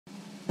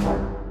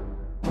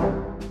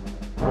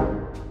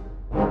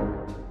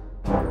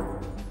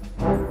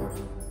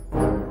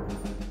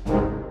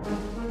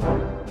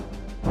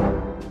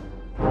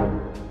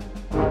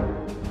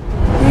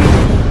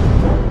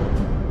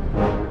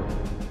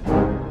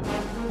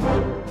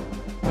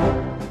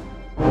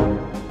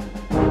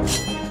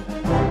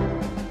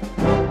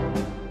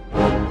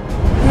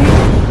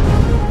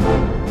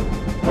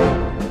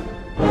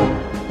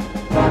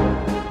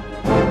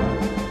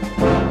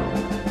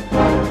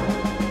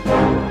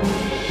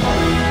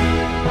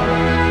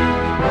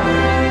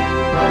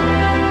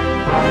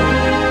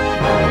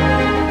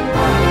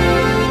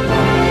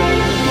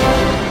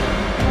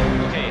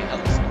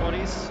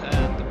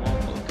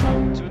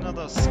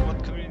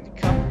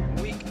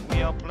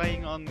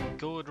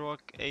Gorodok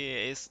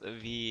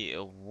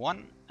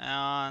AASv1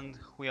 and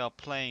we are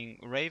playing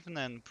Raven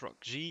and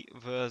ProG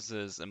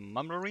versus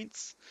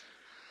Mumblerines.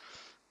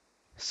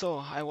 So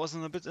I was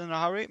in a bit in a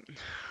hurry.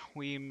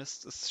 We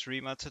missed a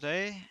streamer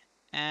today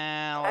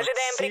and let's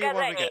see what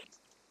we get.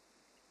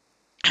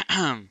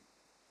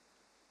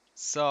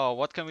 So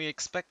what can we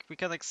expect? We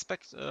can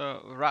expect a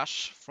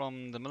rush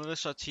from the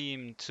militia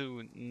team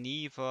to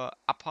Neva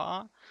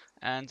Upper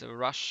and a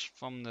rush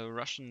from the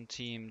Russian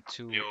team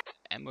to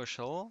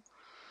Ambushal.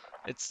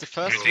 It's the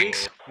first week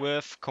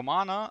with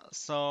Commander,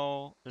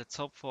 so let's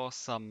hope for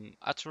some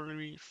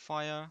artillery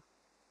fire.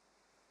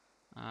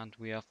 And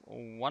we have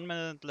 1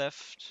 minute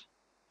left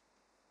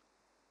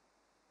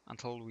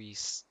until we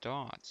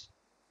start.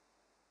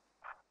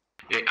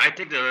 Yeah, I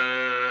take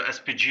the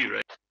SPG,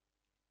 right?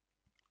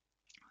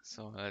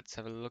 So let's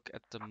have a look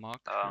at the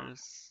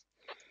markers.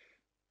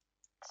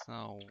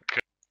 So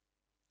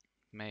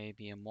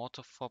maybe a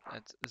mortar fob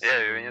at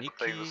yeah, we need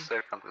to take the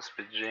second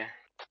SPG.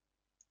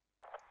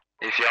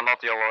 If you're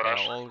not yellow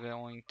rush. They're all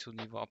going to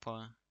Neva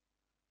Upper.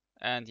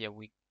 And yeah,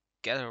 we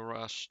get a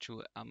rush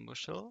to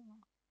Ambushal.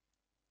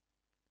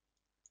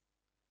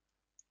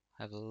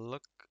 Have a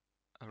look.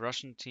 A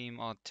Russian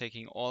team are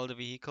taking all the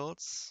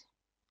vehicles.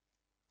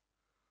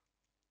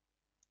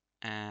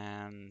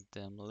 And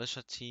the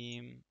militia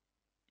team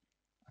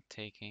are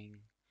taking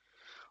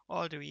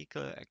all the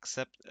vehicles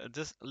except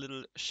this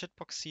little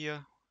shitbox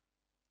here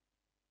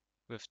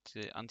with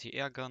the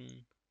anti-air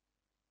gun.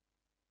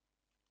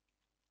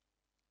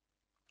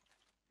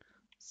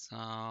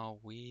 So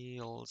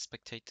we'll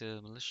spectate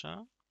the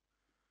militia.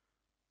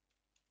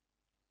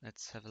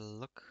 Let's have a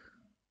look.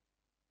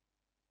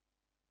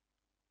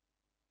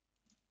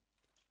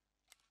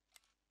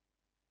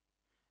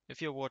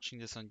 If you're watching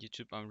this on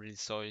YouTube, I'm really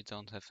sorry you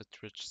don't have a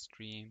Twitch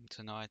stream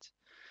tonight.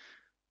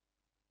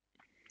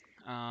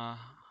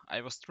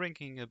 I was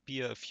drinking a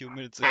beer a few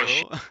minutes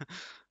ago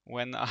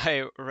when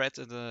I read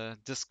in the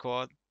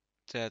Discord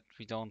that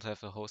we don't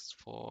have a host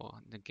for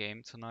the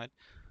game tonight.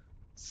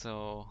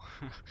 So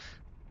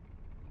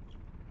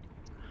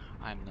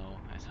I'm now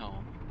at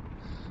home.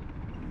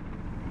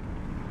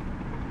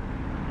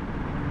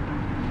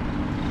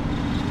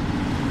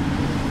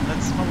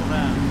 Let's follow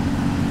them.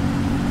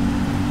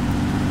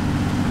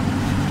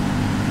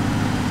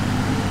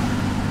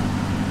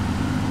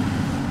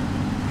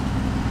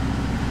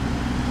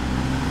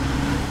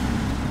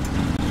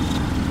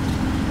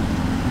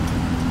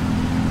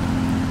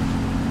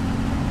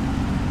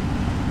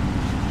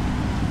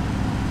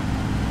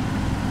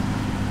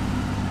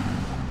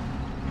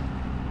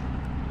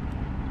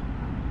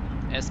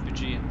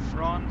 SPG in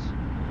front.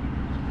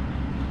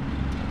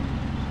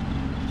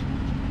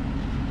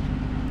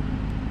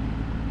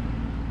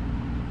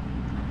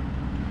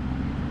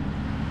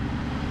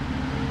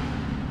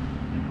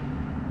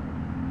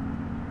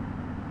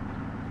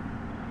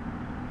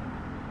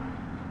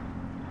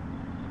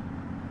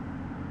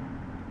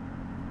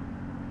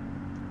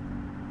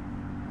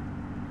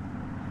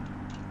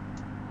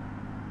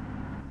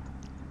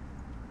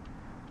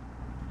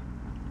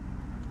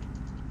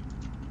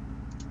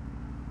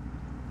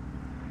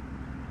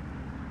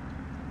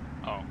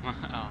 Oh,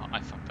 oh, I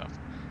fucked up.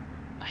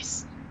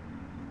 Nice.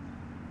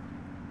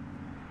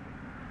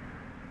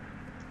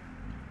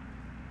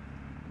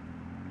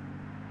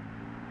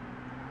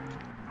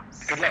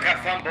 Good luck, have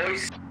fun,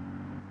 boys.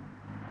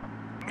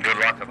 Good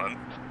luck, have fun.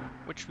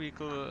 Which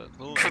vehicle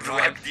will Good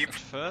arrive luck, deep. at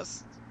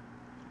first?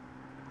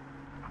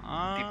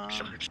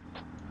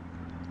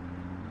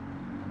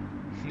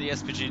 The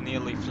SPG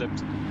nearly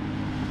flipped.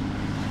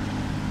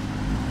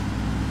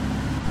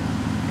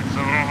 It's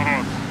a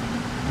road.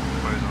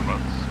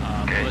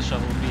 Okay. Militia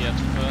will be at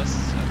first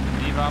at the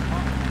Neva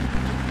Upper.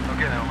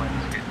 Okay, never mind,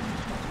 it's good.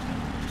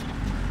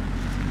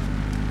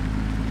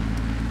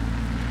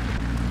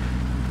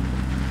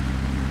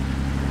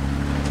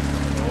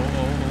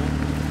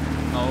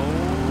 No.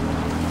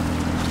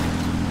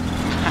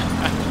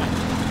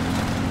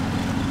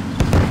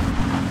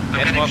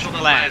 That was the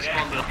plan.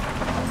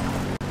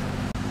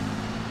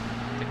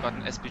 They got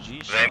an SPG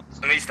shot.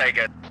 At least I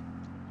get.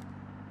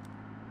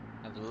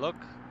 Have a look.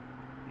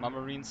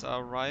 Mumblerines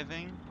are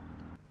arriving.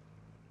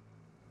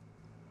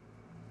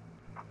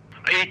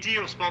 AT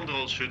or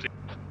Spondrel shooting?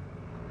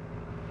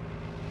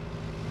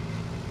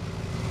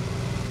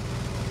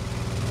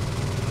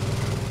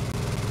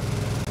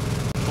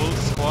 Full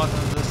squad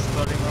in this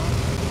starting round.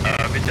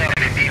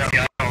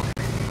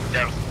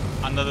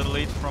 Under the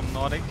lead from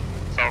Nordic.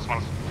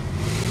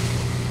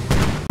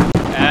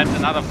 And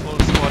another full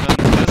squad in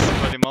this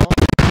 30 mil.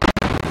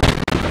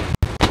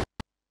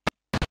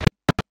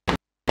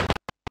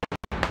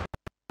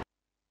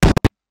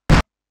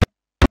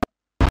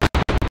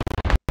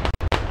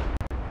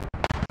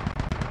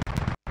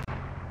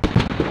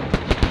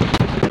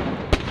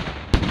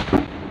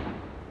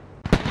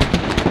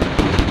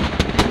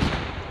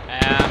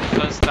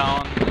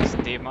 Down is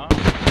Dema.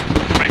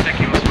 Right, thank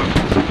you as well.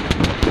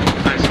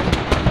 Nice.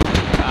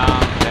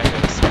 There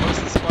is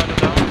Person Spider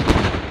down.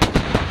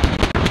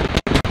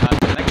 And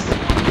the next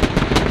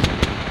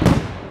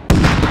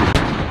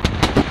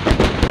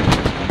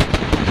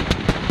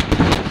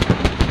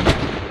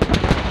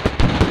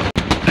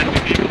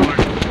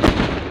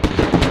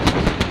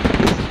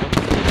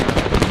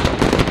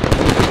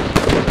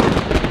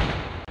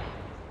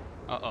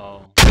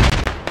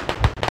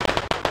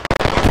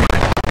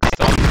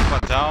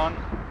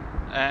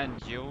And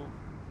you,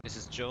 this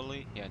is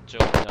Jolie. Yeah,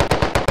 Jolie down.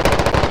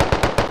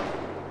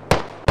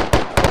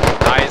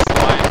 Nice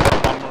line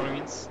from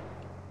Mumblerines.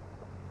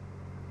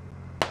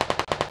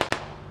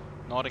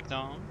 Nordic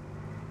down.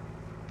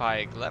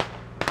 By Gleb.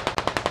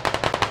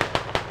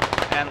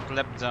 And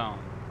Gleb down.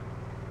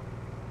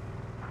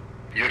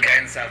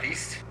 UK in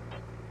southeast.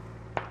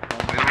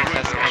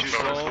 Test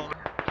control.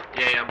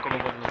 Yeah, I'm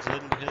coming. Over the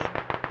little hill.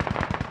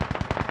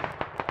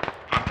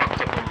 I'm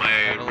fucked up on my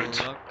Have a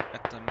route. look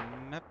at the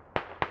map.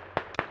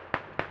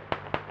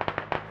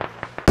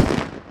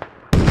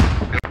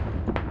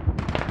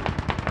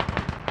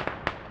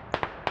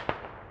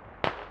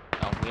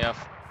 Now we have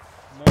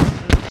more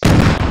hills. No,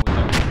 we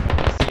don't have more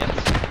hills yet.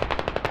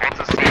 What's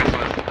the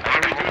southwest? How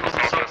are we doing on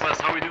the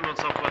southwest? How are we doing on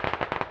southwest?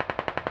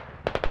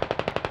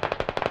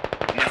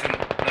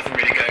 Nothing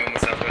really going on the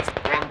southwest.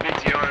 One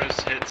BTR is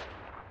hit.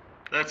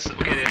 That's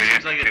okay. It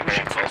seems like it's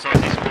pushing from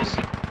southeast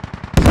mostly.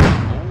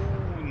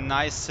 Oh,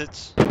 nice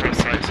hit.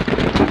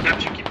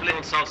 Perhaps you keep playing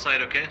on south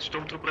side, okay?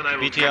 Stormtrooper and I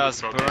will BTR is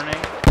south. burning.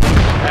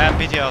 And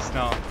BTR is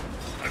down.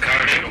 I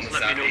can't read on the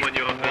Just let me know when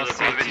southeast.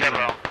 you're Was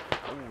available.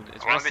 Oh,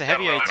 it was the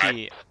heavy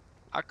AT.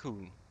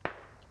 Akku.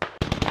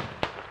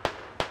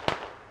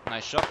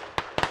 Nice shot.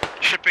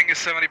 Shipping is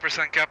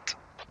 70% capped.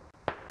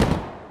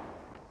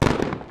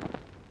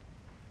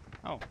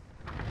 Oh.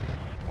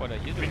 What are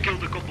you We doing?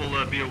 killed a couple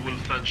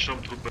Beowulf and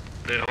Stormtrooper.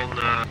 They're on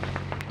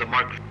the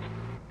mark.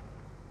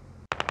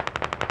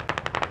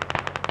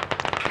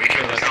 We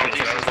killed the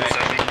southeast as well.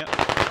 Yeah.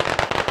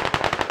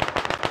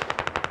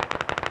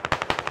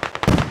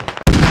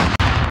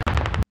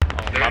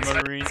 Oh, They're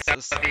Mumblerines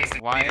is southeast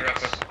and wide leader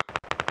upper.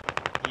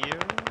 here.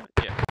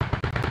 Yeah.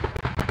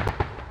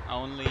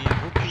 Only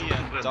Whoopi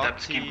and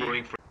Depths keep Dottie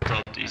going from and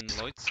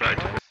southeast. Lloyd Try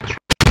to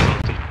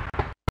survive.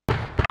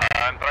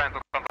 I'm trying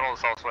to control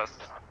southwest.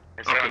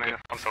 It's Okay, coming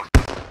okay. from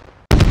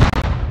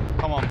southwest.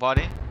 Come on,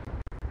 buddy.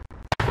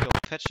 Go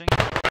fetching.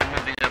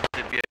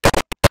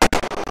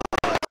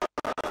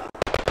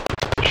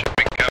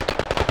 Shipping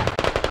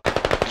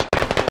capped.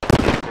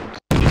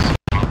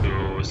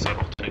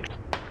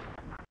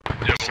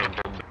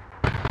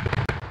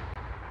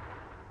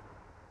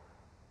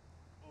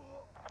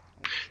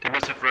 They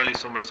must have rallied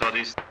somewhere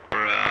southeast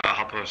or a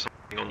hub or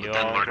something on the You're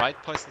Denmark.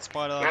 right, Poison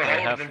Spider. We're They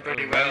holding have them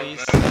pretty well.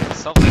 rallies No. at the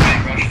south The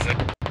big rush is it.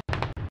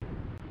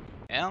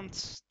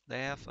 and they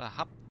have a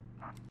hub.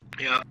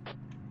 Yeah,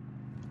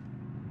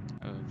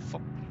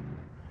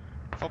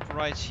 Fob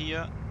right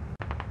here.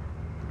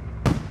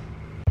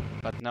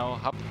 But no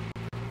hub.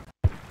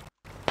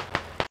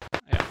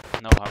 Yeah,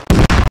 no hub.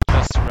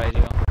 Just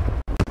radio.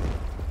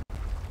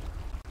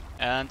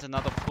 And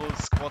another full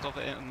squad of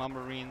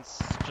Mumblerines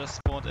just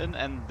spawned in,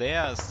 and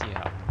there's the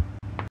hub.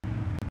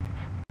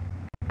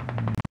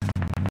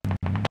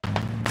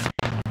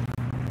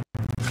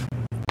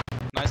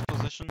 Nice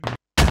position.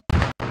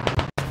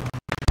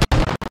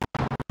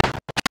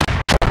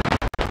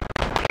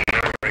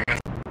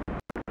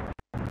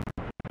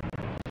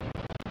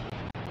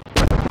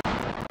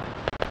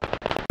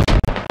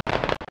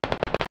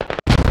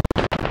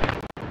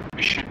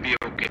 we should be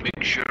okay.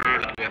 Make sure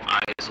we have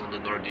eyes on the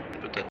northeast,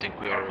 but I think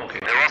we are okay.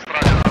 They lost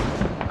radio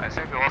now. I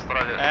think we lost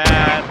radio.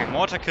 And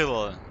mortar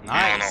kill. No,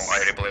 Nice.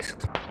 I replace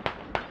it.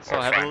 So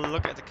Oh, have a fine.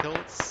 look at the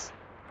kills.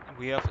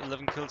 We have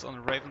 11 kills on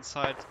the Raven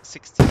side,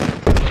 16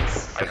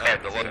 kills I had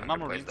at a lot the of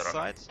Mumblerine replays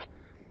side.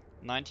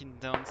 19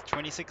 downs,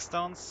 26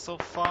 downs so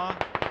far.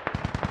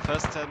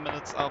 First 10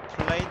 minutes are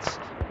played.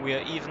 We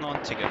are even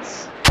on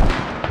tickets.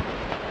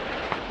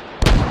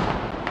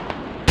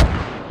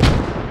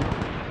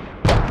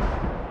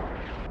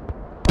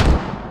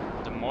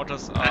 The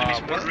mortars Enemies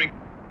are mortaring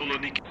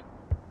Salonik.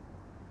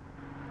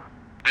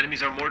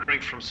 Enemies are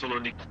mortaring from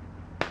Salonik.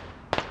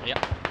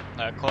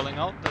 calling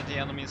out that the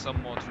enemies are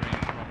mortaring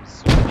from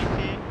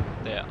Soloniki.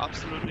 They're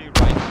absolutely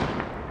right.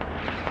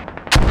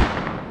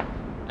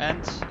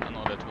 And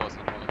no, that was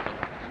not one of them.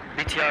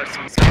 BTR is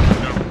south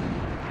now.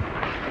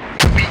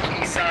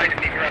 Weak east side,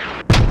 big rush.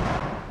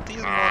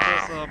 These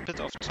mortars are a bit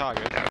off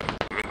target. Yeah,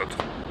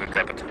 we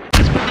got it.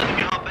 There's one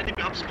enemy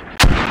hub spot.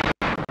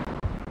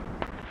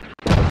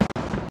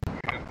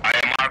 I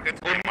mark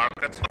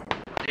it.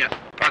 Yeah,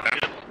 park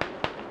it.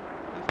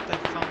 Have they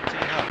found the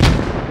hub?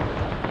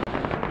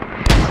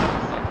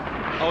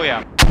 Oh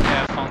yeah, they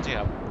have found the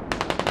hub.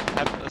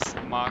 Hub is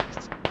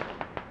marked.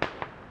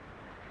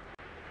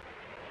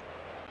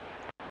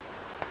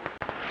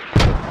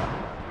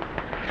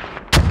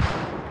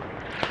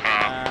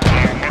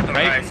 Mortar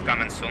guys Raven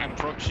coming soon. and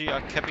ProG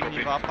are capping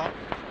the Vapa.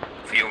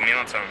 Few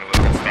minutes and we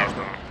will start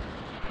the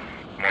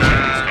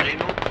mortar.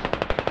 Reno,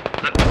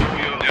 let me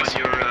know when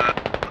your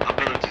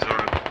abilities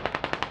are.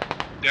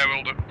 Yeah,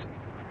 will do.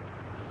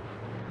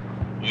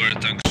 Where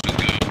tanks should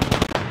go.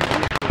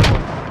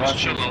 Just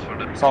chill out for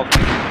them.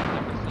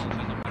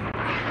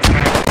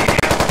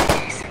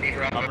 East,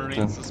 leader upper.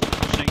 Mumblerines is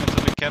pushing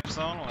into the cap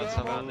zone. Let's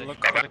have a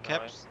look for the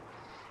caps.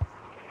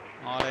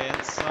 Are they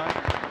inside?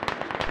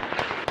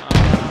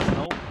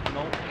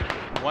 No.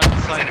 One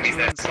inside, enemies two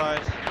there.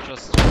 inside.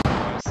 Just two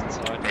guys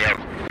inside. Yeah.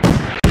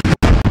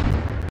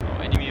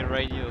 Oh, enemy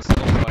radio is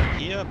over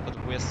here, but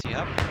where's the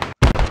hub?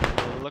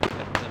 Look at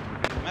the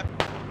map.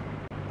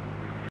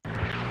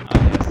 Ah,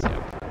 there's the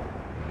hub.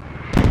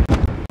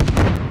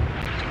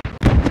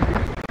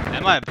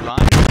 Am I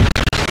blind?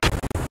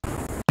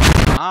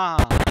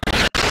 Ah!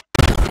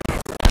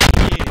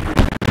 Okay.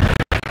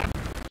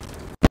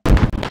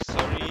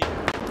 Sorry.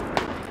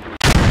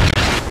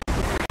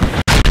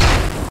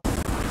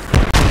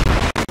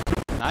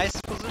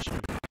 Nice position.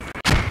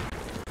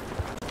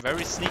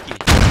 Very sneaky.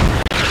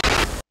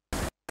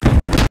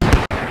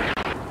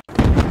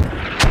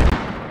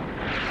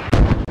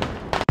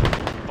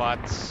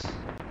 But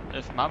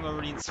if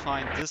Mumblerines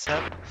find this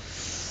hub,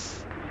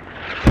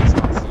 that's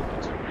not so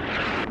good.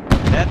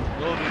 That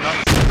will be not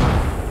so good.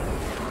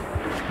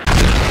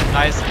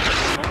 Nice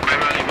smoke.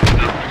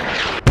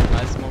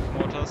 Nice smoke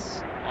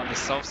mortars on the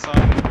south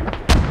side.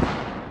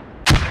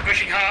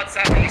 Pushing hard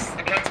southeast.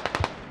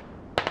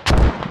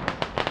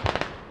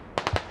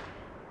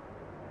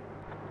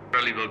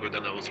 Rally will go,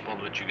 then I will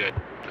spawn with you guys.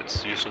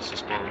 It's useless to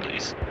spawn on the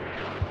east.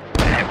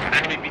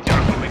 Enemy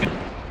BTR coming in.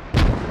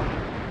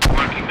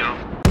 Marking now.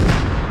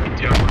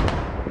 BTR.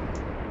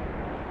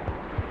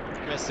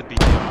 Where's the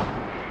BTR?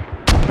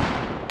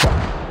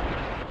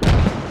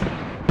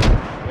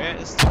 Where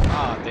is the...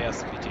 Ah, there's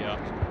the BTR.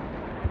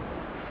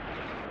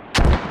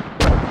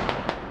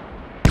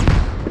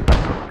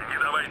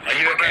 Are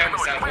you okay on the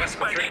southwest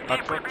country?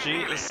 But ProG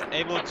is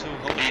able to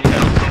hold the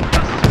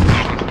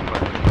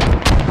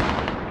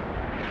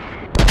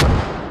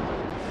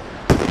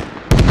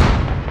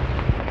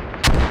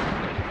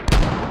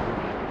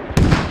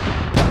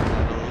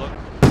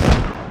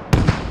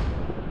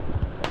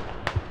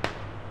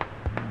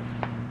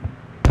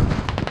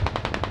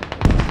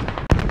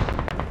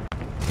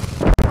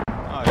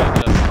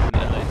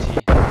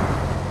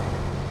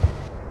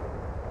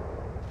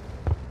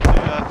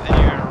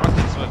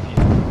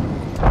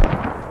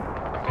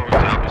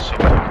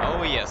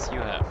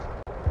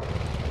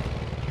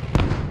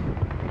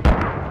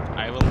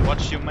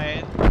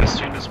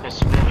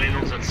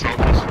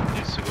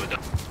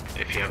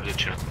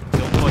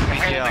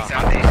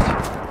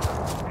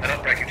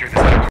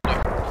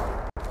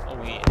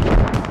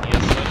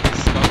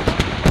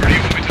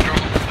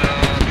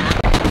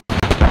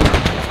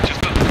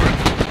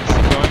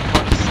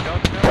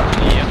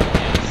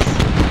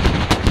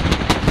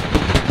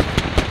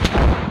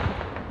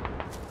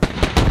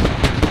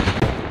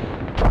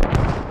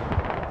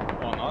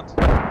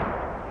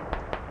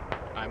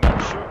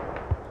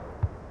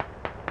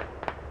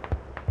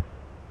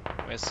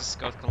Where's the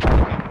scout collecting?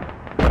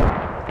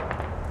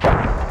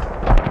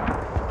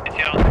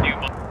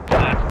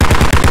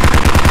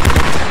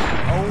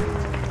 Oh,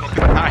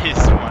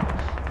 nice one.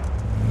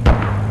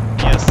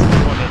 Yes,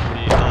 spotted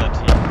the other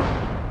team.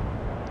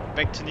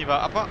 Back to Neva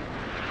Upper.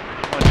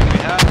 What do we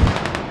have?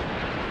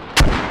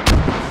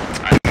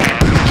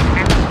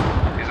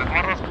 Is it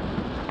Moro?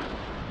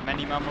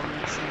 Many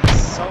Mumblerines in the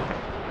south.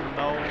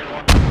 No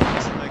one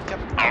is in the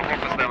capital. Our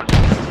focus damage.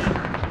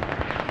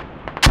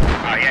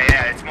 Oh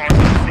yeah, it's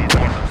mortars.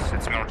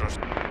 It's mortars.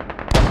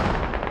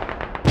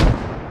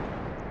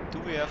 Do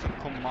we have a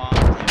command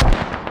here?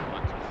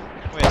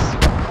 Where's the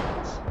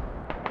command?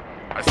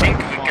 I think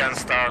we can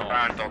start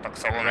Gorodok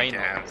AASv1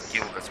 and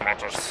kill the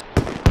mortars.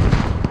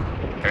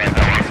 And a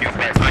few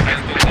flags. I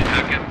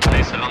can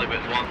place a little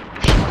bit one.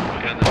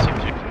 And the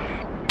subject.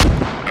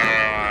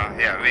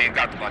 Yeah, we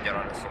got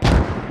Banderas.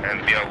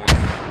 And we will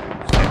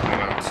start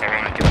moving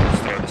AASv1 and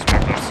destroy the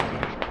mortars.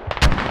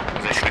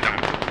 They shoot them.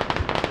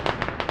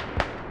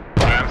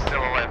 I'm still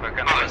alive, I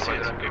can see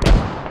it.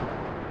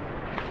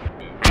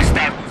 We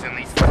start losing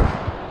east.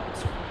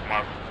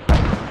 Mark.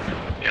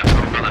 Yeah,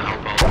 I'm gonna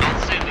help out. I'll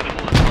say that it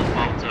will help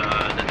out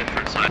the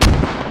different side.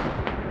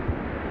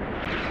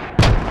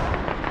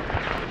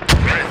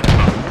 Where is it?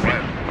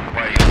 Where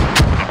are you?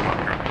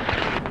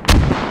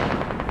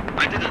 I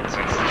didn't. It's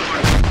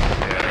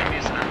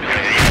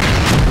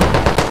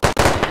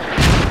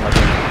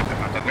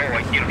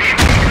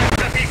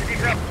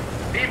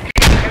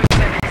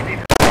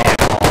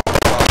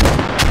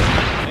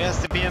There's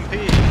the BMP.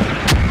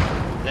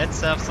 Let's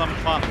have some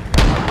fun.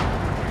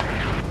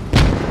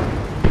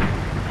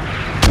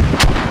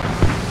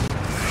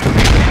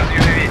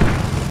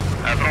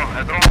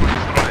 A drone will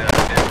destroy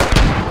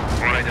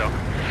already.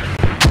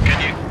 Can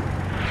you?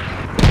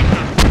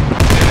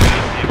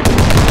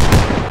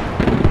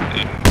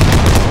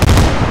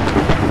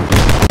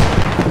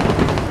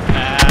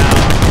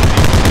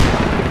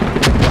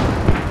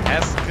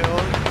 Haskell.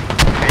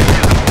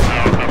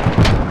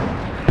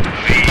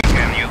 We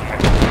can use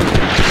more.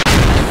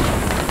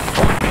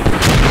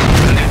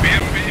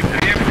 BMP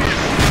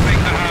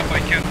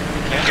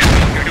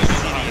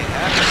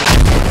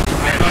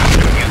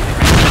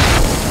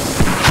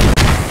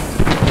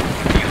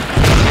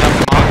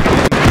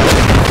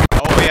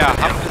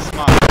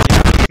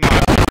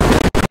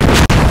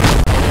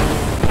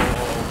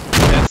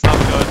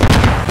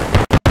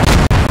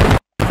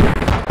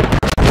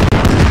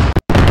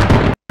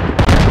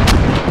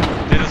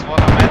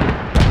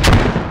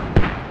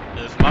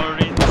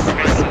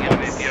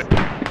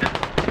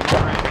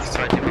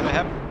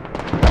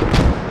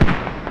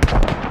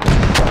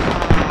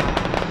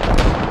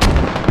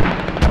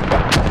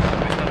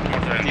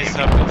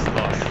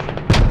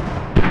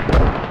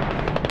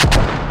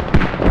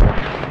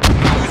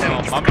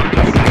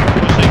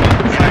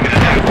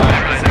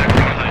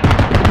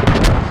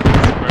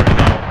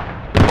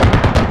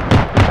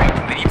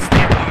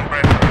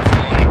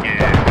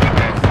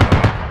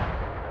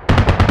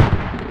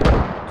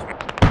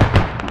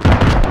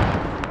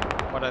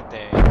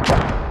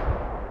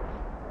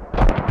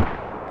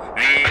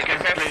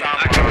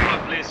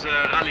is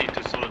alley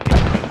to Solid.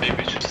 Maybe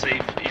we should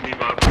save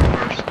Inivar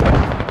first.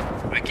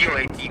 We kill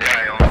AT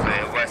guy on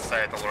the west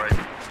side already.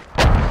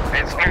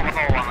 It's over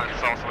no one at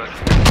southwest.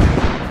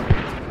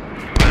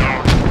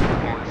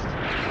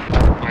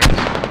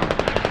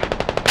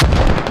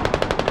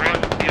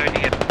 One, the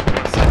idea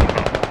was setting up.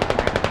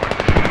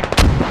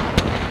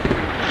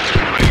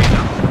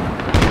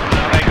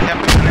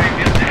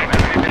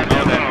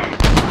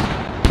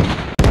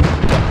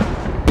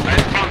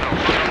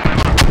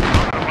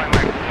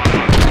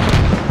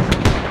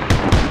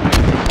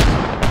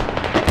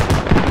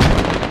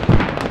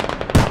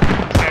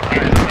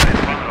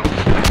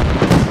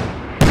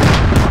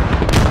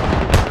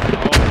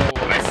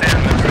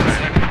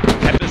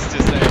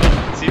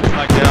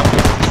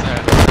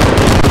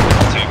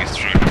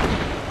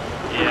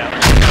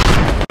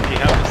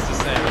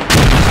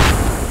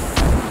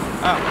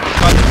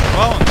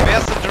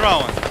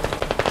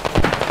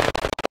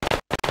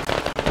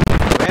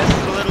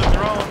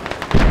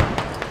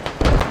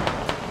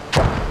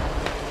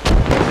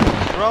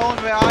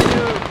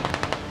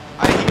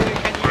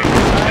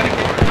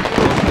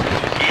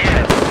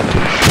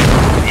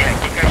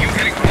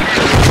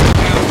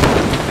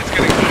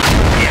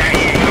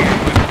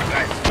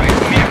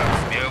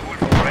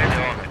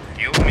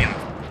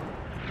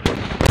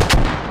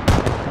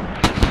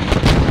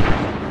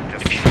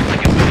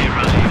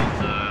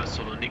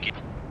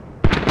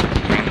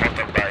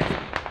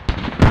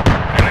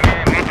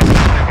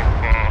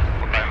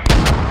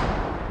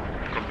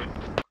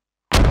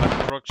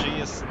 ProG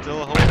is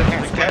still holding the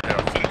cap,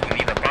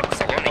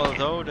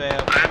 although they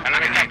don't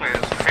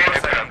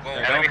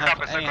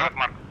have any help.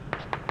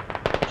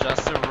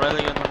 Just a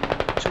rally and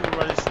 2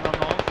 rallies in the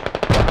north.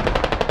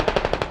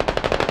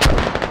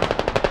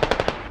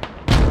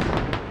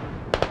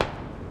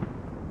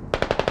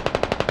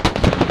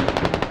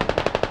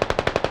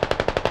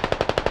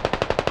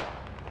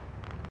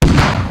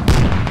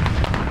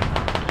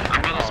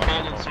 I'm gonna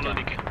spawn on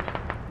Soloniki.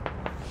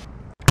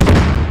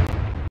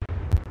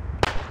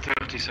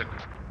 30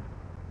 seconds.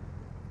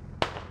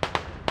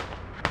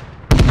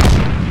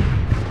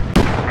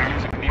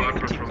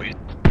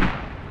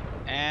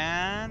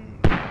 And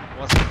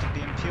was it the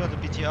BMP or the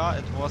BTR?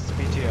 It was the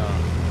BTR.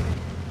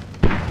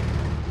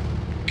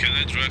 Can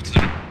I drive to the...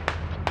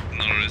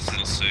 No, it's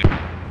not safe.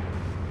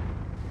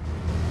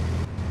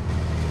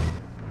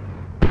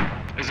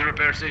 Is the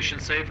repair station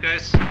safe,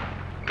 guys?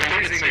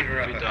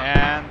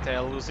 And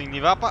they're losing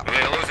Nivapa.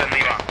 We're losing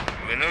Niva.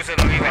 We're losing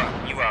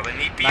Niva. We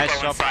need people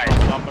Nice job inside.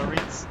 from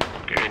Mumblerines.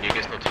 Okay, can you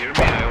guys not hear me? I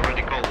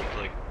already called it,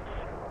 like...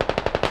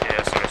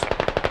 Yeah, sorry.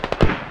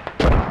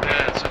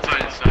 Yeah, it's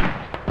fine, it's fine.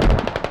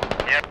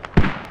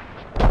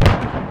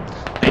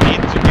 They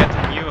need to get a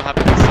new hub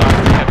inside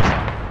the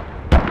capsule.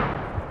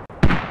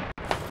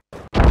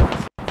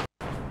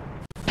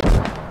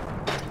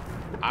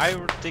 I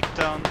would dig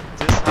down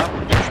this hub,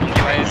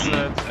 replace it,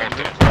 and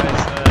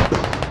replace it.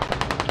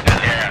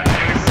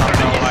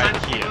 Somewhere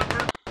like here.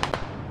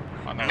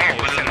 Oh, no,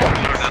 here's the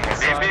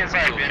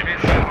inside.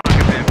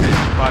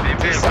 But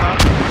this hub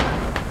is,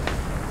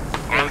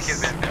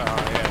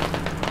 yeah,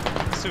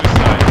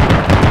 suicide.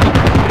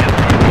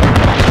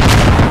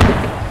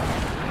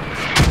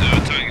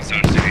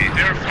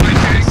 They're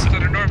flanking to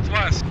the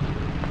northwest.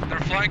 They're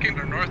flanking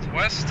to the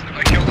northwest.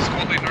 I killed the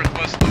squad lead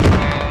northwest of all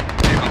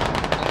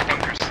the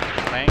bunkers.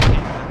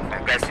 Flanking.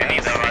 Guys, you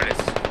need a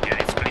rallies. You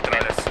need split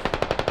rallies.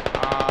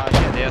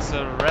 Yeah, there's a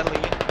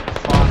rally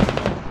far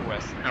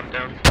northwest. Hub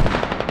down.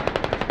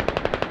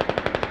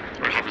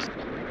 Or hub is...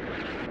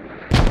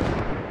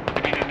 We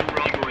need a new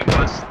rally going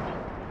west.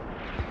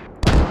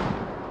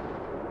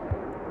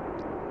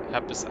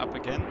 Hub is up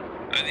again.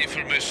 Any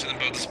information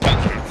about the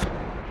sponsor?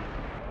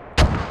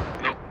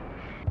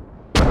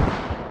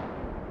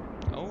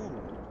 Oh,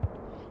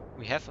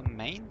 we have a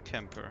main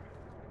camper.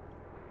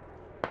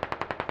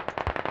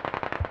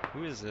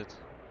 Who is it?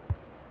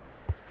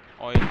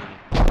 Oily.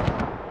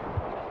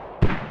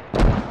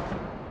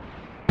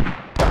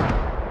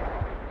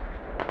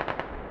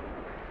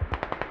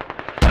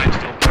 Thanks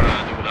to the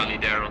rally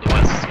there on the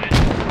west side.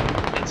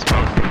 Let's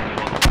spawn from the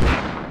one on the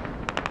left.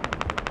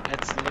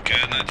 Let's look.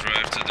 Can I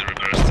drive to the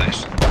repair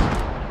station?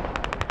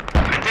 I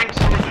think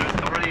so,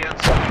 dude. Already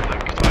answered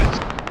like twice.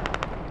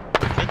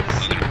 Can you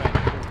see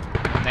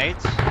my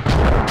nades?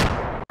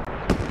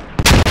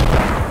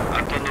 I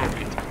don't know,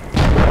 Pete.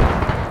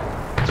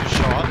 Too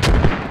short.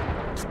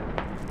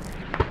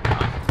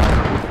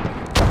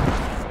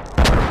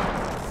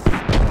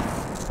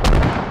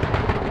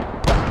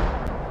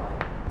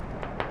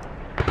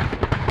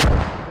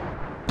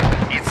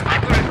 It's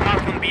accurate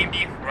mark on BMB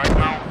right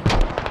now.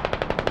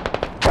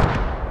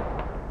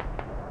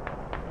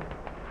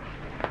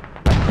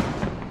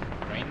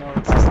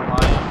 Reynolds is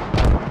lying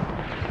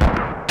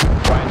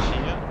right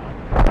here.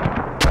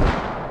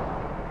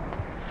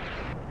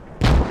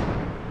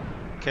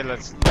 Okay,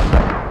 let's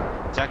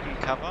jack and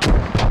cover.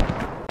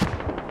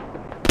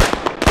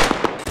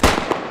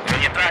 When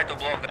you try to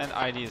block And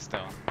ID is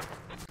down.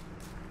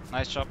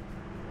 Nice job.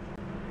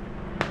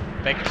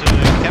 Back to the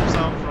cap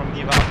zone from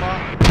Nivapa.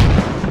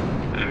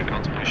 We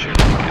can't push it. We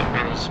can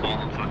balance spawn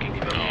on fucking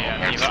Niva.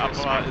 Yeah, Niva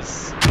Upper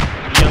is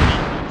nearly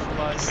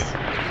neutralized.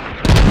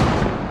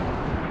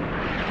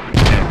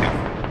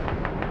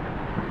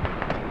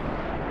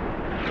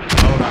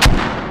 Hold on.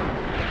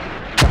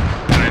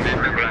 I'm in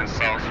Mumblerines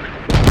south.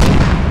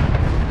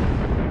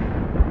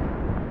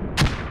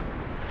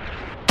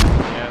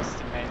 Here's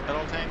the main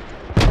battle tank.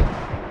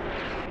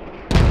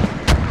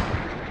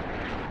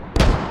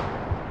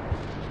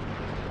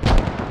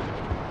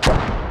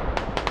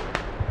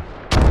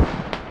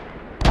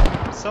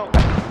 So,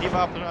 Niva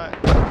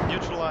Upper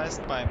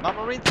neutralized by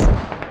Mumblerines.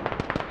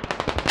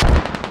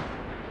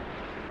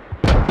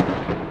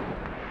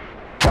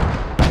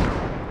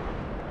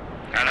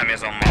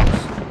 Enemies on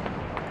Mars.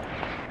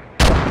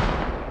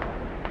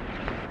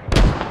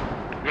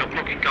 We are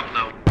blocking camp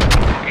now.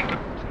 Blocking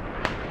camp.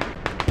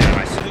 Yeah,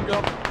 nice.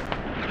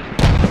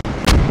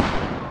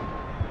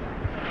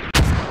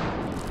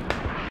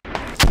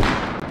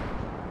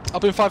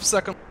 Up in 5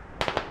 seconds.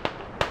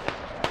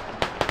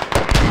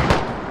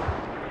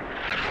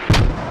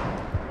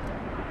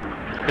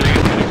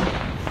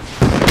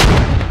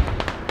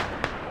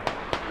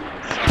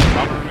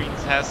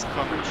 Mumblerines has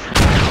control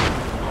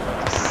over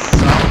the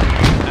south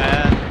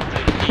and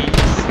the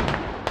east.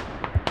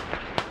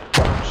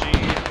 ProG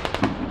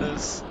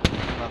is in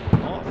the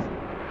north.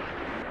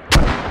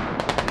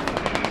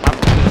 Hub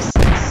is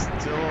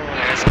still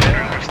There's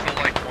still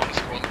like one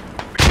squad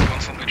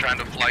constantly trying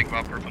to flank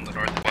upper from the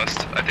northwest.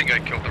 I think I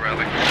killed the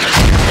rally.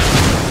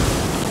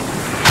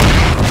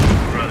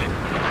 Rally.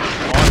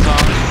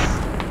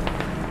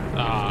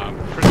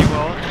 pretty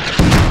well.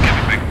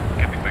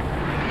 Get me back.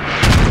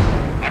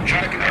 I'm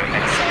trying to go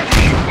inside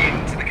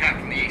into the camp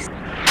from the east.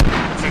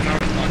 So far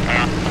as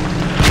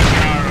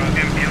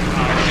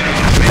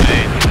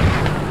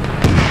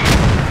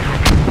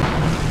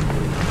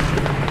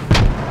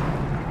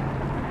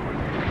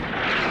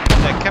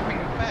They're capping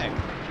back.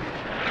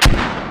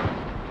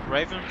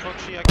 Raven and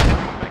ProG are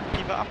capping back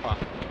Niva Upper.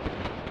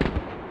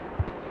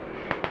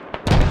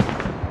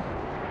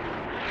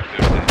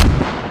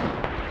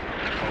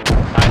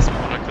 Nice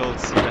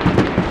monoculls here.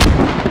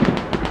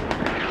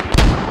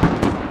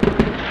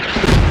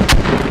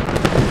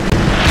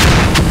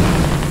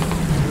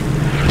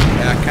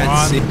 Yeah, I can't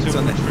 1, see 2, it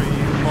on 3,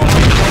 4.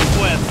 the...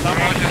 Southwest.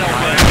 Someone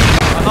southwest.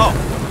 Oh no,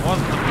 it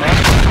wasn't the block.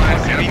 It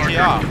was the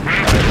BTR.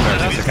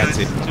 I can't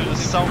see. To the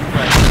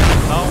southwest.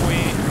 Now we.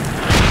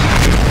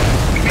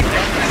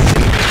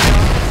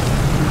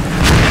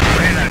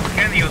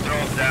 Can you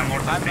drop the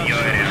mortar I'm in not your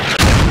sure. area?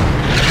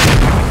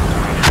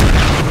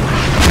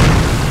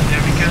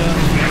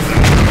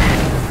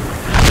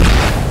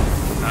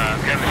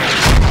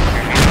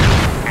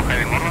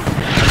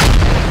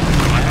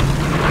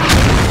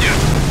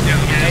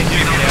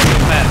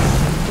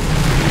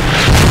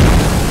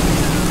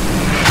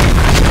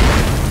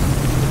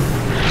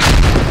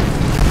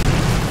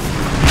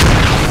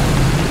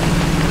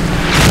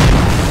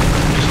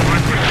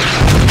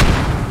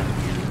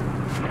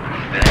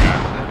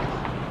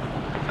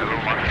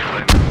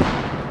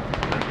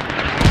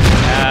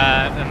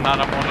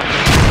 Another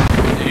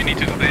monocle. You need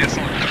to do the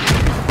assault.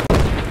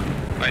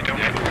 I don't.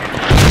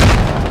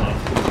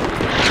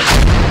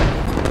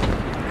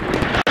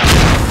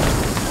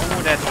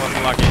 Oh, that was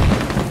lucky.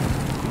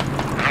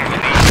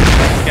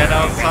 Get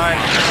outside.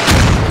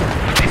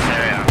 This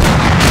area.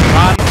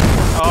 Run.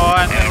 Oh,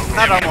 and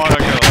another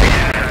monocle.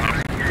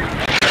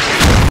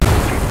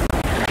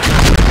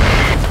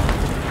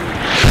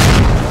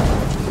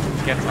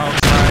 Gets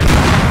outside.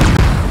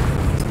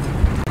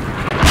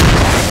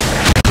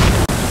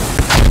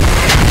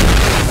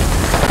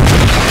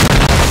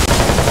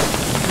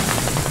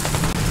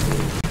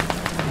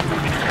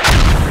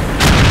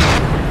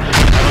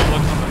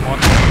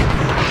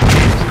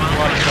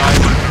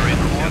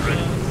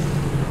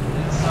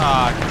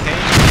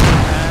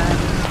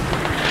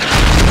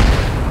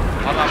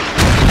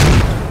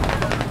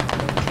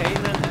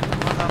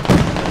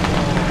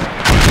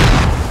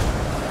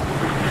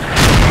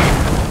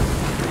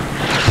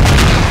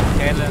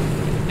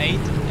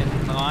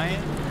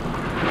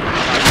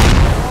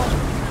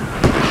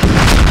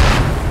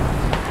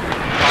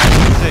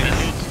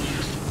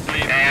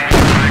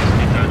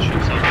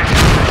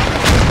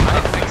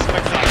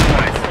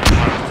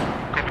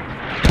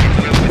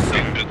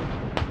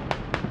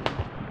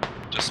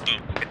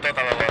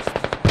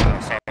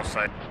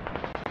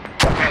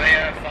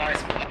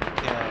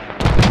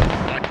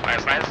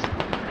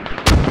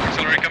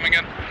 Artillery coming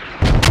in.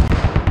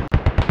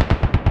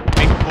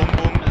 Big boom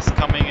boom is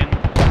coming in.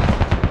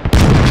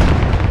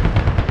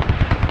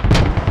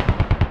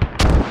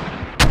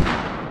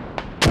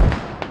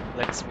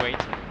 Let's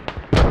wait.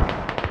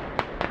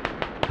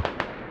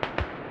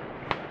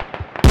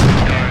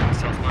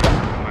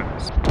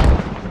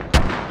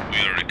 We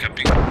are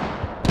recapping.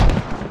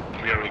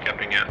 We are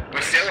recapping, yeah.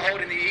 We're still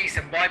holding the east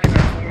and wiping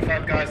out 4 or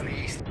 5 guys in the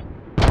east.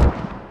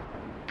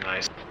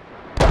 Nice.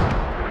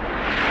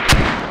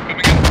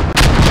 Coming in.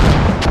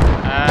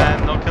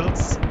 And no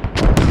kills.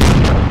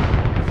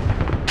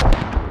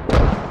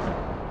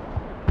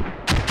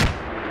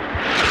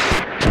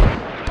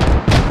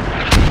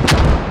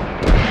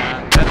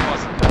 And that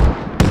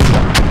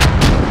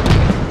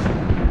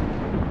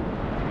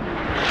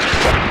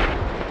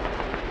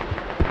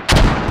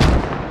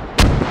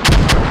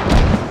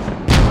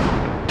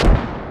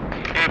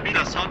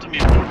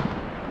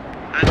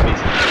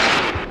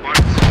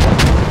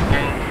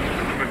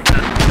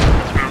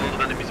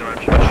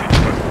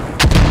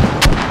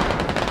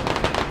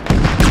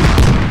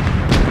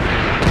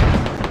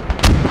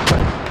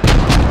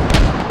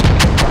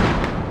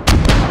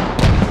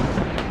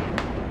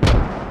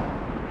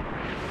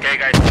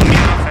guys to me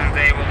and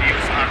they will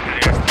use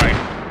artillery strike.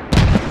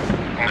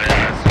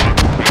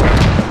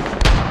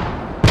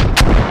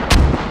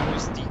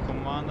 Who's the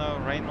commander?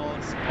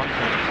 Reynolds, 1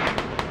 kill.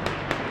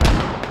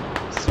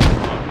 So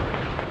far.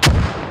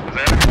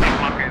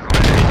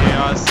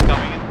 Yeah, is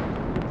coming in.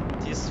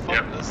 This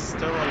fog is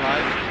still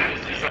alive.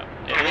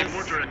 Yeah, it is.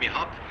 Mortar enemy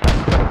hub.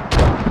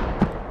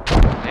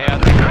 They are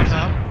the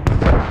water,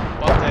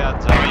 but they are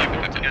Oh, down. you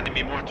got an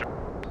enemy mortar.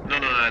 No,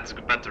 it's a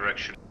bad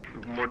direction.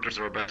 Mortars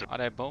are better. Are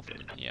they both?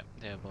 Yeah,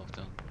 they are both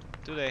down.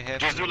 Do they have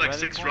Just do like rally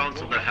 6 point?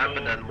 rounds on the hub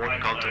and then more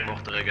counter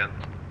mortar again.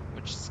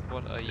 Which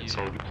squad are you? It's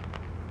all good.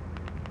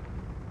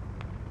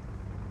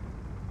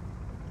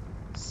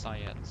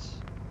 Syed.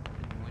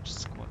 In which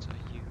squad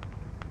are you?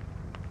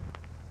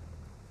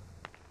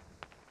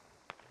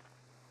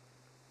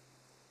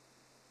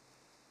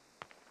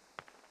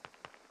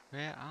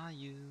 Where are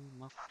you,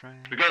 my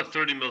friend? We got a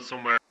 30 mil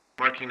somewhere.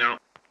 Marking now.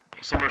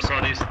 Somewhere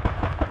southeast.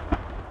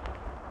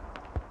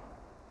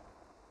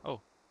 Oh,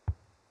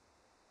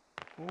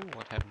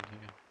 what happened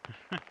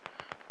here?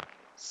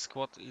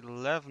 Squad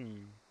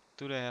 11.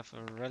 Do they have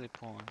a rally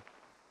point?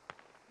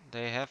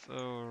 They have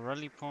a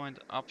rally point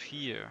up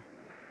here.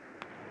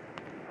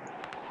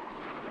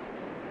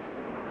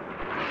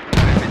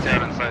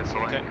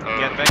 Okay,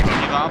 get back to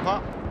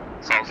Nivapa.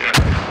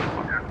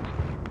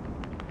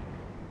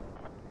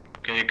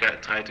 Can you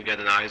try to get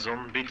an eyes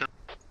on Beta?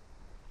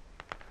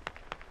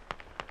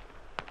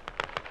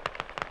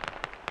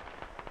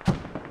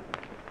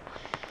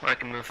 I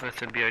can move with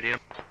the BID.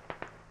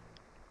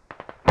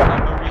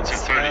 Mumblerines It's in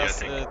 30, I has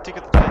think. a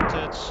ticket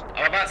advantage.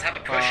 I'm about to have a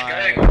push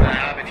By going on the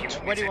hub if you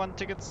want me to. 21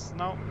 tickets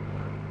now.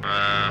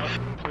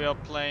 We are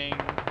playing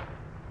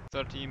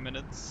 30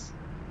 minutes.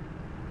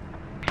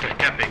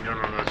 Capping, no,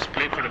 just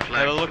play for the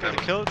flag. Have a look at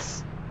the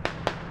kills.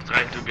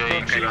 Try to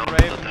gain ProG around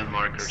Raven, the 10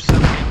 markers.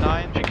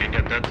 79, If you can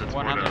get that, that's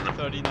more than enough.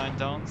 139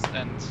 downs,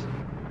 and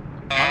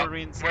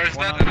Mumblerines Where's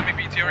that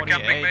enemy BTR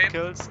camping 148 main?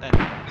 kills, and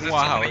Is it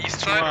wow, on the east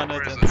side,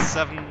 or is it-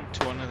 207,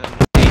 208.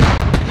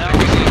 Now,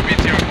 Because of the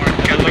BTR mark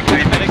have a look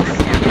camping at the main, medics.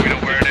 we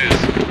know where it is.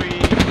 3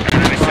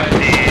 revives,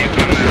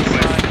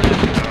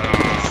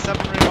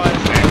 7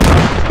 revives on the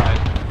left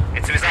side.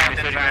 It's without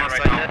the van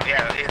right now.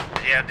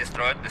 Yeah,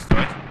 destroyed.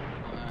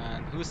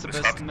 And who's the Who's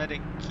best up?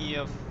 medic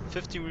here?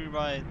 50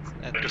 revives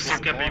at They're the still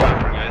camping spawn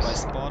up, by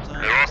guys. Spartan.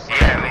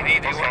 Yeah, we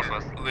need And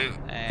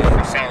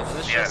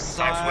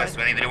southwest.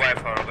 We need to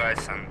revive our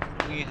guys and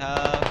we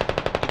have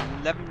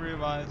 11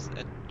 revives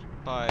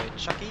by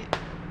Chucky.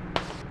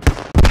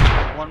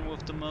 One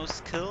with the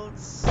most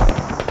kills.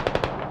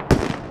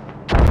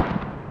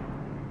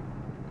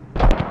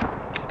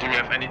 Do we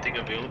have anything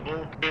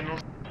available?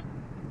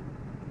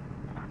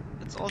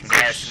 It's also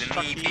guys, we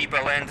Chucky need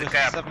people in the with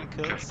cap. 7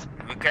 kills.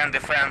 We can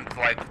defend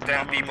like 10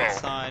 On the people.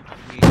 side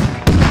we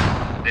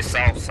have The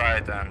south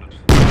side and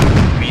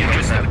we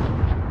just have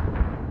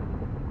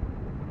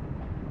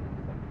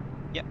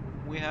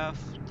we have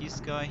this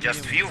guy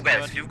just here. few with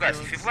guys. 30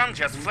 If you kills. want,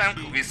 just flank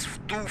Gucci. with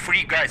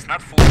 2-3 guys,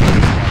 not full.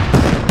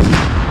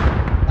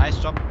 Nice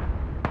job.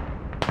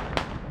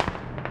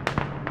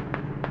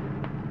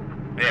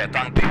 Yeah,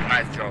 tank big,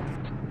 nice job.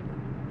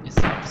 Is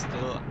up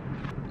still.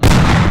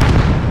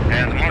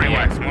 And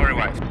more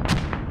revives.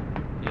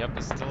 Yep,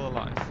 is still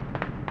alive.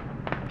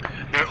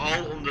 They're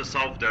all on the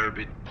south there a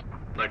bit.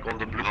 Like on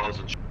the blue house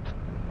and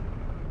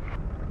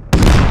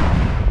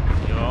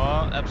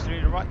You're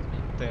absolutely right.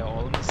 They are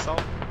all in the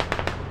south.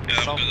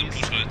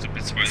 Southeast. It's a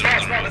bit further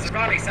Small, there's a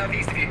rally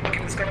southeast of you. Look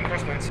at the Scotland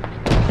crossbones.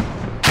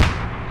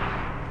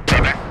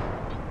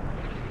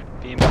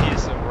 BMP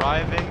is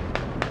arriving.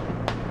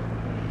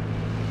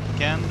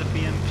 Can the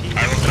BMP?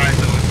 I will try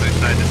to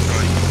suicide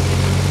destroy.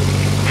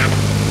 Yep.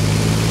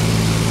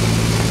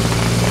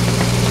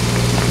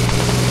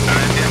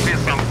 DMP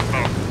is some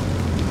south.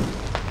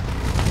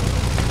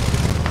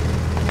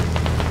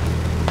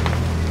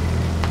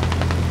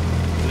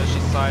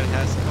 Military side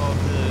has called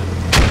the.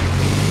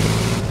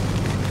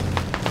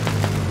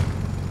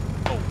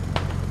 Oh,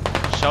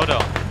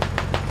 showdown.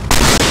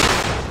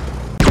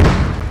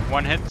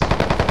 One hit.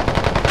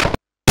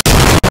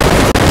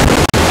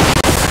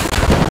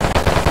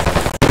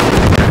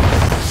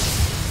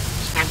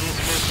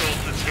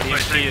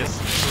 BMP is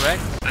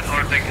correct. and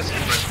our tank is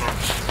hit by smoke.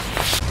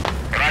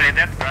 Rally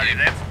dead.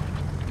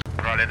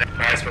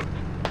 Nice.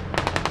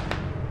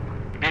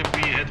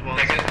 BMP hit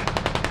once.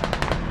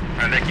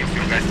 And that gives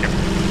you guys kept.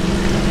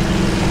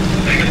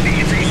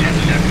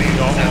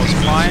 You're all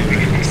fine.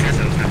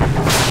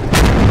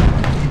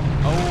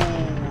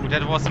 Oh,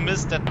 that was a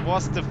miss. That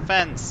was the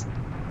fence.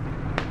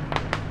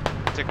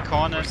 The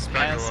corner has hit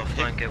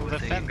the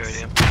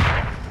fence.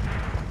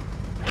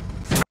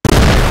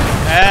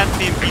 And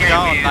BMP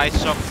down.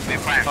 Nice job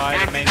by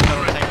the main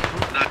battle tank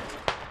group.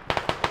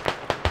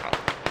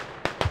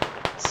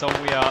 So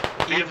we are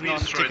even on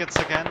destroyed. tickets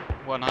again.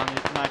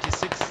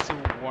 196 to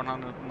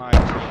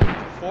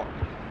 194.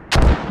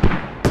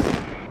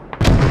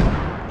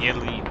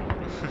 Nearly.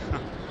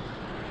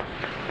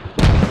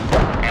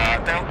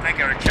 Tell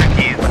Tanker check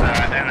his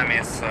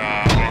enemies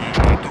on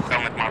 2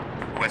 helmet mark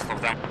west of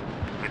them.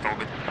 Little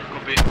bit.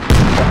 Copy.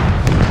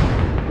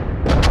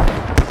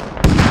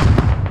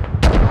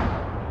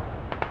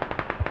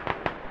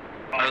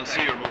 can't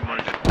see your move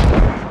margin.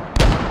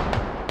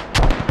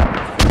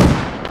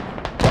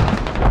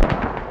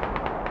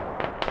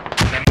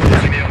 They're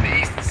mostly on the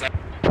eastern side.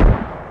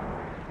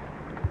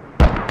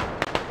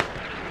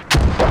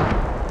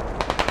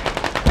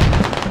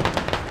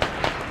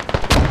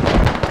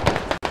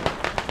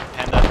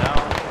 Panda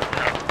down.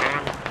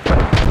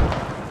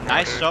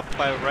 Nice job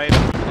by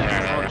Raven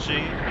and ProG.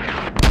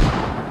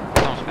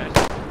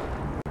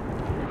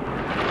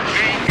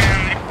 We can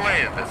replay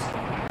this.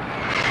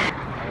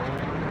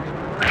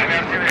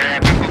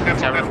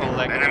 Terrible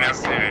leg Enemy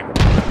pass. artillery.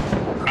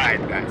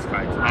 Hide, guys,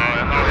 hide. Oh,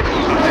 no,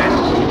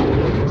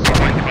 it's So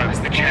 25 is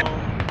the jet.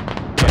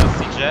 Yes,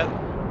 the jet.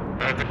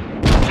 the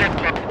jet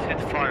rocket hit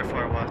fire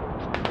for a while.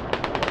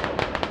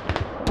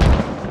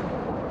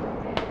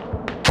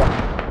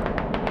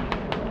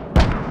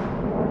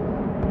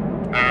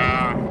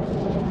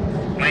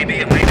 Maybe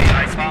I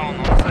found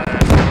on the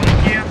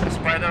here, the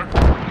spider.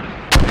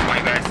 My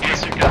guys.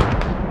 Yes, you can.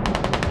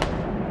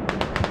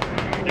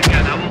 You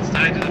can. I will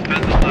try to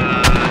defend on the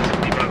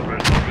debugger.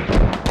 It's all good.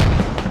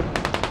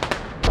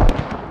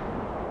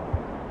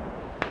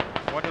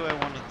 What do I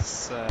want to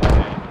say?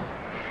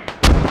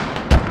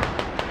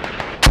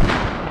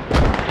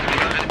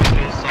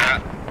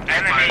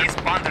 Enemy is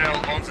Bandrel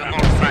on the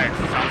north side.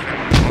 Something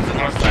on the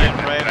north side.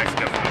 Right. Guys,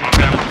 careful.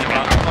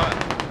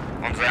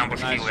 On the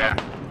ambush Nice hill, job.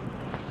 yeah.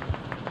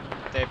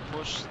 They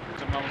pushed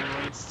the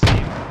Mumblerines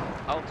team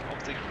out of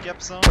the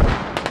gap zone.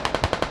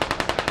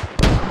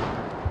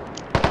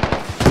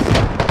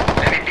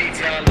 Enemy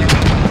BTR low.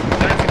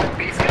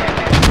 BTR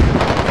low.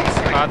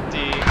 But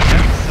the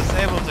gap is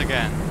disabled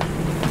again.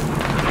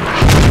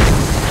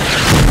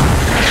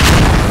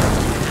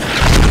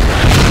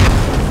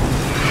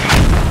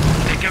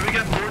 Hey, can we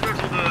get order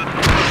to the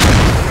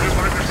order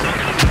marker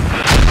south?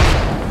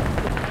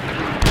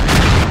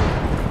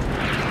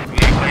 We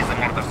replace the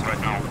mortars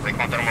right now. They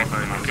counter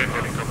mortar. Okay,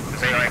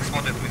 They are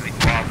exploded with the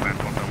valve and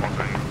counter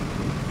mortar.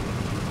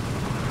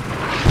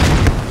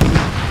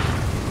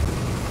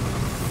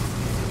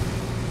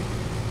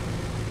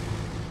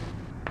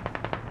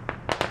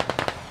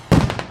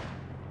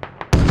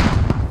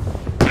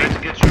 Try to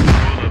get your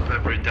roll up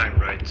every time,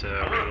 right,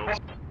 Reynolds?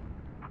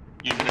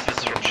 Even if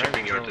it's from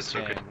shipping yard, it's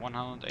okay.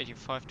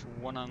 185 to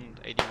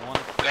 181.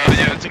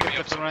 Yeah, Ticket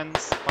it's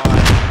difference by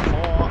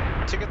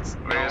 4 tickets.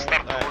 We Now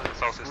start to at hold it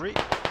southeast. 3.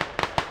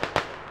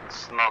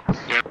 It's not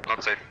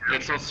safe.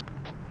 Let's not.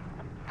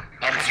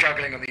 I'm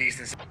struggling on the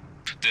eastern side.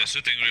 They're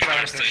shooting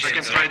repair stations. I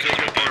can try to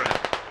get more.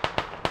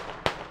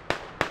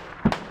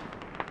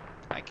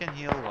 I can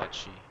heal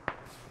Watchy.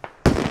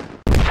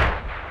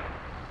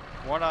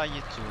 What are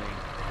you doing?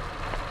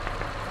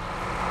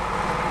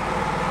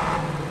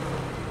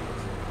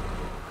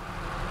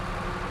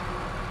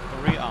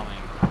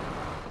 Rearming.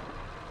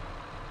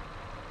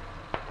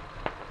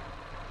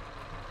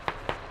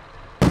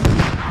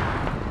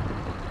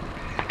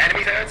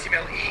 Enemy 30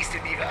 mil east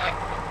and either up.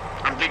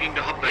 I'm digging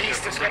the hub back.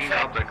 East I'm is digging the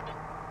got hub back.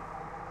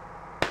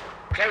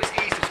 Close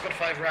east of Squad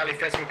 5 rally,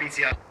 30 mil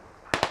BTR.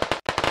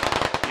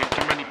 You have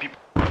too many people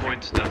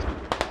point to that.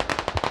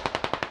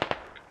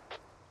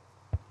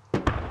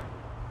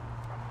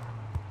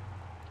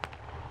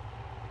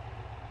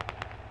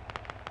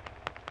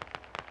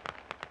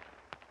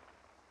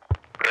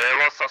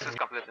 Lost southeast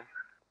completely.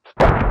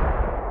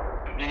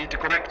 You need to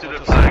connect to the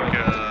flag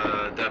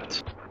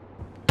depth.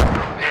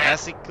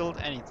 Has he killed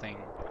anything?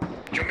 Do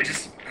you want me to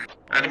just...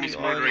 Enemies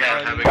murdering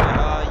and having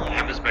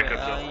have his backup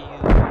though.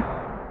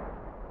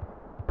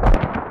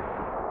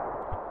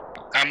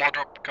 Ammo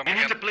drop You coming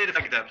need in. to play the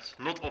flag depth,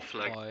 not off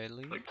flag.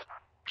 Oily. Like,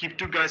 keep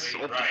 2 guys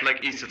off the flag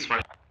east, it's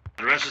fine.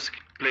 The rest just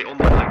play on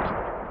the flag.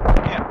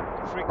 Yeah,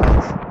 3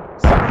 kills.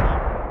 So far.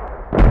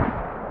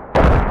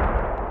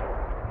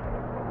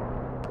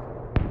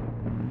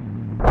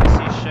 Is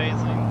he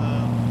chasing the...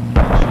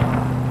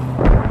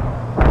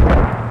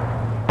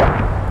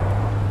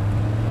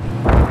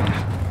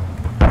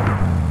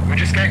 We're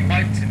just getting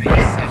wiped to the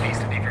east,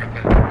 southeast of the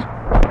equipment.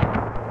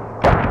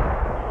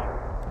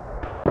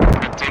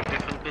 And take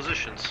different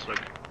positions,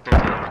 like, don't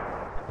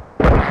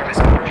This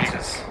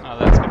mortars. Oh,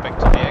 let's go back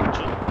to the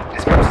action.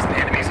 This mortars and the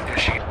enemies are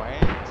pushing.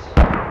 Wait.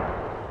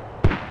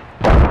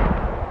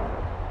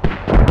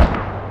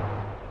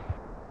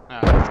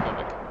 Let's go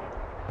back.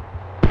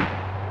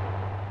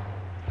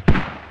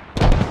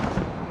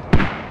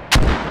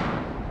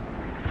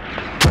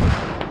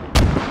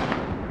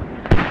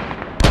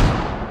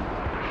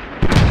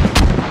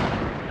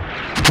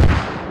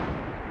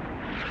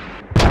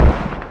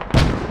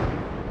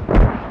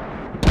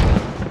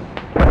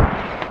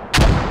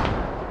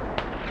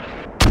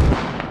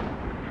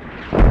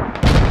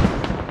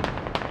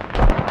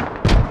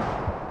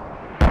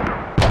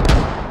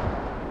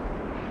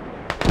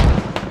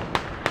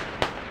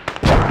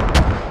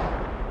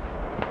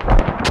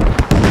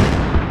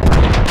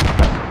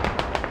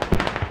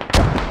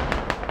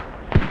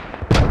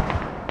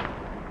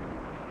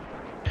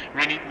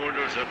 We need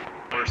mortars up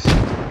first.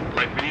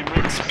 Like, we need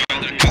mortars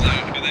Well, they're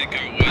southeast. gonna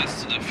go west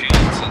to the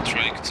fields and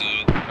try to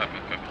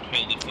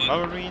hold the flag.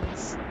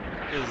 Mumblerines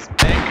is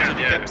back to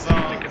the cap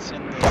zone in the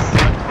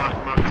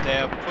center. They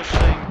are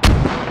pushing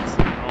towards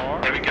the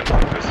north. Yeah, we can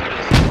focus on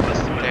this.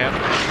 They have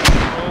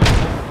control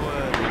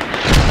over the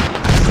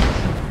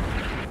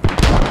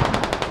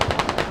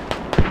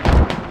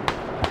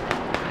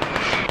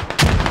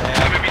They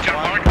have Maybe jump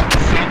 1, mark,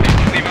 southeast,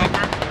 leave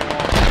Alper.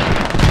 4,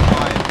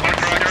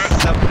 5,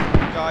 6, 7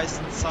 guys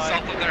inside.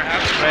 South of their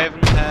house.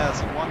 Raven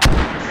has 1, 2,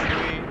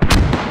 3,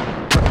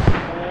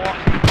 4,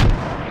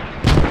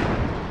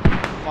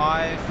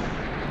 5,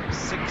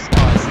 6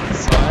 guys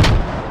inside.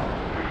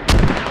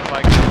 If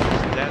I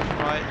count that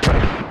right.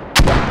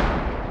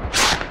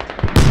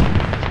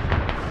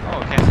 Oh,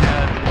 okay, the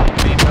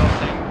main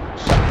building.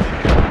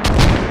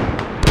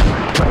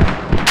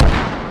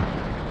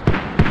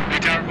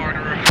 Tower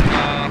border,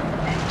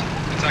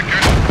 is that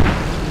good?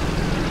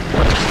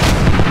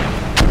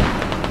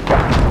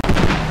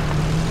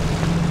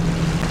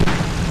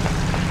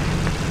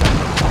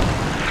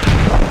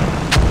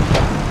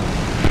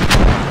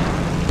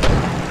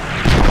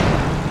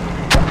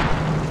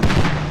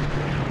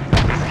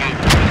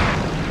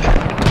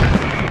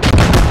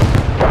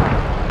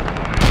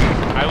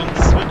 I will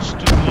switch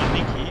to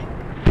Nikki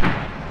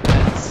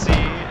and see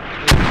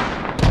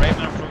if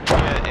Raven and ProG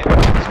are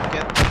able to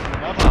get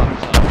another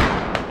hunter.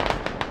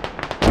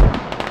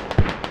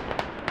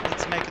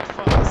 Let's make it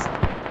fast.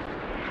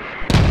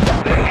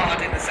 They're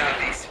hard in the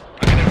southeast.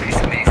 I'm gonna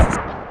recently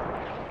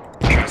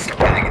try to stop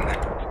getting in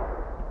there.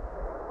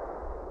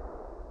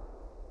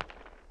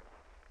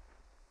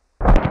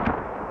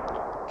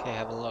 Okay,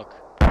 have a look.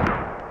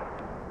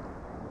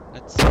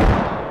 Let's see.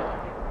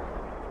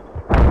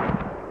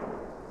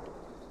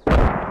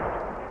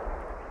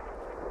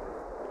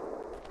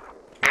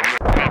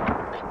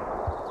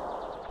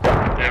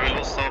 Yeah, we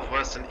lost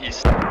southwest and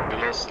east. We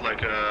lost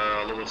like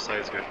a lot of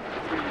sides here.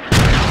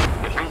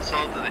 We hold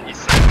south and the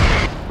east side.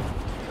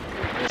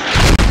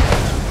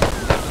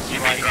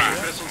 Right here.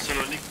 There's also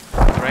Salonik.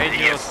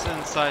 Radios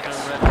inside the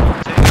red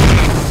rotation.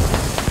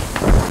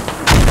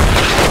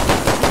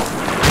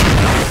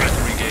 Try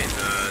to regain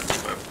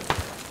Deep.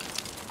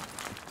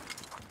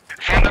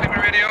 Found enemy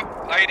radio,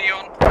 ID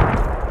on.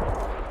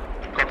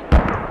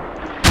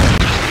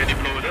 Can you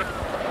blow it up?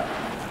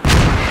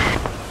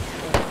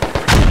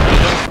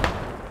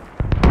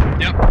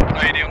 Yep,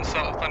 ID on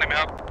south, enemy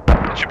hub.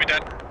 It should be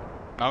dead.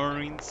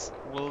 Mumblerines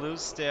will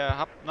lose their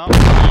hub now.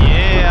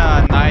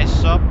 Yeah,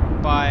 nice job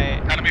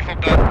by Enemy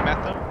fob dead.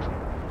 Method.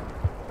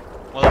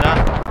 Well done.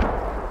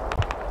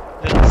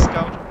 Little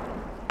scout.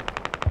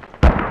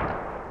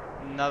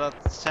 Another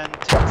 10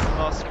 tickets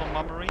lost for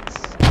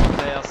Mumblerines.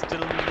 They are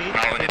still in the lead.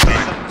 Now we With need to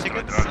 7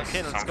 destroy tickets. the rallies,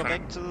 Okay, let's go something.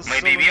 back to the Maybe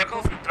silver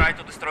vehicles vehicle. try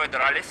to destroy the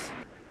rallies?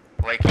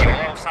 Like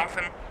yellow or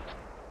something?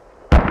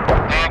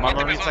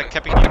 Mumblerines are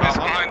capping Optim the is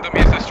armor. behind them,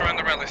 he's destroying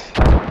the rallies.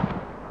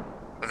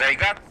 They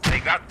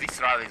got these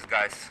rallies,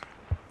 guys.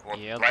 What,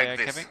 Yeah, like they are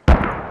this. capping.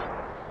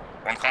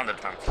 100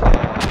 times.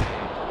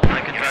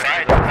 I can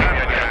Inside,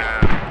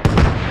 try.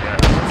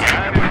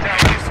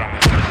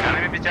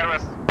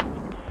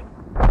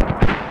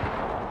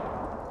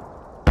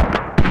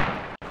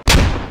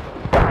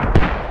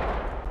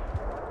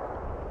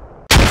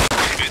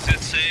 Is it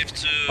safe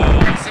to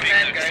Some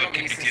men going on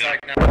the eastern side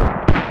now.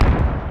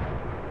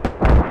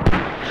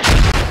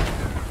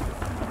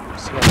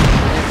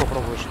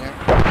 Попробуешь, не?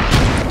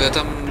 Да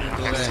там...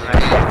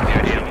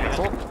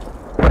 Nope.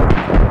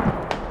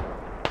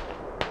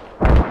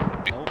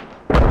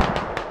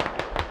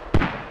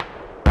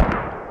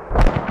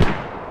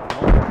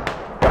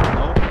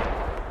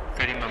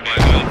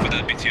 for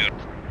that BTR?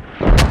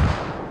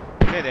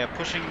 Okay, they are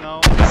pushing now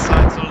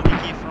inside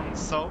Soloniki from the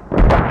south.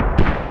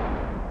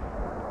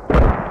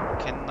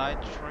 Can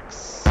Nitrox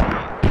see?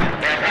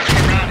 They're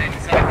rushing around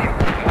inside the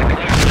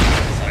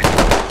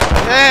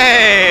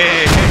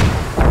Hey!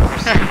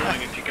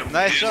 If you can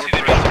Nice job.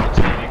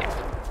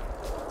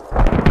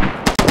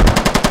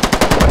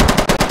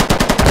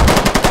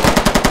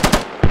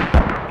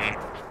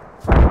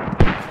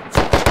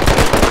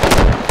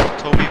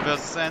 Toby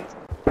versus End.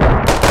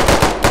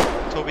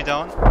 Toby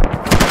down.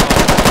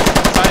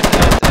 Side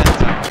and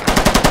down.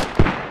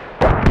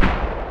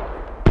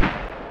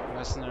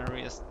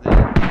 Mercenary is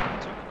there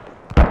too.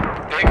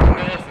 Going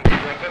north and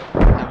keep up.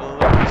 Have a look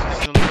to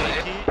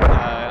Soloniki.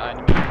 I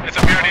mean, It's a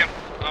Guardian.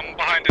 I'm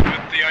behind it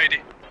with the ID.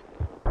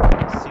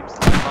 seems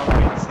like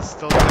Mumblerines is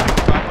still having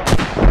cover.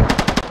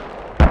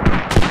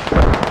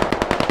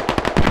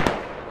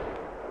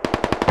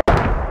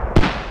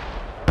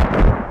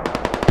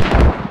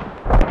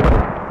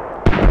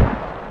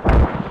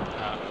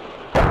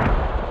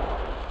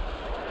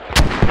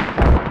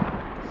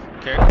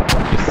 Okay,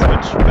 we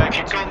switch back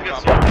You to can't the get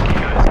bomb. so lucky,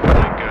 guys.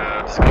 Like,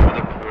 just give it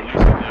up. We're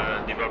losing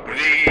Diva.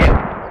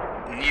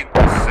 We need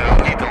this a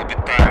little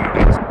bit time,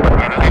 but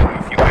I don't know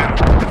if you can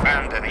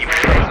defend and even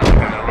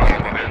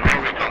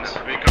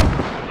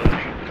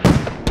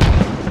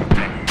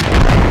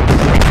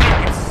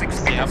it's 6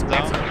 The minutes. up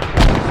down.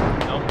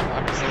 Nope,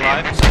 Hub is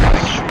alive.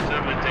 Shoot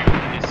everything on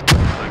the east.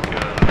 Like,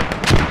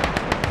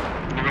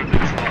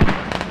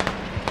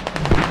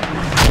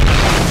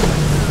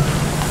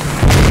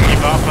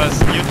 Ivapa is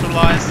new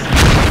neutralized.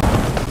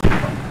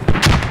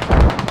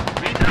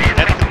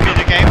 That could be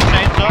the game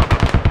changer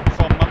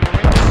for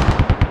Mumblerines.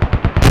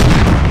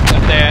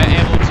 If they are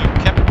able to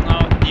cap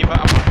now Neva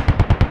up,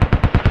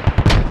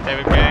 they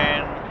will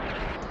gain,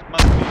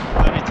 must be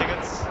 30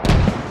 tickets.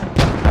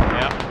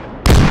 Yeah.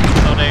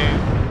 So they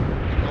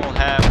will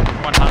have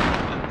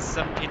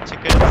 170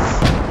 tickets.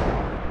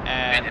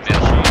 And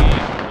ProG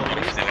will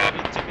lose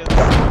 30 tickets,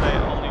 so they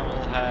only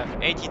will have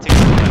 80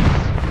 tickets left.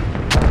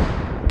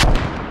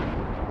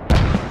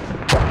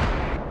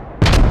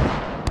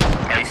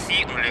 I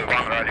see only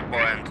one rally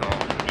point on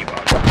Neva.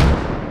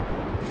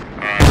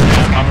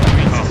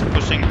 Mumblerines is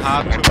pushing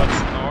hard towards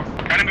the north.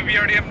 Enemy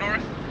BRDM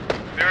north.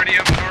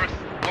 BRDM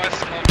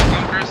northwest of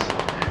bunkers.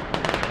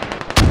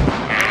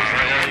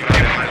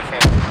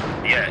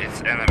 Yeah, it's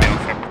enemy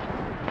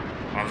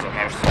on the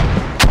north side.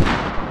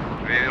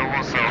 We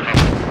also have...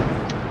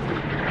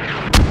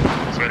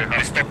 Sorry,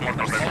 We stop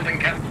mortars. Holding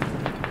cap.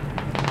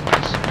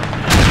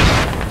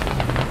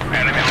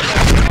 Enemy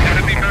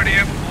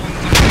BRDM on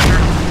the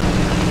bunker.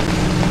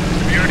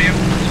 BRDM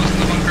close to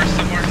the bunker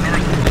somewhere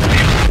north of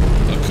Neva.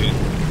 Okay.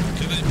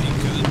 Can I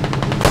peek it?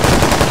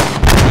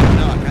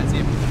 No, I can't see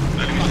him.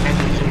 enemy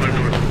spotted somewhere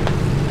north.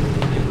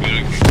 We're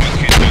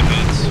okay to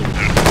that.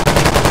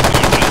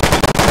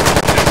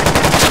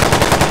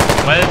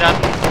 Well done,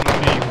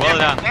 me, well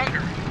done.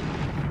 Longer.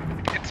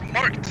 It's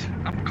marked.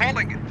 I'm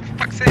calling it. For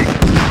fuck's sake.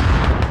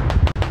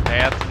 They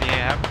actually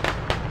have.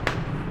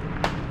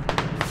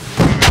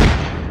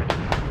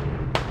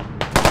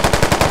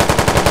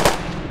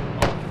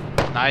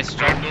 Oh, nice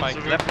job by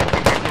Clef.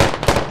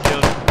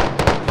 Killed.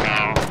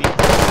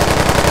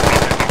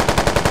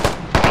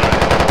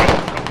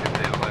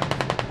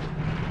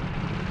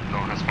 No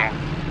respawn.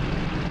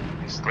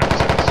 He's 20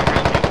 seconds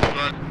around.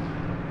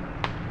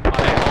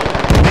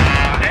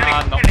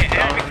 No,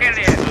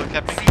 still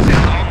capping.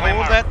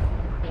 Oh, that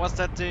was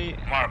that the.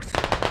 Marked.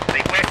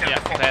 They placed Yeah,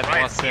 the fog that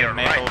right was the here,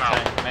 main right goal now.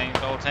 tank. Main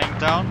goal tank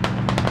down.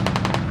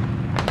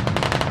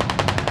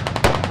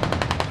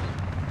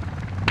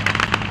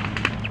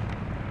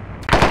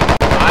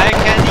 I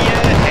can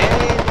hear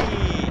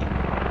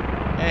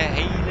a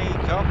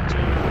helicopter.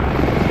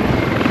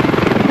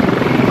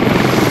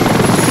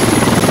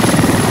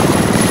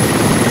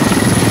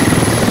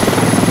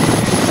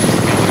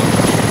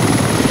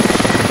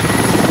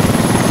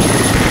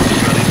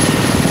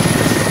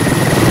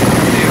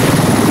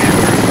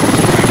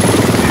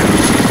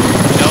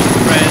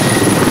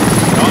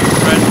 Don't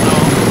spread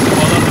now.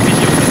 Hold on the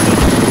video whistle.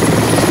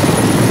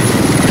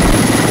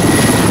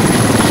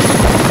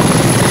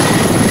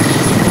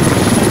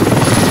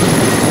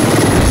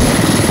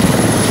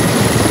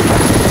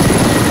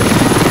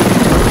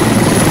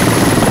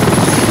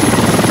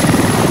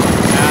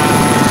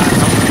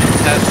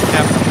 Has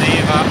kept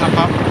Neva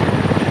up.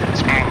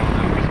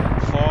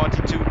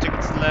 42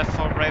 tickets left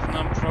for Raven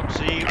and ProG.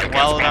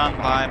 Well done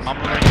by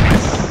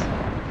Mumblerines.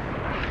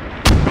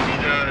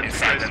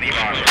 Inside the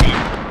Neva.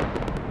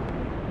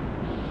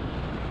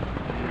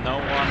 No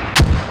one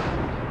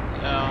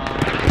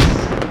is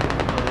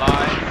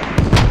alive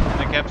in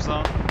the cap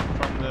zone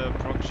from the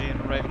ProG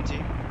and Raven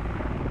team.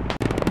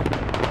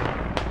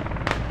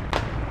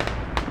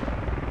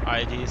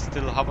 ID is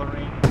still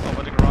hovering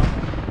over the ground.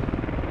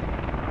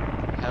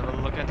 Have a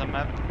look at the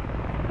map.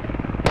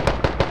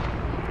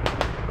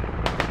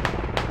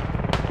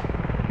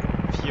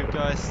 Few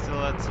guys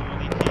still at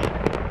Zuniki.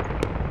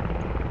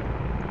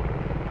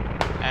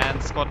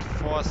 And Squad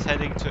 4 is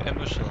heading to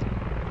Ambush Hill.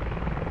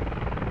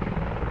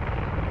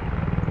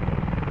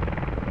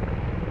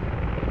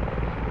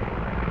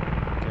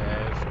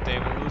 Okay, if they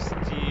will lose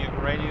the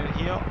radio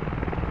here,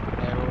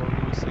 they will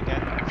lose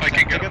again. If I 10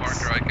 can get a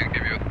tickets. marker, I can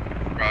give you a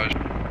barrage.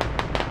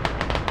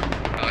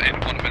 In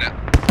 1 minute.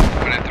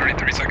 1 minute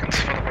 33 seconds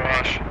for the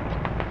barrage.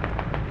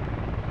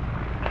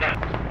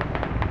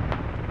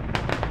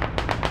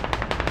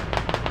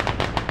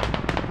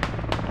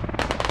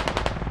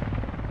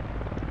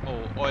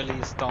 Oh, Oily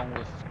is down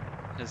with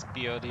his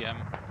BRDM.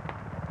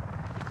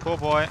 Poor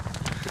boy.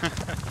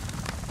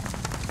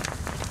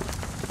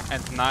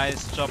 And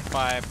nice job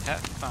by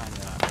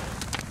Pathfinder.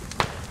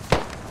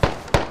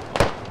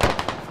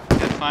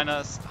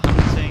 Pathfinder's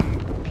hunting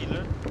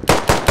Peeler.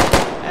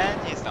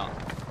 And he's down.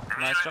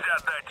 Nice job.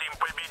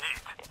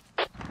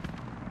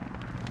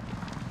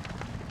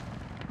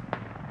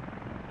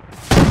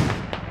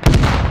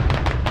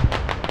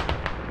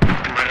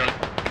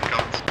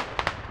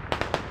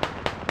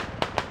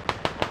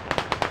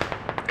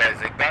 Guys,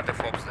 they got the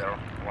fogs there,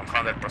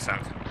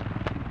 100%.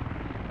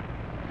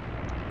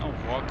 Oh,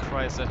 war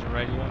cries at the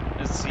radio.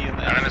 Is he in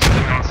the Enemy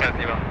sitting outside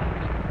Neva.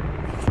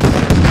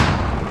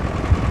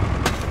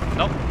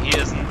 Nope, he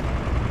isn't.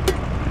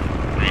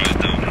 Right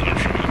down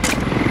north from it.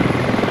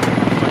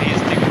 But he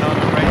is taking out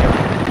the radio.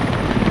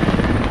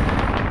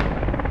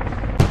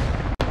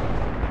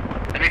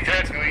 Enemy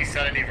threats on the east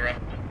side of Neva.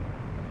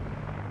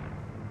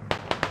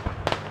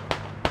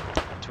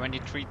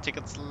 23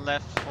 tickets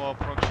left for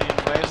ProG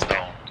and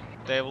Raven.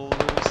 They will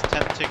lose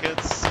 10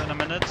 tickets in a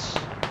minute.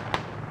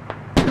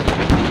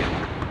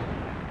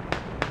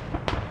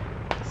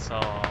 Let's So,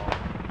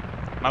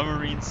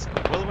 Mumblerines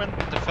will win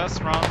the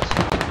first round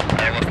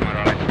I lost my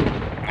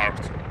right.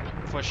 Marked.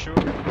 for sure.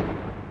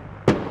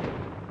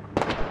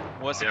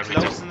 Was Yeah, it me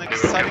close too. and They will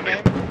exciting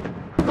get game?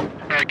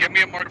 Alright, give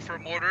me a mark for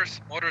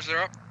mortars. Mortars are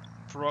up.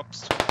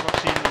 Props to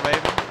ProG and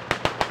Raven.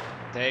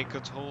 They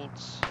could hold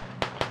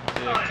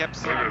the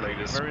capsule Murder like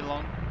this. very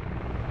long.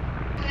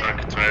 I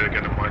can try to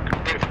get a marker.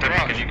 If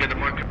can you get a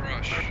marker?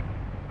 Rush.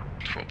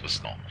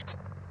 Focus on.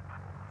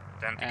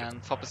 10 tickets.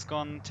 And Fop is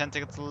gone, 10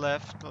 tickets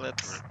left.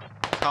 Let's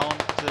count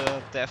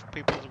the deaf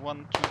people.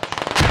 1, 2,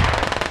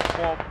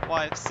 3, 4,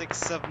 5, 6,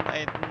 7,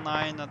 8,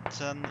 9,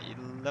 10,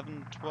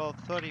 11, 12,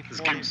 30, This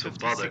 40, game's so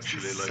 50, bad 60,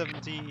 actually,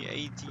 like 70,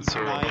 80, it's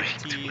so way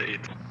 90. too late.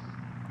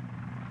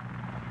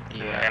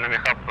 Yeah, enemy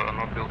hub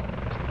not built.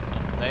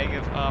 They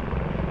give up.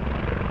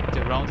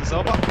 The round is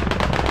over.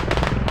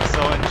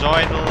 So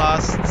enjoy the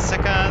last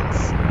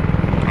seconds.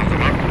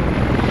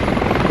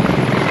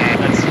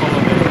 Let's follow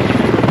them.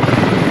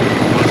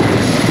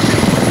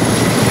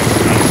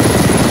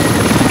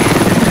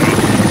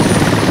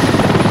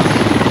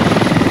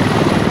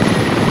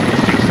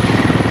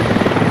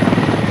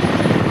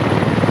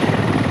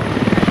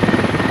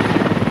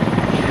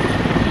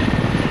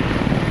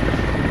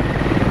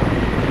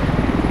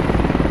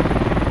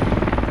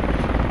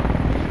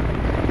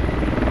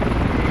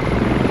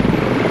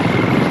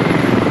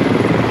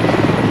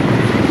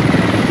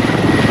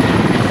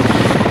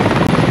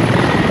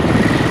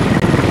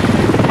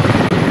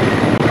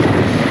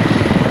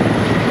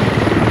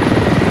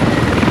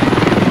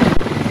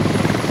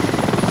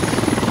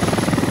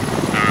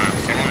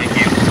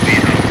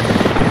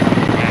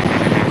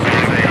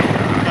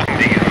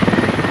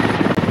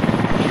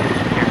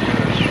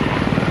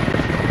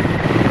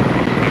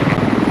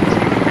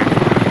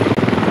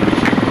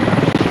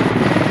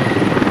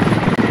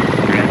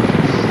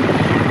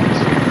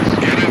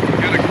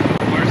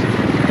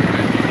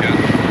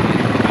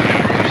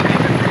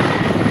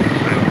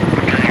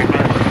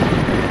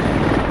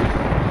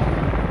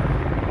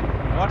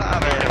 What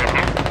are they?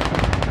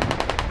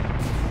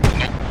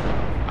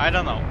 I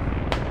don't know.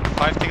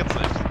 5 tickets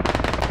left.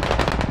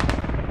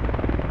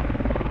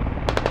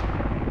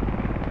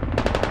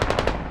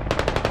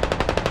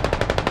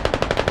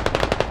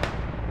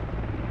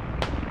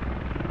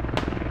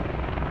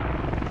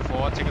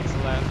 Four tickets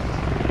left.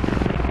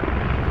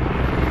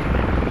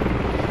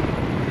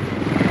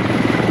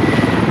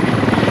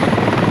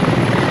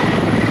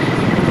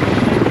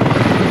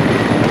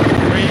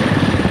 Three,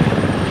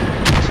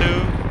 two,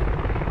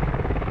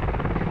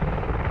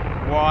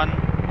 one.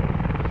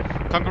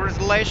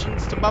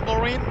 Congratulations to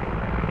Mumblerine.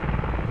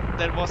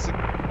 That was a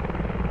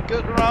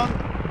good round.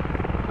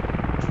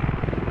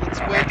 Let's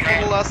wait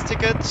for the last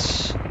ticket.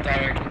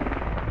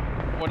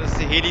 What is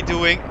the heli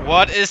doing?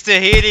 What is the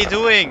heli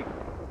doing?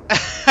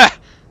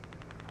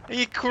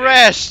 He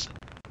crashed.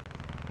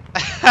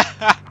 Where's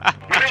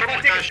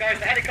my tickets, guys?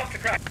 The helicopter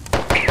crashed.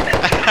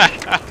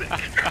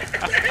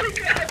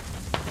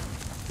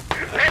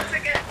 Once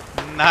again.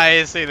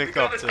 Nice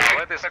helicopter.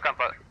 Wait a second,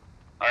 but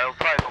I'll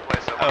try to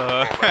place a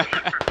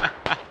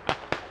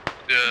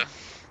Yeah.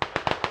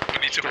 We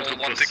need to hold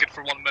one ticket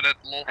for 1 minute,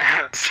 lol.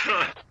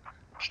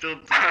 Still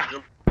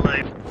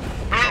late.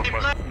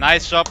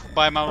 Nice job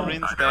by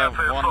Mumblerines. They have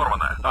won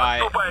by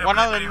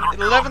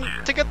 111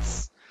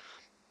 tickets.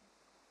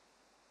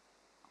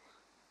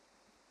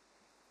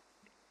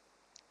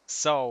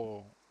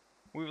 So,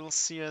 we will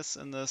see us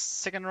in the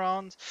second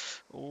round.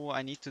 Oh,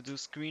 I need to do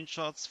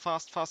screenshots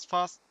fast, fast,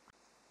 fast.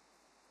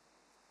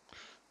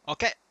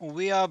 Okay,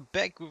 we are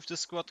back with the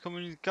Squad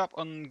Community Cup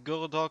on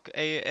Gorodok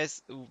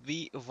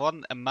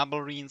AASv1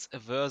 Mumblerines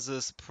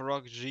versus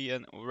ProG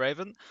and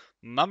Raven.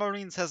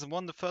 Mumblerines has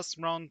won the first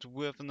round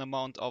with an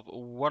amount of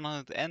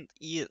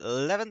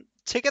 111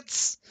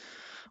 tickets.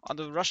 On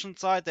the Russian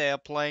side, they are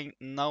playing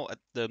now at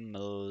the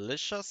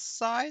militia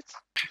side.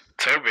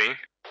 Toby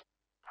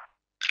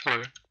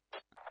Hello.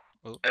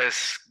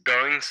 is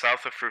going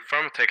south of Fruit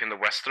Farm, taking the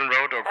western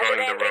road, or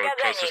going the road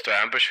closest to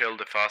Ambush Hill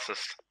the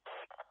fastest.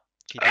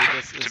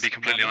 To be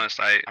completely honest,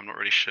 I'm not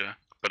really sure,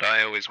 but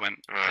I always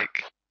went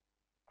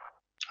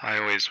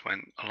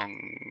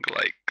along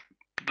like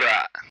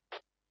that.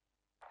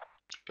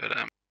 But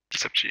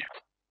it's up to you.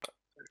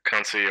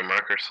 Can't see your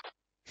markers.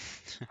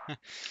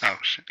 Oh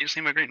shit! You see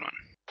my green one?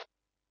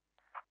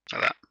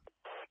 Like that.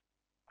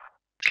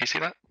 Can you see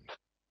that?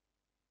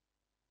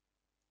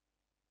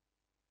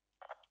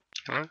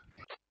 Hello?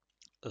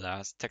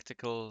 Last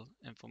tactical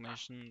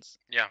informations.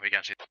 Yeah, we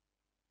can see.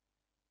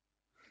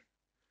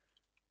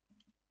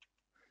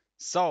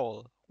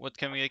 So, what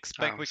can we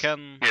expect? We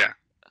can Yeah.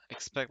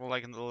 expect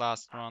like in the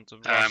last round to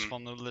rush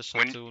from the militia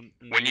when- to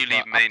When you Neva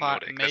leave main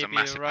upper, Nordic, there's a maybe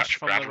massive rush patch of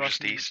from the gravel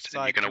just Russian east, and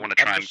side you're going to to want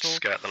to try and Ambushal.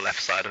 skirt the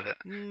left side of it.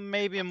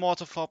 Maybe a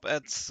mortar fob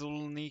at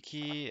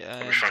Zulniki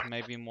and sure.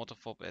 maybe a mortar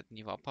fob at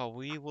Neva upper.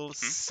 We will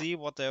see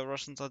what the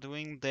Russians are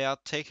doing. They are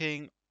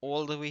taking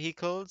all the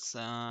vehicles,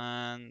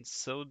 and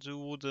so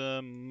do the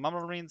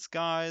Mumblerines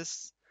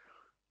guys.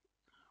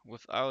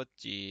 Without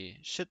the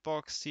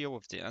shitbox here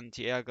with the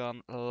anti-air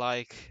gun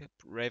like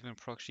Raven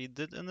ProG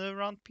did in the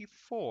round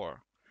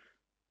before.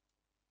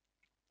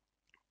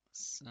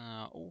 So,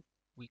 oh,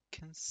 we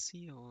can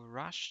see a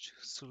rush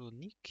to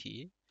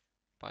Saloniki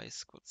by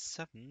squad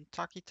 7.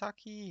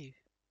 Taki.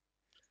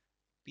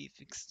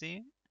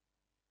 BFXD.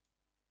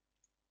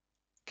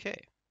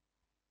 Okay.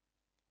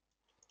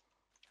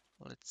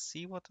 Let's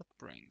see what that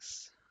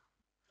brings.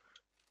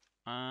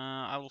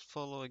 I will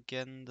follow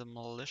again the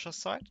militia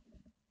side.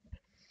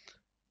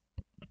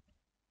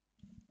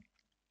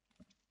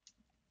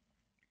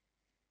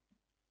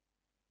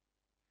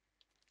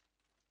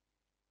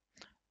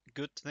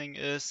 Good thing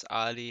is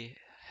Ali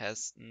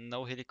has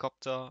no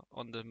helicopter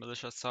on the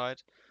militia side,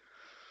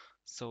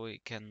 so we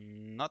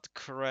cannot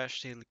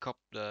crash the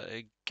helicopter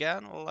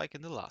again like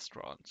in the last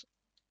round.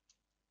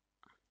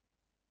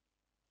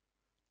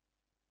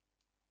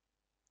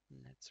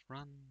 Let's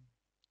run.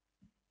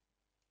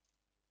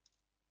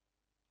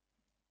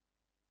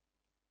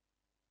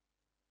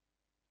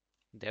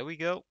 There we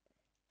go.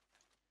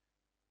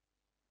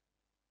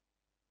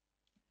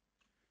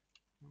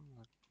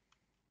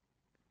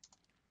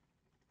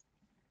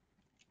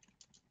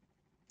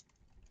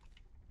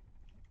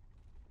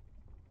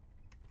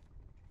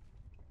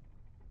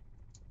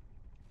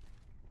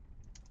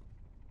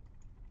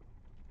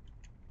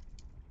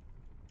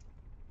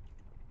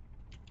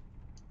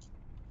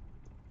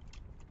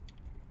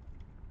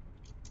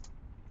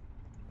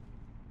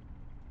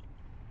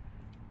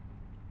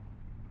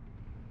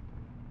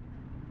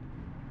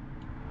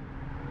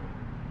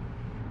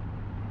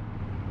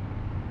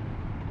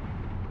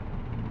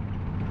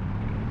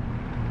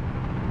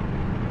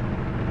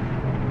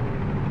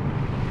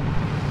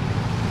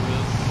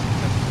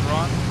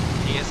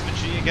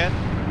 Again,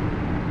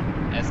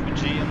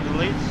 SPG in the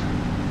lead.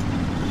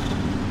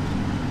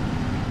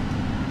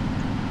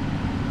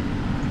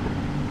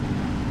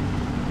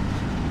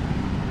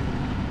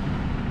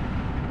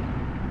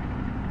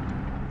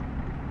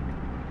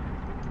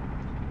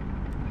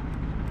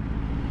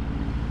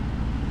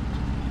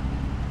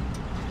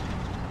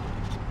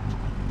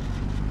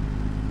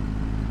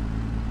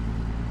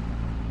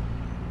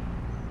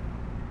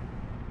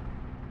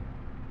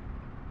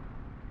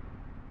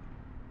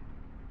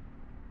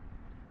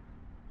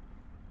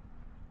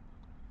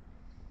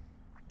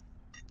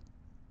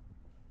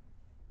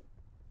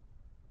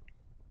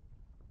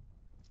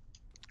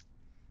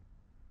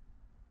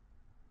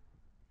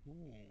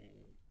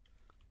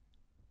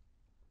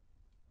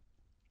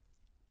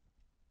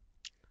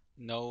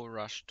 No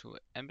rush to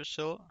ambush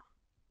hill.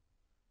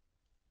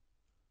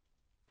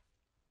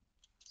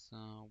 So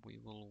we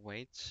will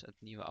wait at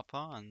Neva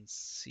Upper and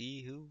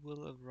see who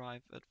will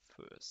arrive at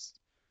first.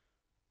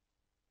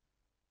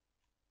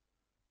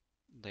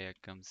 There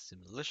comes the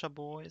militia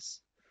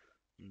boys.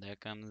 And there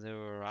comes the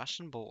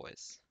Russian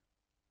boys.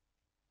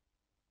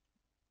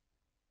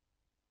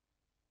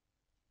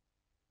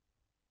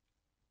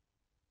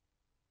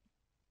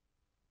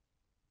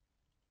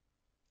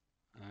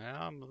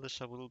 Yeah,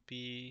 militia will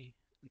be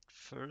at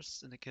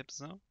first in the cap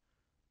zone.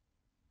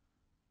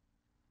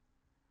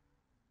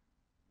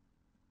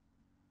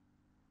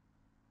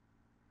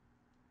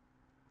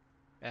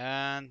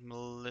 And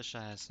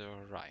militia has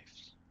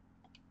arrived.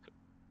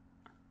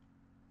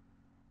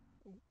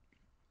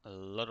 A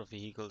lot of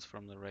vehicles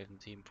from the Raven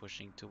team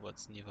pushing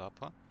towards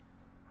Nivapa.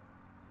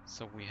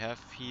 So we have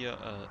here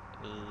a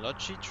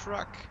Logi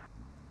truck.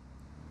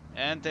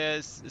 And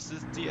is this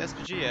the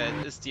SPG? Yeah,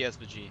 it is the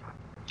SPG.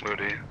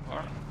 Loadie.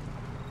 Or,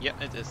 yeah,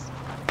 it is.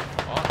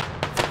 Or,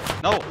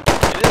 no, it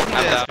isn't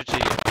the SPG.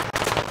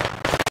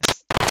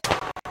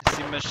 It's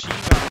the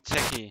machine gun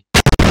techie.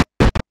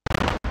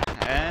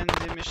 And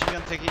the machine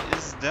gun techie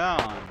is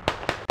down.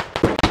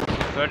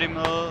 30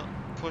 mil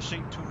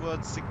pushing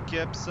towards the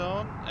gap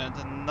zone. And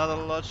another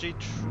Logi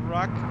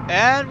truck.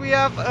 And we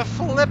have a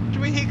flipped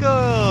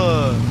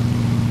vehicle!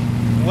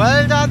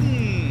 Well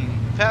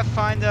done,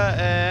 Pathfinder,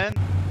 and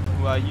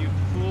who are you,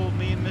 fool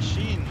me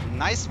machine?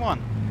 Nice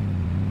one.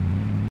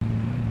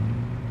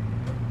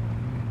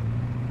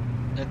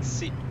 Let's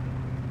see.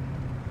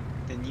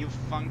 The new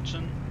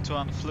function to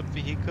unflip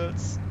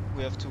vehicles.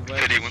 We have to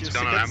wait a few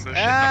seconds.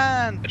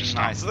 And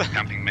nice.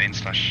 Camping main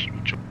slash.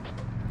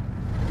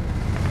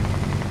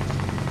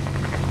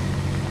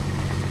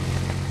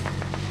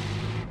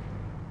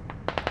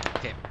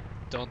 Okay,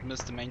 don't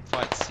miss the main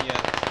fights here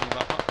at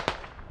Nivapa.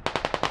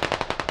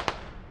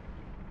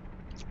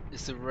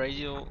 Is the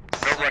radio?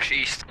 Go rush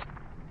east.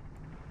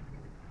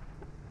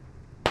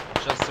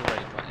 Just the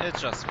radio point.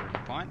 It's just the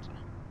radio point.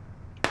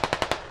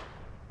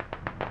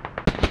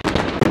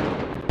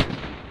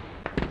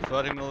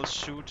 Vertimal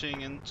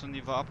shooting into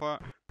Nivapa.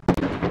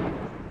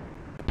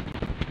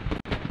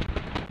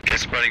 Okay,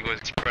 spreading, boys,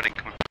 spreading,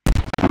 come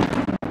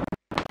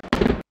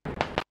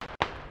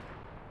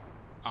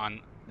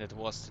on. That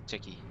was the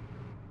techie.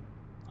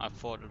 I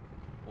thought it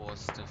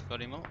was the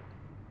vertimal,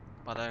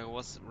 but I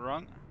was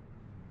wrong.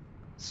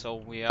 So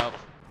we have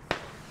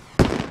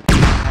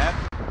here.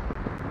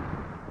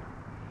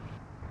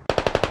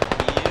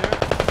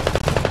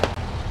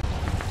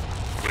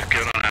 We're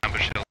good on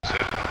ambush hill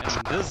too.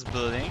 In this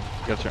building.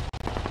 Gotcha.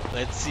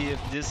 Let's see if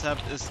this hub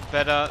is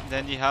better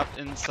than the hub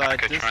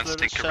inside this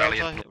little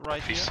shelter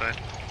right here. Side.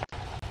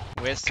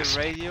 Where's the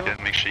radio? Yeah,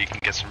 make sure you can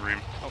get some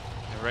room. Oh,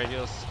 the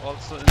radio's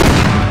also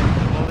inside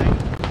the building.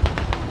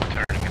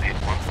 Turning and hit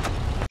one.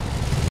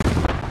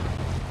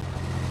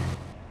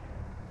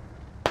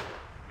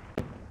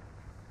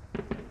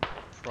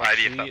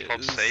 Idea if that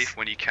plot's safe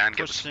when you can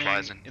get the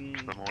supplies in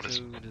for the mortars.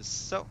 Into the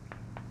south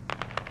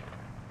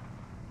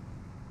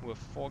with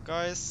 4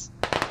 guys.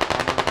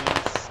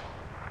 Mumblerines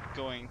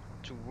going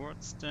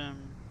towards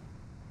them.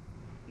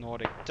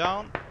 Nordic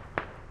down.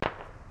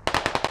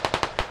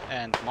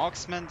 And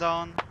marksman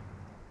down.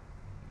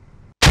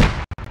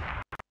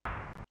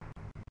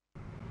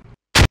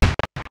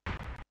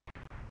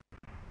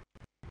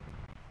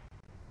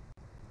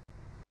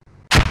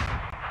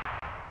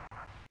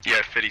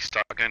 Yeah, Fiddy,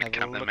 start going to Have a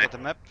camp then, look mate. at the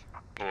map.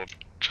 Or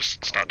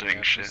just start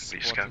doing shit, but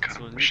you scout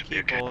camp. We should be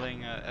okay.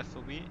 Bowling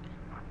FOB. We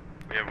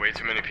have way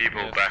too many people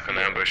Yeah, back on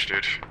yeah. ambush,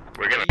 dude.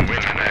 We're gonna win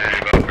in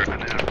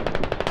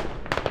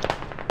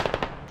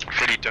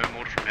Fiddy, don't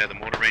mortar from here, the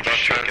mortar range is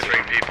Stop shit.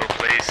 transferring people,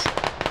 please.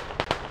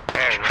 Oh,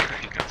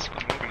 right. That's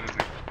what I'm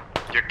organizing.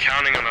 you're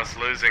counting on us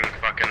losing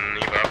fucking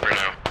Neva Upper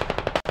now.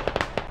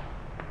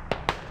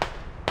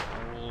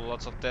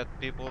 Lots of dead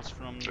peoples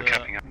from So the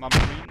capping up.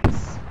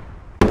 Mumblerines.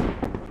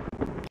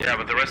 Yeah,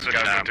 but the rest of the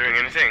guys aren't doing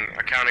anything.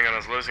 Are counting on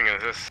us losing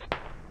at this.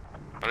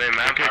 I mean,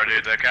 manpower,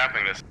 dude, they're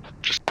capping this.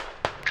 Just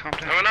calm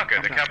down. No, we're not good.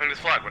 calm They're down. capping this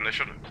flag when they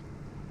shouldn't.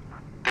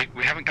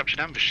 We haven't captured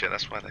ambush yet,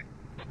 that's why they...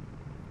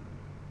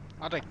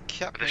 Are they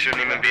capping? They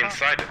shouldn't even be the-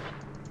 inside it.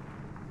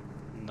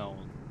 No.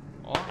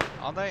 Or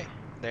are they?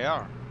 They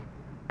are.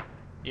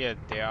 Yeah,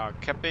 they are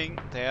capping.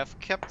 They have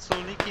kept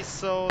Solniki,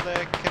 so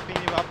they're capping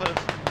you up if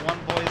one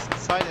boy is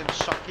inside and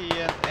Shocky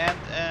and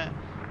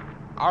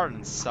are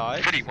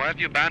inside. Fiddy, why have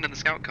you abandoned the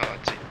scout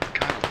cards?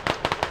 Kind of.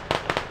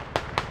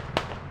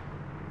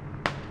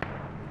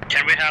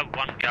 Can we have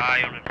one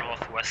guy on the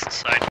northwest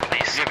side,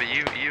 please? Yeah, but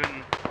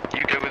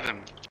you go with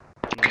them.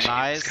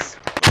 Nice.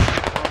 From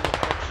the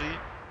ProG.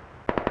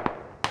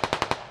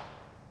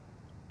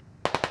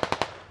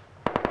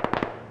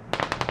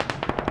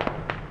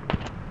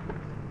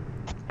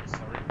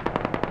 Sorry.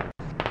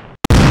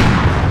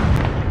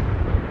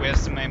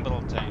 Where's the main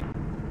battle tank?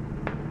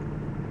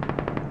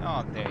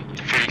 Oh, there you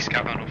go. Fiddy,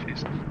 scout out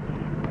northeast.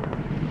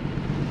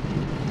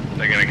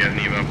 They're gonna get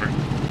Neva Upper.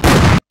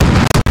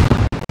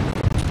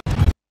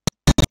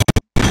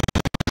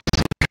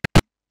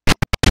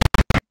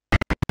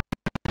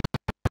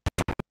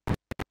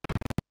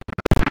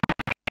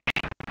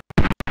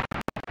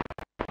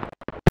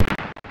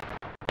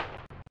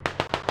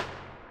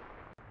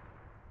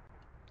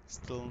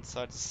 Still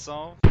inside the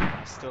south.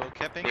 Still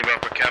capping. Neva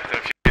Upper capped in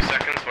a few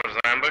seconds. What is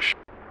the ambush?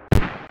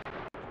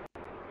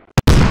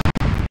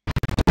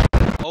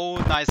 Oh,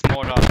 nice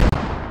mortar.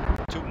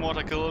 2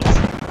 mortar kills.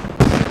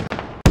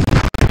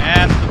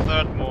 And the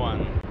 3rd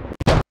one.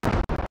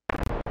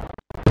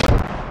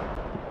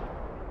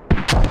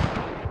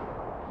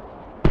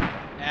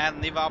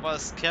 And Nivaba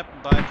is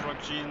kept by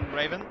ProG and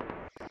Raven.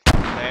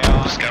 They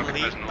are Scout in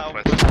the goes lead now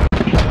with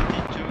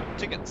northwest. 32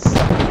 tickets.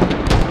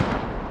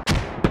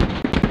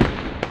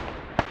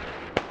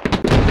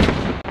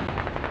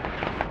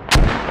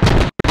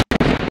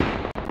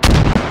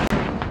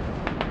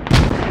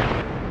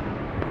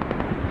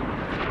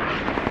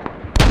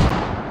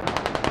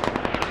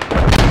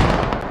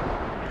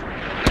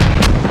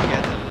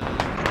 Get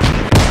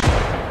a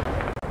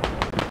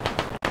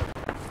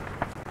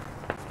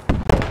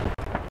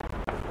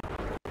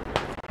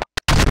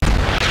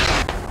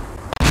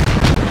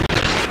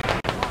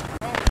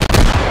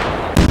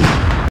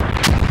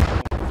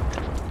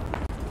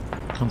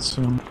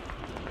Consume.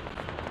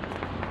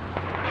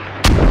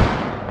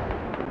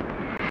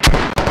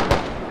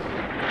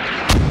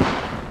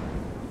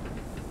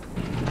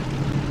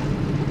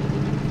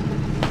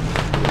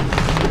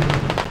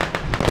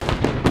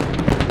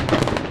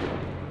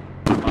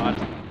 But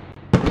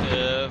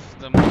if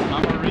the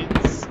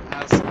Mumblerines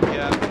has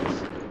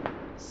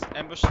kept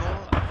ambush hill,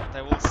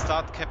 they will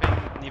start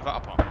capping Neva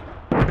Upper.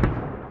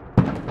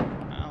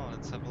 Now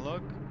let's have a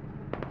look.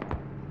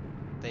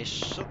 They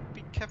should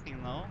be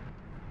capping now.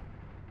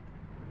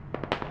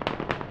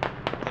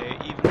 They're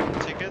even on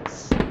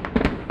tickets. Yeah.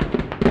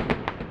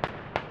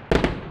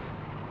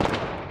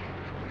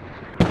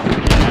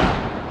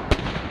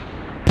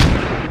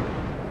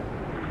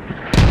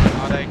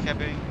 Are they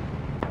capping?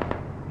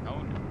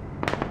 No.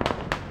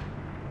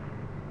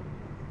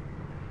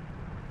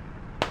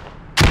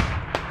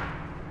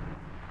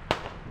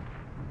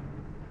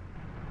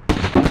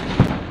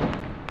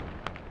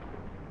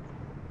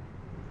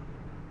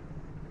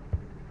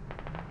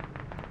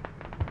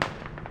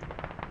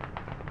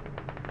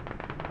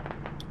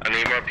 I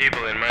need more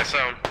people in my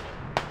zone.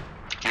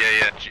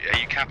 Yeah. Are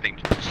you capping?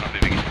 Start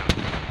moving in.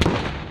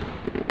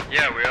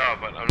 Yeah, we are,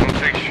 but I'm not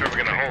taking sure we're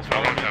gonna hold for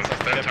a long time. Since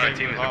the entire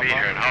team is gonna be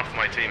here, and half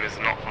my team is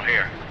not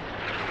here.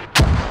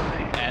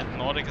 And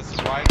Nordic is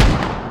right.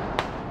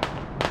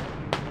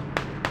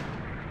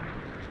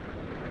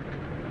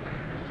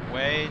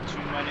 Way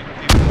too many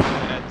people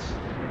at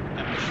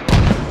ambush.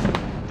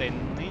 They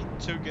need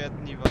to get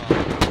Neva.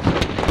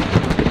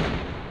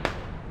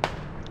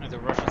 And the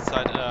Russian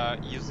side are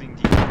using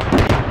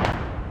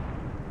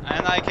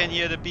I can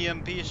hear the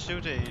BMP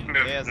shooting.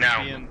 Move There's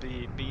now. the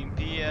BMP.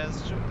 BMP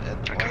has shoot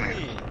at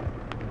Ollie.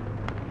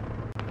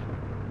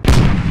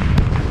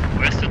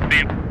 Where's the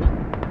beam?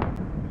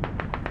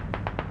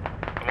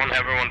 I want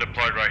everyone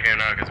deployed right here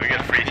now because we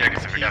get free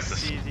tickets if we get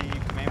this.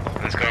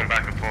 And it's going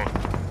back and forth.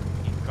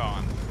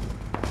 Gone.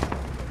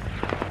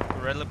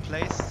 Gorilla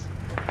place.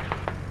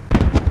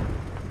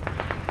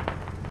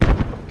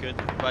 Good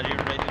buddy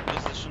ready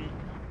position.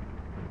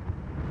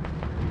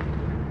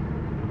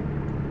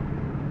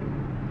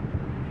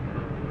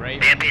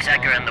 BMP's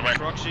anchor in the west.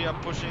 ProG are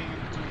pushing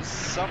to the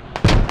sub.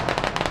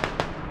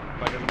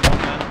 By the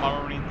moment,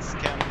 Mumblerines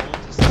can hold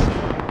this.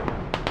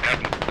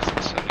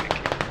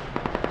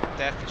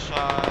 Death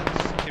shot,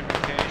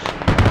 communication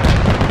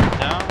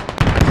down.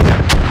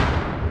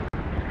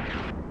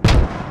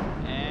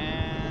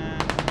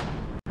 And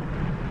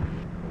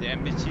the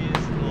MBT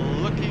is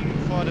looking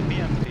for the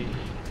BMP.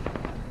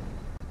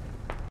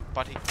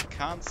 But he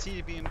can't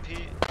see the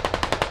BMP.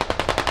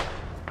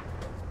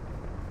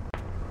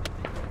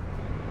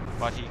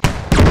 But he can.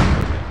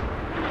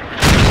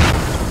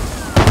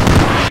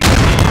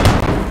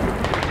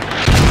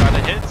 Got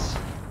a hit.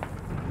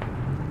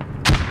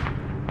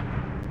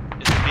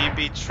 Is the BMP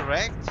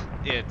tracked?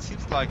 Yeah, it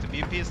seems like the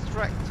BMP is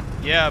tracked.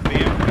 Yeah,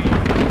 BMP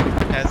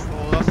has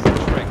lost the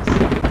tracks.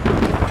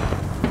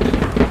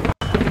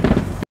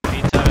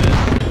 Peter is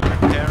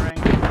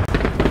preparing.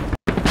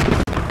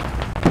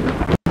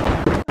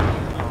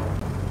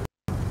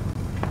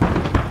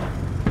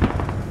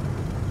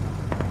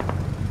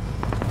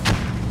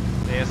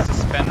 There's the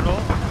spandrel.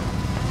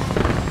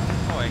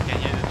 Oh, I can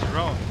hear the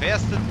drone.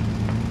 Where's the...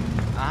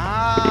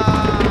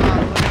 Ah,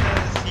 look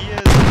at this.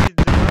 Here's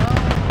the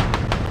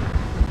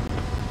drone.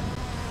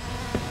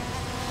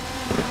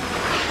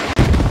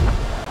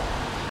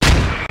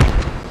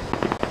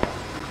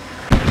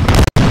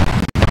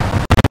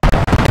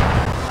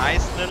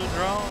 Nice little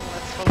drone.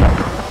 Let's follow the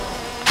drone.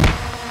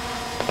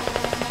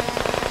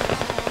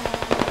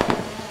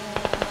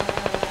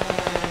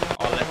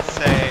 Or let's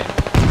say...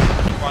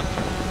 What?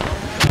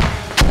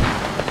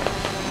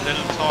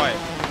 Little toy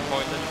for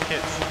little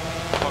kids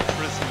for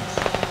Christmas.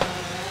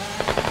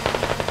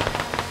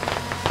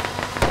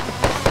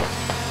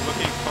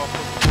 Looking for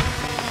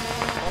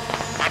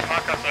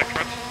Mark us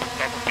accurate.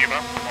 Top of Kiva.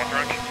 Water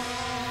range.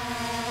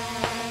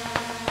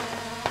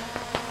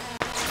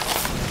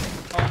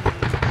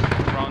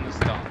 Ground is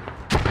down.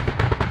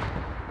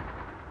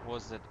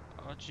 Was that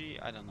OG?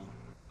 I don't know.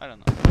 I don't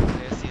know.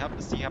 There's the hub.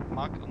 Is the hub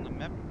marked on the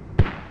map?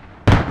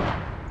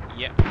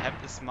 Yeah, hub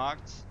is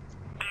marked.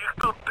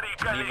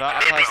 Neva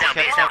Upper is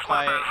captured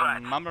by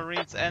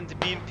Mumblerines and the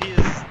BMP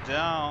is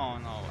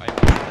down. Oh, I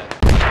missed that.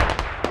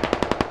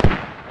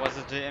 Was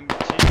it the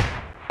MBT?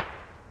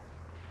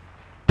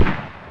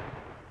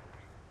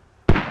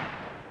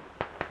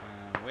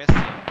 Where's the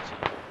MBT?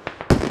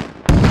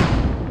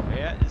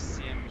 Where is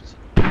the MBT?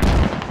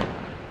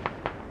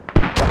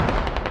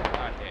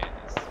 Ah, there it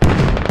is.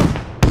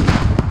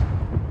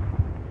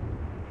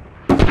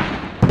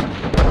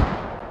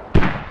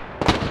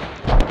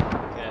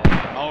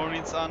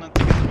 Mumblerines are on a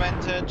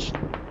disadvantage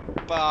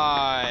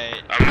by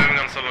I'm moving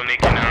on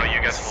Saloniki now.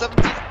 You guys hold.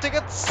 70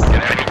 tickets.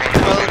 Get everyone.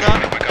 Well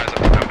done. My guys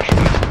up in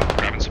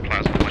grabbing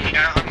supplies.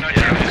 Yeah, I'm not.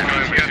 Yeah, I'm just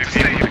going with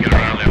you. You get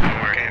around there. Don't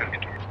worry.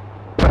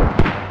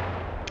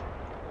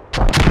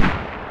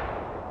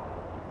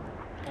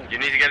 You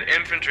need to get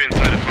infantry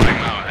inside the flying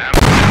now.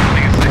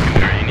 Everything is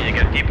secondary. You need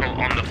to get people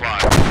on the fly.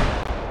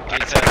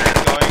 Peter is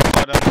going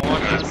for the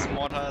mortars.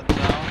 Mortar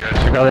down.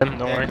 Good. Got him,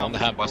 don't There worry. comes On the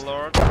hand, boss.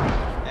 Lord.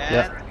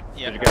 Yeah. And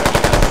yeah. Did you get him?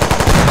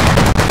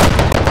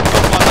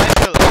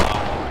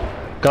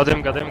 Got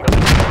him, got him, got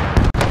him.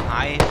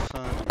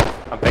 Hyphen,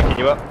 I'm backing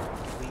you up.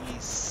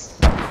 please.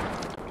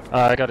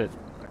 I got it.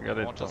 I got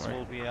it, don't Mortars worry.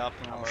 will be up.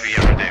 In our...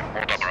 300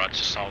 mortar barrage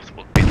south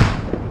would be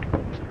down.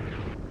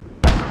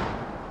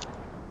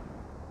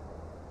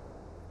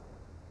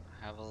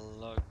 Have a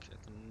look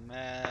at the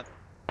map.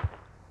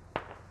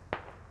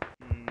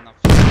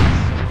 Nothing.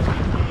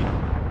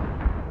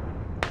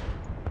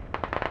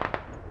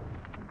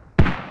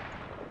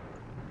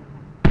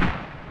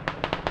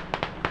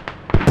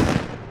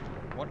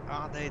 What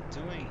are they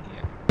doing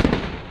here?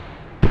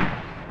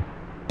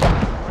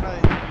 What are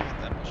they doing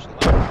at that mission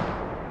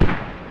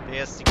line?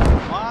 There's the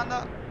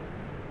commander.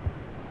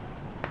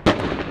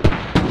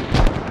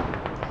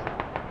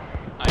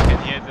 I can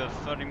hear the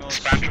 30 mil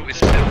Spandrel is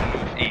shooting.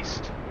 still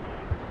northeast.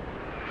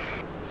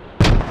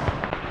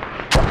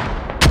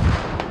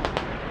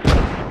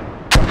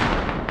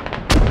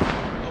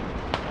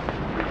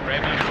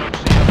 Raven and ProG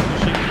are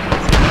pushing.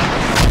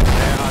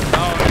 They are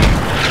down.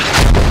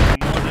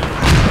 Mortars.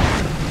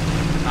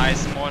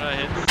 Nice mortar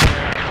hits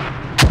there.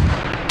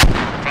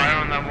 Fire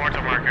on that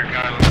mortar marker,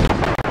 Kyle.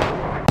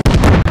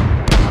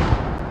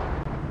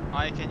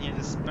 I can hear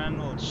the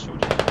spandrel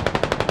shooting.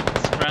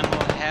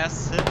 Spandrel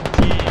has hit the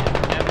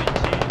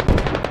MBT.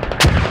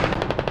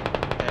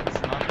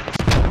 That's not the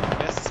spandrel.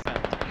 Where's the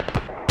spandrel?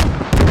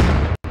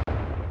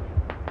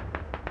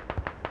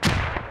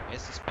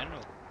 Where's the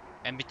spandrel?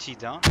 MBT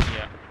down?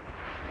 Yeah.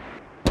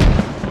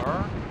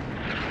 Or?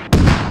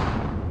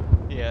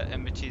 Yeah,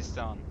 MBT is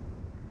down.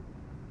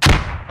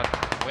 But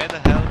where the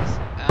hell is...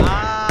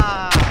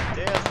 Ah!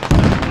 There's the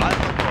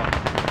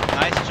Alpha.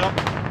 Nice job.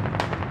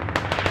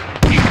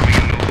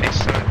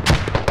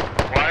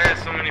 Why are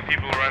so many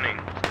people running?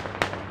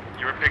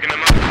 You were picking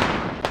them up?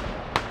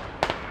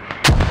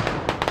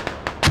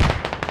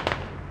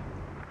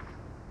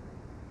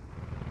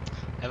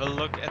 Have a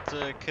look at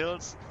the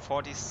kills.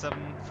 47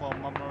 for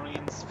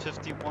Mumblerines,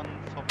 51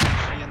 for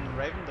ProG and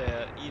Raven.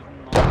 They're even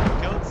on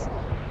the kills.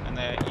 And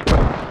they're even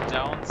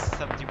down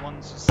 71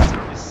 to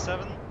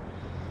 77.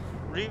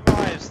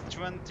 Revives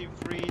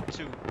 23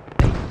 to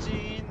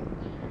 18.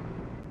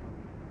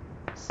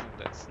 So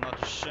that's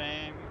not a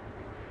shame.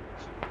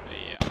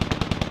 Yeah.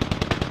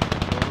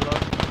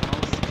 Look,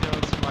 most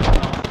kills right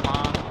now.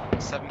 Farm,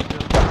 7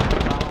 kills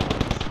down.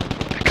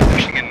 They're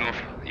pushing in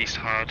northeast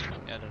hard.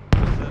 Yeah,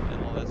 that's it.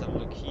 And let's have a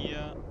look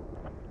here.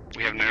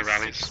 We have no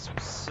rallies. 6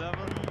 to 7.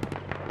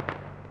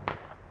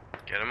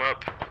 Get him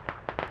up.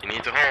 You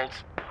need to hold.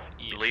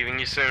 Yeah. Leaving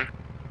you soon.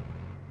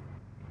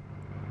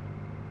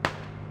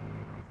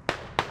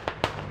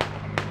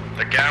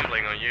 They're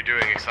gambling on you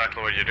doing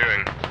exactly what you're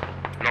doing,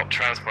 not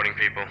transporting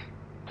people.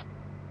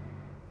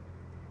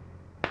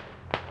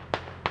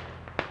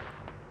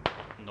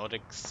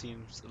 Nordic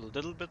seems a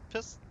little bit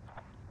pissed.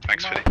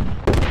 Thanks for the...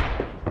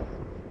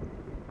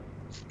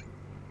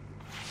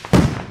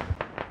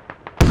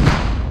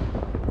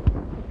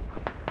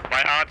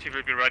 My RT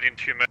will be ready in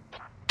 2 minutes.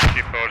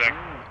 Keep holding.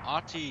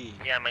 Artie,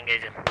 Yeah, I'm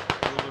engaging.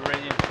 we'll be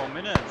ready in 4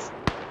 minutes.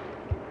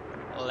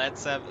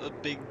 Let's have a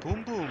big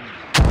boom boom.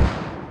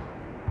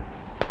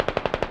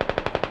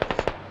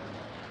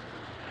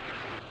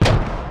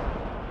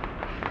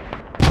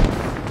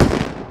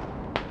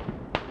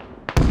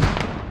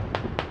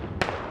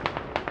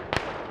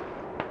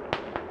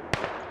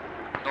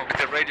 Nog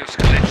the radio's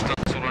glitched on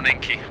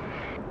Solonenki.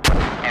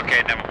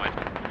 Okay, never mind.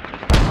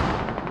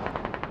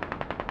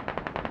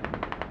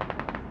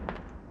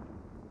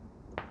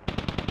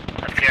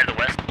 I've cleared the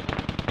west.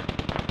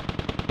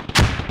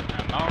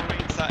 And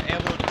Marines are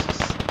able to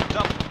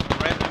stop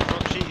Raven and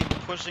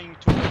ProG pushing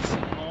towards the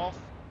north.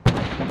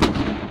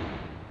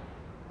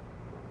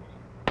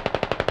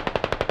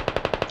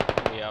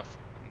 We have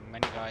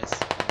many guys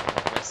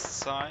on the west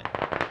side.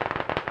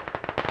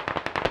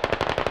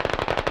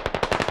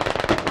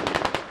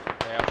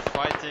 They are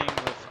fighting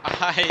with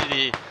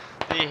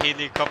the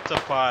helicopter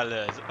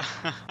pilot.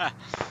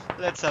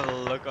 Let's have a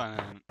look on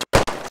him.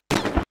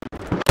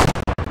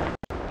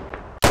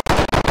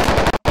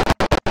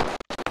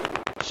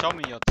 Show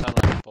me your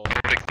talent, Paul.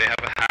 Nordic, they have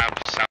a hab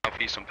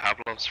southeast on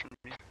Pavlov's from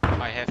me.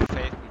 I have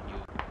faith in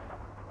you.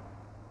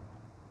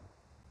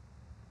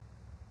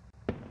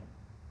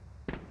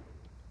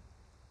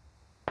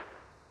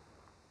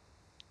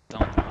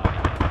 Don't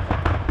lie.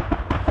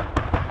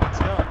 Let's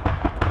go.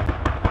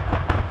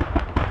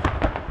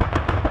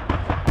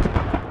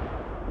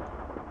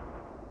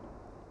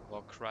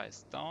 Warcry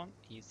is down.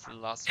 He's the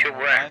last one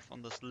alive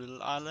on this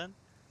little island.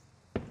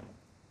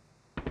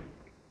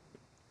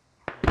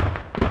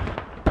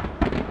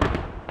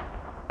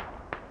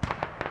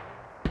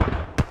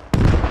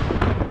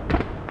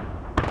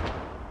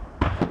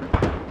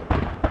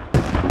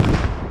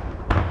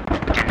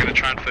 I'm gonna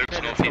try and focus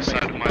on northeast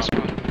side of my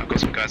squad. I've got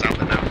some guys out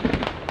there now.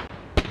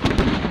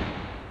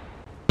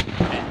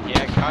 And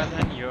yeah,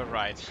 Kylan, you're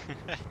right.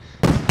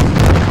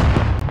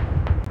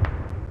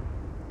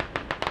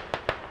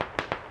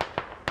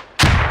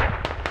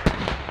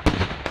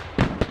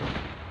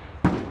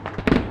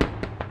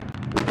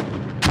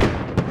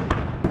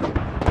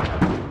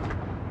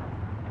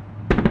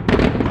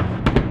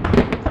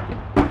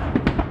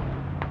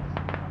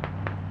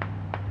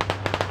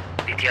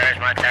 DTR is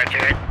my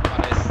target.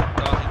 But I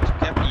started to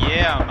cap.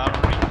 Yeah,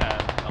 Marine.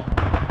 No.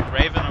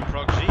 Raven and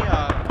ProG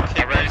are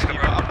Our radio's kicking coming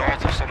people up up.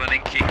 north of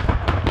Solonenki.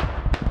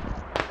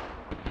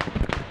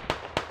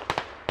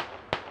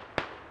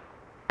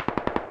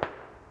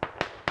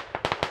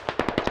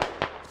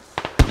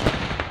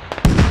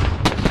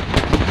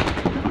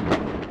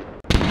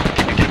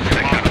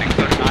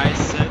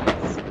 Nice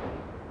hits.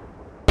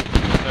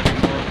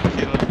 34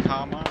 kill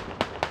karma.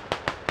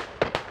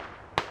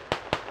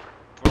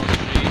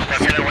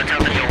 That's everyone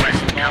jumping your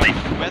west. Coming.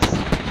 West.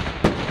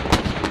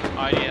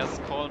 IDS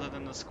called it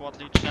in the squad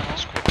lead channel.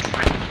 Squad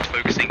 3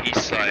 focusing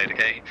east side,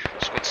 okay?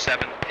 Squad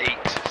 7, 8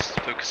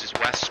 focuses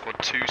west, squad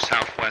 2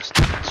 southwest,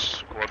 and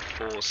squad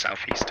 4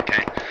 southeast,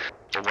 okay?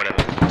 Or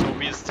whatever.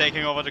 Toby is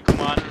taking over the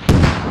command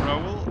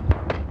role.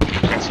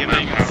 Lots of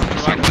Giving manpower on the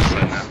southwest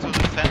side now. instructions to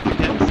defend the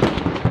hits.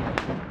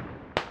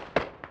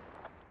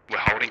 We're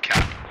holding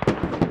cap.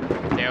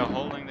 They are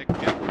holding the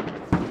gap.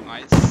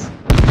 Nice.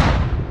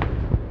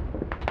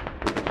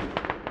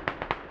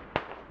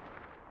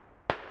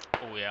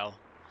 Oh yeah.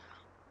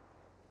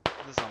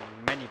 There's are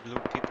many blue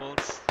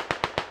peoples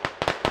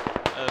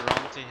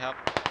around the hub.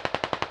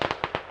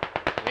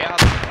 Where are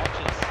the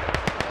mortars?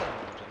 Where are the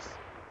mortars?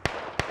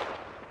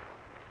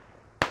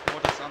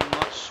 Mortars are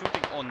not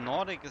shooting. Oh,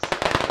 Nordic is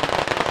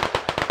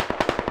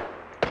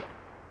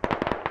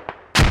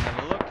have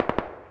a look.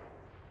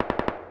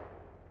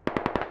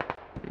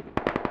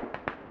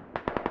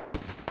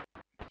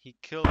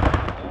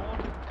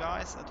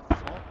 guys at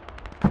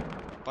 4.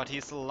 But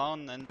he's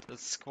alone and a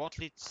squad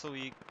lead, so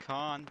he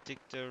can't dig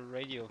the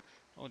radio.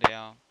 Oh, there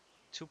are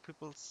 3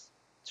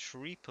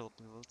 people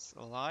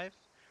alive.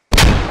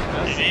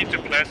 You need to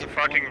place a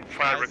fucking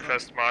fire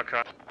request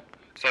marker,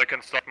 so I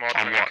can stop mortar.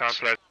 I can't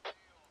place.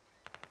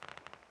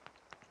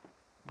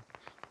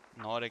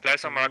 Nordic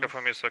Place a marker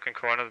for me so I can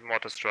coordinate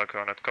mortar strike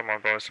on it. Come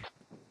on, boys.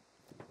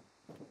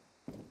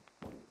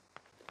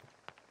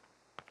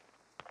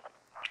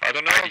 I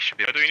don't know.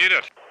 Where do you need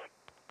it?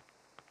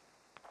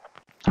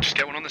 Just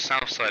get one on the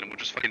south side and we'll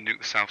just fucking nuke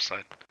the south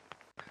side.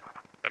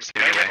 That's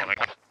the only way.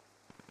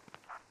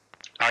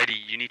 ID,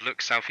 you need to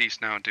look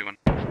southeast now and do one.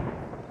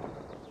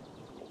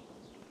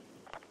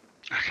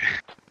 Okay.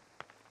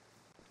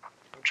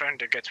 I'm trying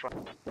to get one.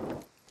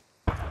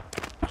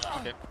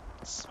 Okay,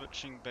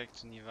 switching back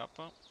to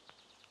Nivapa.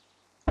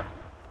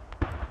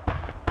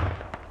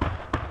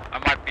 I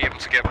might be able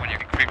to get one. You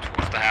can creep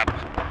towards the hab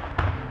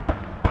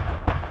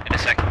in a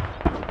second.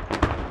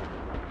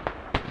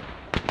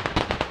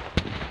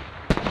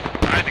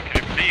 ID, can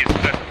you please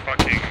place a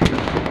fucking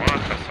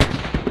marker?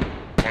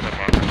 Mortar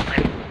marker.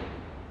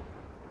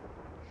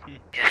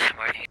 Yes, I'm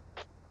ready.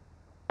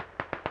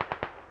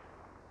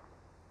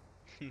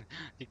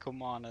 The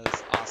commander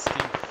is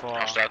asking for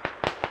mortar I'll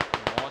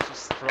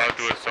strikes.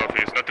 do it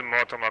southeast. Not the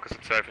mortar markers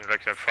itself, in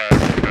fact, I have fire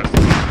request.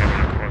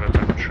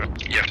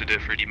 You have to do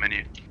it through the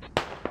menu.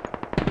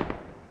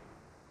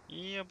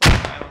 Yeah, but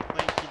I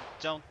think you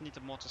don't need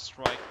a mortar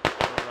strike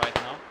right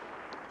now.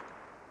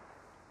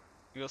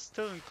 We are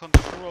still in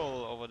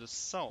control over the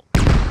south.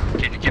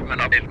 Can you give me an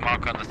updated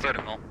marker on the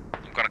 30 mil?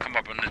 I'm gonna come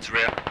up on its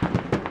rear.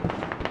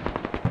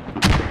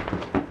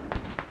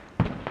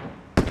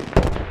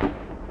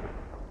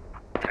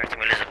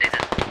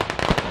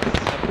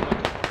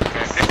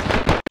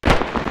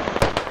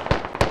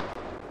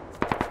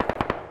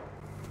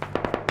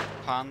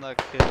 Panda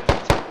killed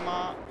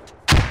Tagma.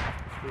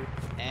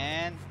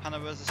 And Panda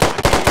versus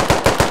Chucky.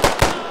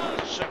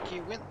 Chucky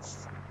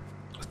wins.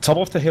 Top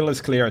of the hill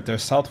is clear. The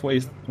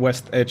southwest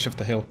edge of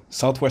the hill.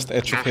 Southwest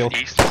edge of hill.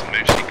 Northeast is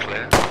mostly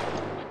clear.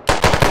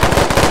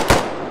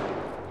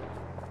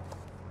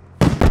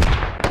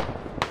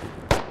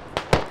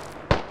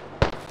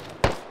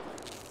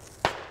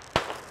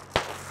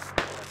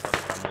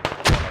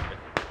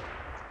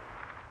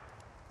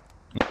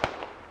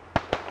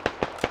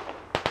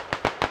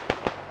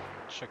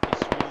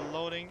 Chucky's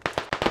reloading.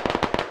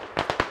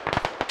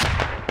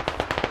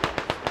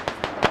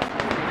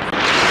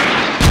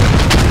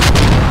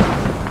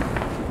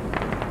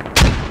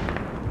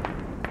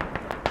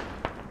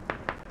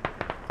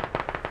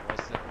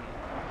 Was it?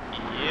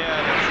 Yeah,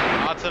 that's an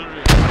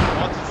artillery.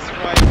 Mortar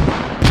strike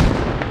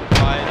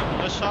by the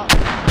militia.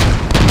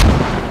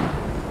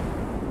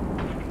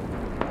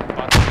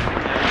 But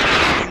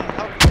that isn't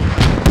helpful.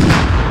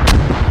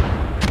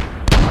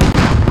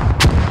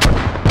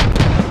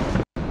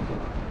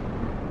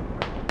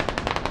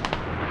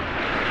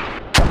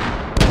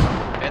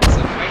 That's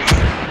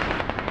amazing.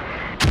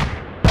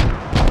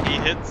 He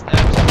hits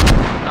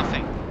absolutely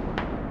nothing.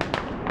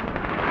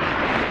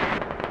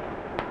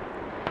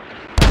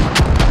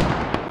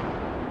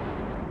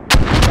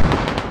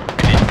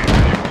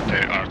 The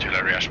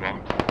artillery as well.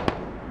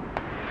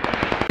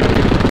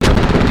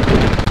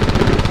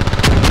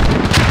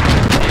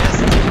 Yes,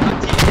 the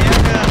anti-air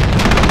gun.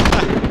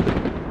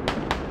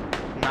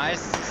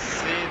 Nice to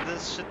see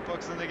this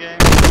shitbox in the game.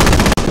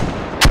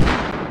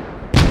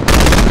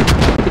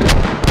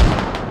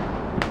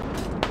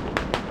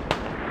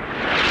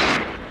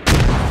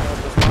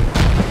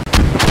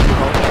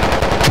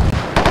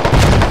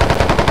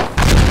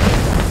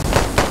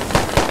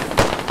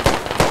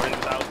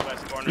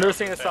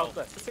 Losing the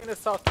southwest. Losing the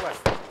southwest.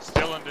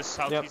 Still in this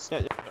southeast,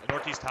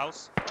 northeast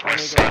house.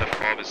 West side of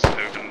Bob is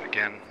open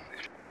again.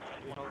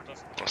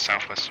 Or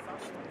southwest.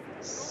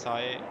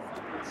 Sai.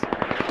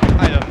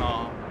 I don't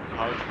know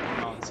how to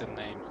pronounce your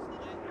name.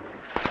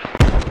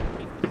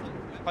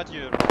 But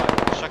you're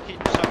right. Chucky is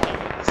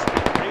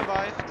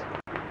revived.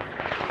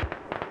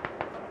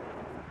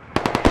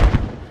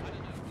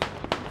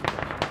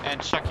 And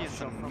Chucky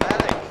is a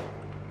medic.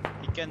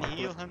 He can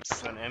heal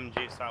himself. An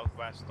MG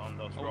southwest on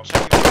those rocks.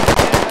 Chucky was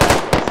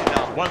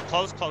down. One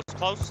close. Southie.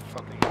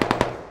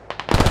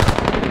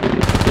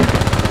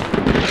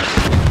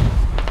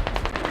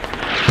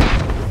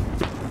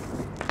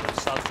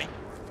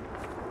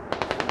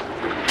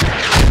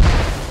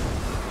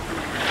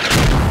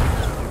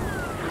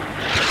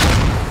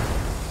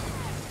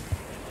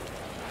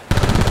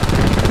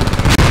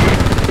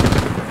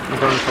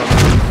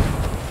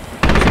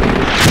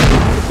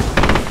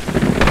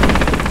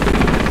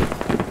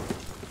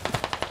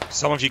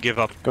 Some of you give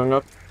up. Going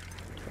up.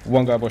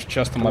 One guy was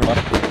just on my back.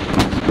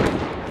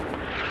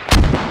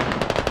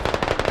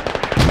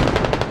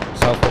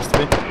 Southwest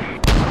 3.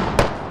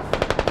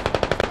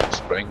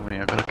 Spraying me,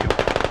 I gotta kill.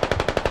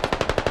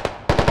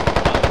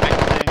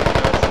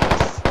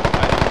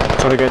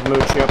 Try to get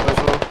Moochie up as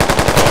well.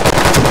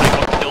 I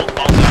got killed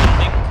while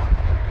landing.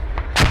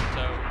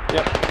 So.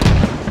 Yep.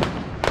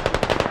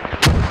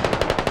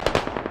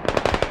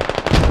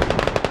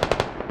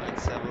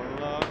 Let's have a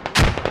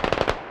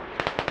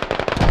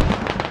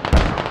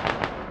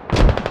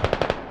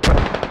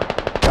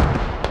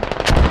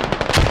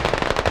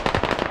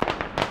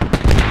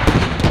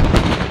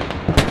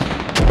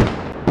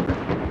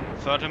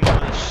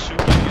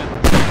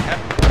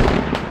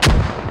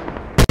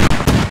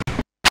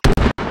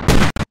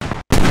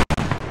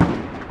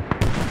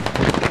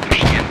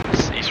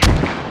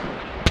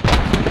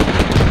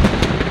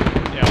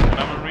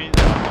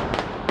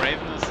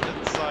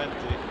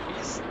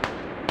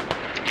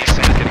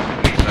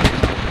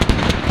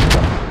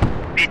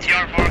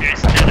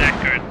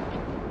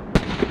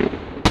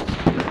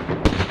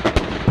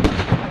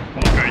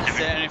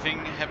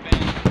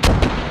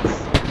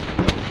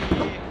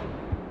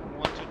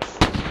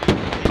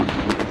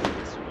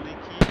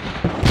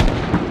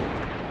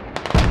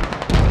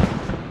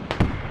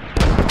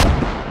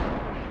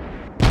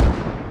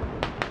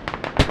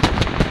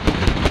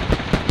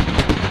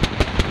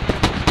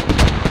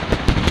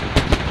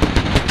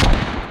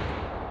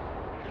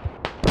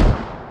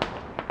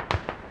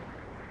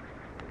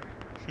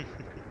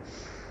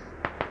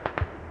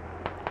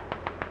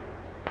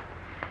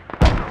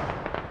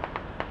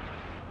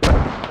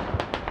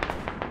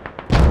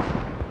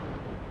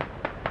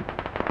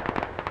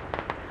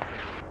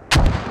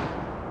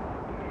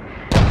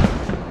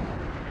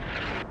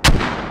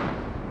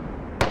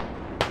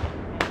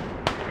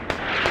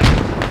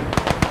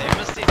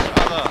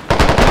sir.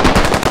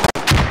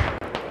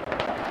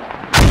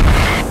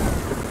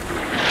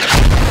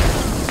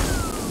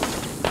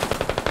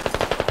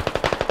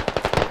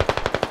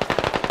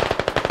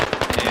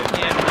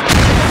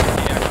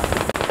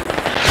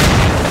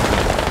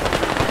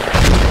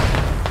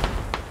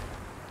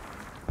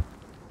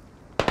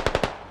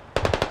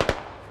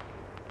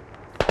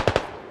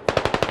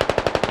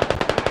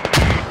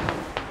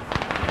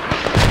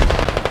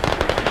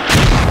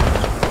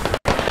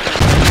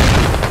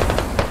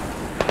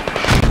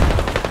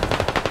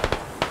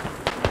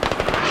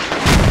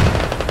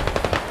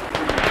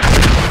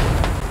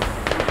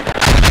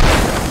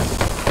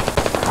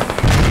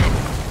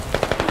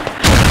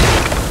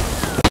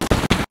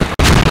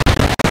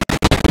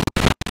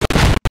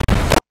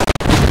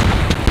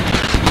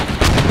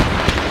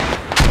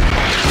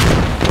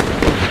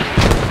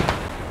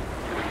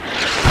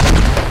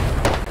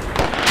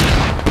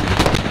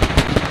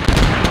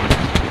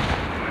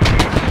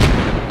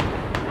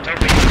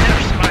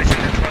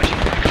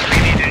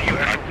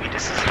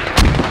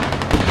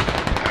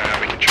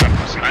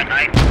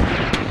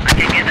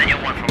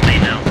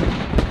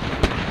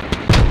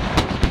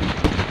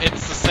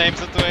 Same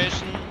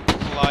situation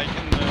like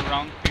in the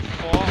round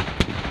before.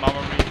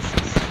 Mumblerines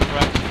is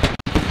trapped.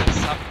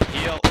 It's up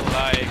here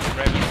like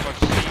Raven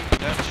ProG.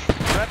 They're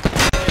trapped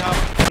they have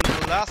in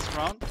the last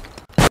round.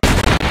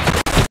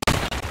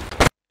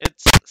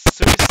 It's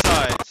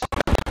suicide.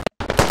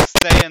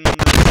 Stay in this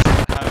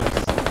house.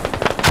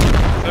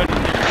 30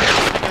 minutes.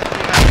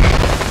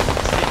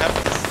 They have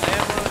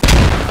disabled.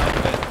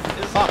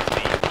 It is not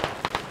me.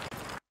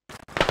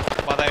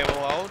 But they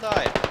will all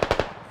die.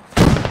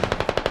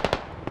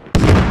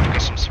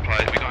 Some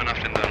supplies. We got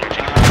enough in the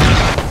logic.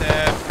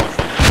 They're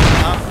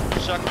pushing up.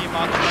 Chucky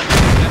Martin,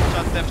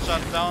 left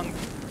shot down.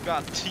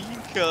 Got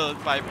team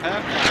killed by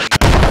Pathfinder.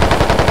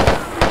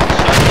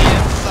 Chucky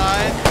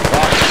inside.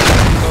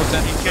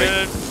 He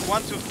killed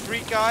 1 to 3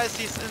 guys.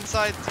 He's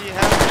inside the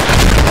house.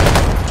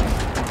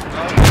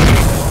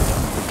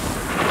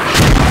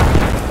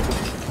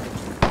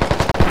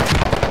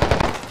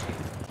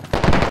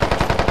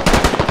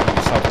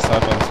 South to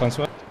side by this one's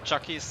way.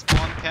 Chucky is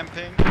spawn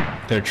camping.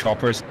 They're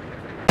choppers.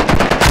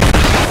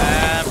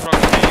 And ProG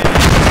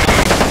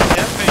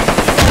camping.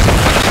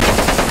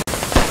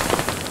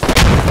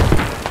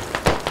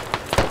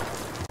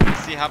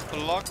 See Hub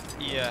blocked.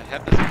 Yeah,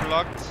 Hub is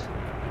blocked.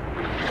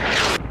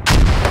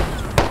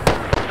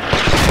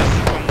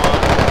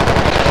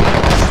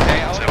 Stay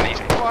out of the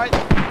fight.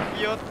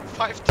 You're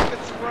 5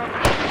 tickets from.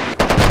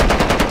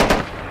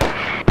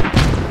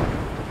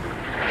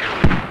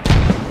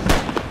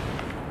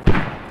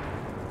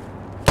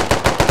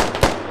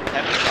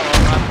 Hub is our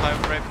run by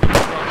Brave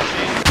ProG.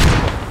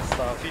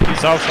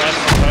 South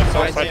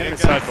side,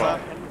 inside one.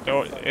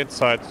 No,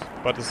 inside,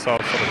 but it's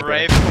south.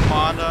 Brave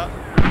commander.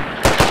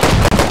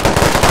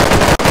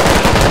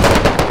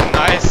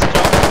 Nice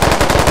job.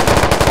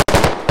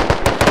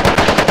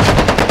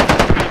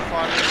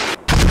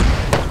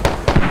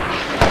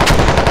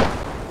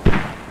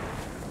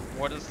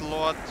 What is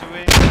Lord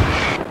doing?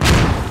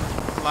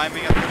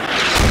 Climbing up the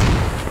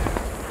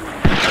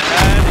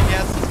and he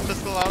has his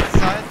pistol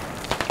outside.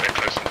 Very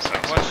close to the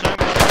south. Watch him.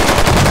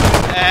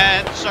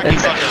 And Chucky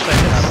got it.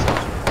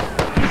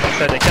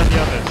 So they can be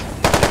others.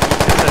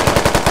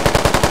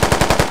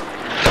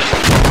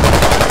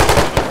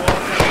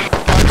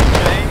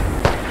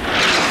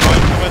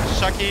 Going towards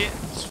Chucky.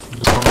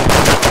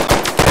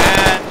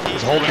 And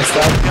he's holding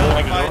killed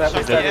by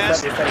Chucky and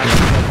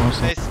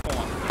they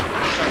spawn.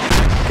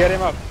 Get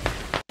him up.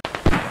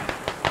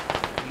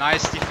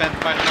 Nice defense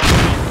by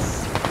Mumblerines.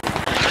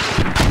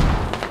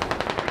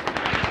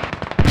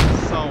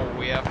 So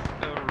we have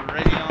a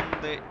rally on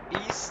the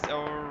east,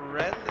 or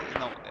rally?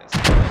 No, there's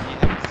already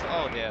happens.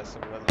 Oh, there's a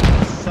rally on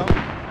the south.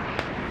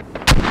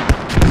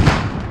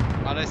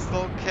 Are they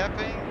still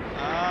capping?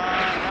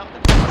 No,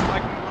 it looks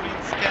like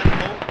Mumblerines can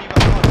hold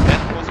even more.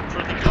 That was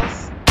pretty close.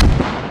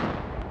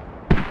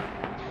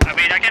 I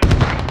mean, I can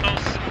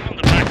close on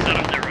the back side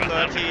of the road.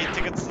 30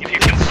 tickets. If you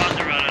can find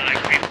the road and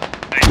like creep,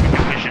 I can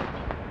push it.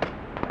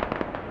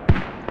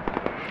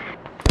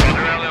 Got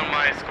a rally on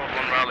my squad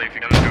 1 rally if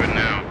you're gonna do it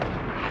now.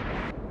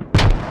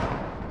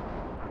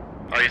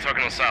 Oh, you're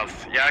talking on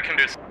south? Yeah, I can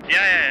do it.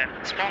 Yeah.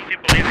 Spawn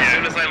people in here. As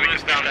soon as I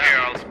lose down here,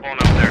 I'll spawn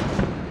up there.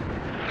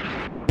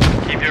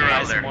 Keep your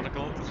rally there.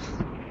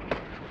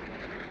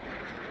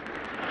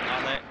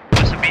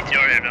 There's a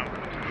meteor here now.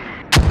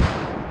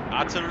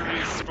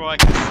 Artillery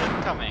strike is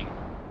incoming.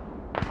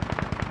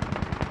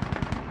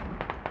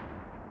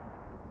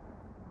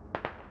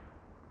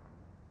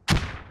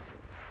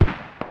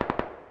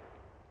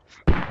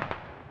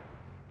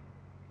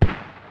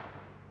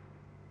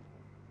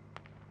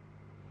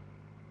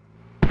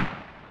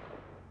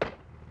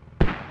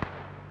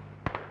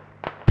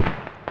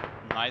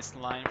 Nice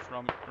line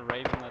from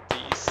Raven at the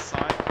east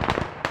side.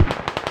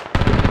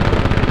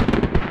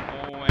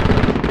 Oh, and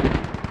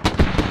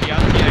the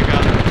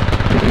anti-air.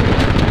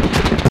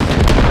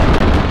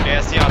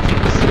 There's the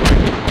artillery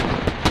strike.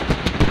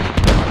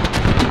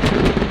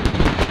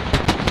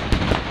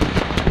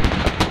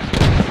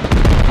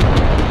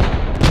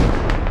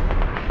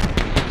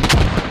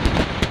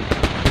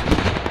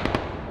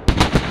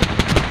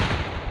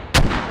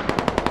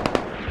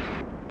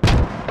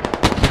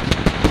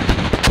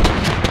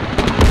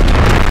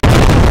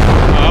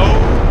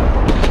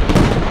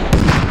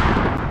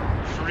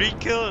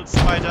 kills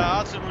by the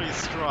artillery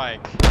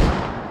strike.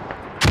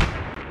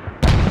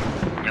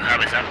 Your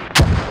hub is up.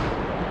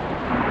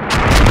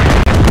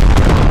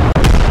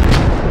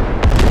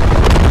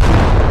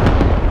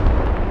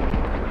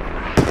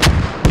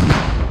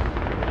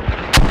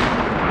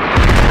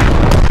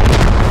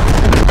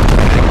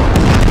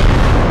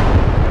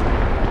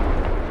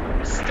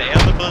 Stay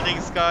on the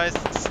buildings, guys.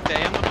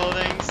 Stay on the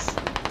buildings.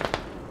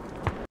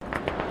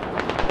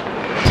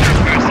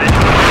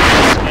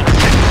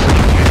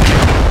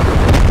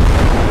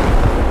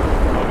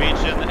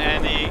 Norwegian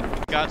Annie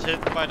got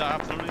hit by the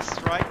artillery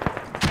strike.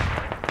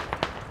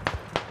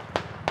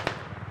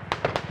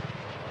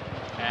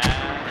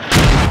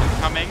 And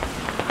coming.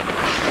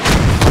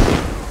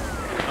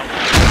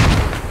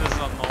 This is a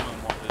normal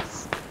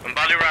modus. I'm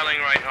body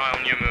rallying right now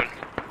on New Moon.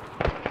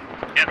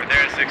 Yep, we're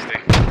there at 60.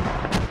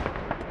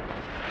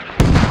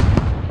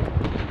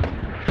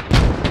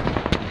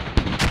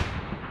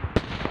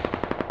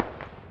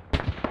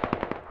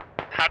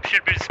 Hub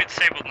should be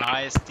disabled now.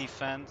 Nice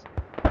defend.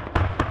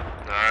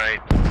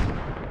 Alright.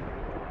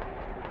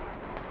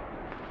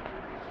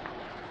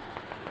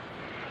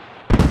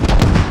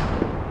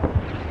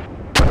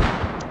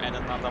 And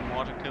another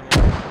mortar kill.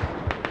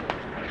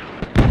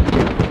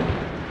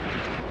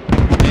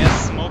 They're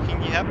smoking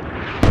the hub.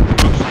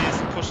 ProG is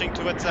pushing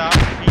towards the hub.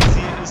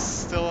 PC is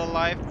still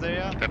alive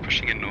there. They're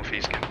pushing in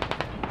northeast again.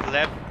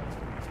 Lab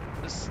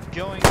is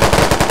going. Keep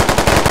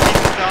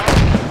it down.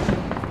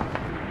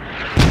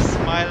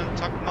 Smile and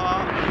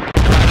Tokma.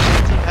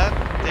 Anti-hub.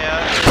 There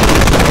is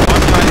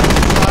one guy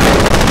inside.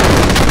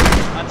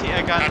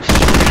 Anti-air gun.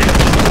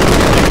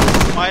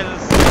 Smile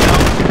is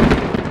down.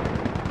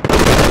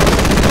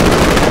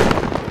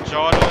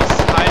 Gordok is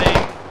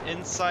hiding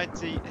inside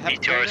the hub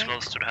Meteor is building.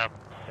 close to the hub.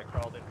 They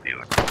crawled in.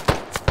 Viewer.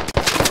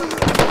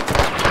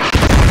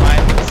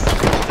 Smile is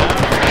down.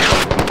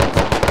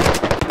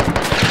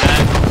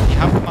 And the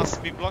hub must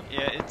be blocked.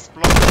 Yeah, it's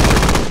blocked.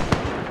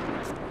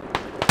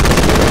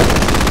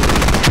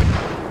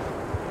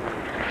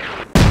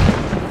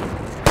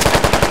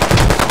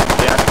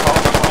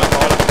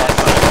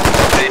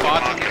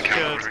 Spartan is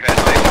killed.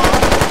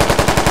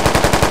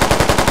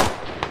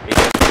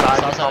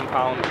 Inside the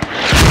compound.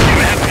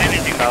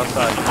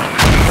 Outside.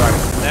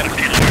 Left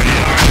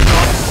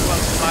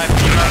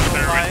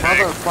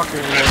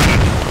Motherfucking wood.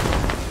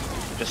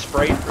 Just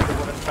sprayed through the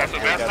wooden fence.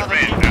 Another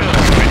team killed.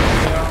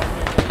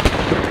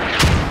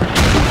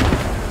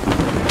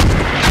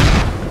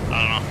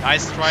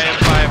 Nice try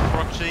by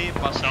ProG,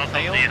 but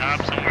failed.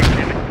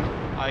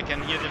 I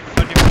can hear the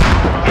 30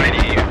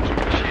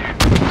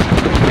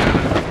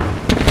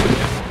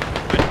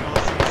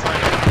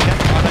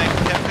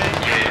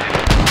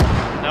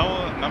 No,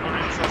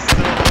 Mumblerines are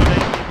still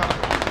holding the hub.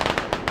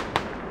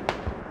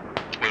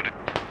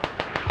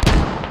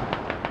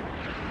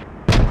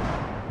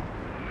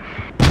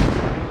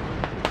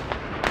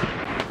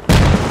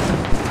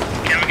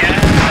 Can we get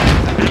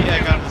The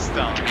air gun is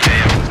down.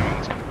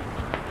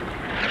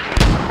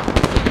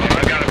 I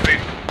got a big.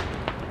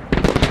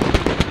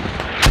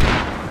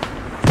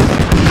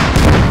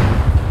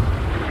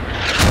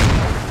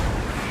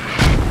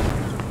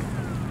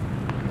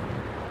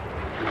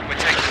 We're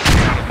taking this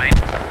out of main.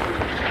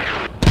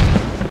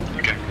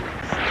 Okay.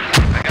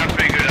 I got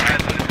pretty good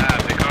ahead.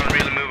 They can't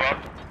really move up.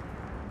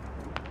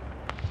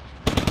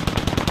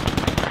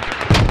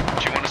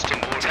 Do you want us to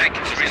more tank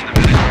it in the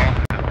village?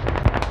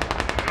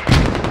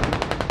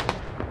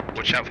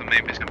 Watch out for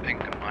main base and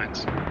pink and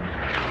mines.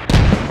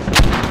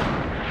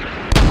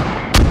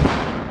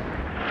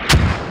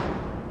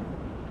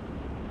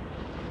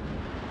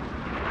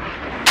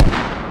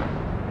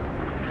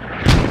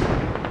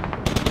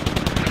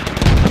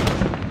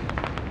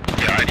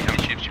 Yeah, I how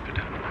many tubes you put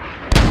down?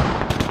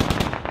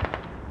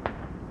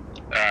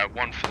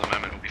 One for the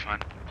moment will be fine.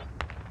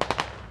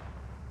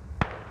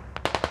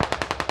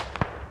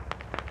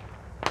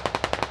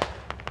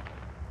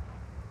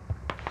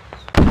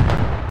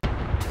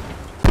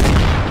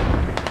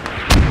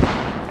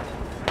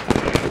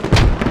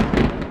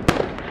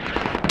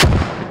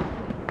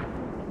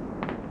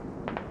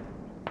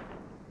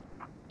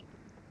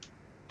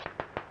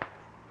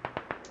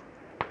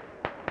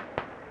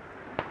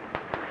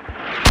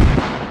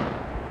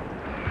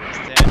 Is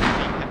there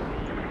anything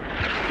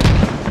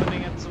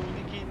happening at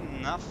Soloniki?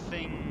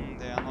 Nothing.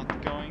 They are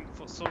not going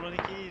for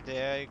Soloniki.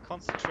 They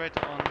concentrate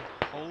on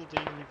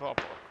holding Liverpool.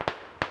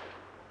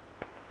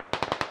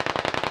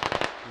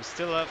 We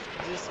still have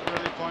this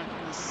rally point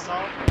in the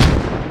south.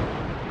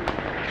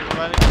 The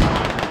rally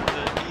point in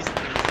the east is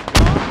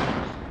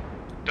gone.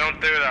 Don't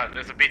do that.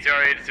 There's a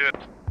BTR 82.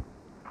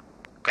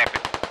 Copy.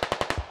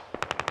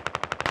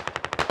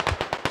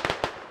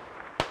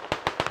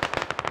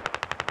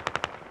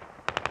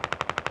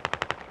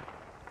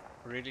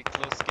 Really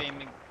close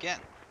game again.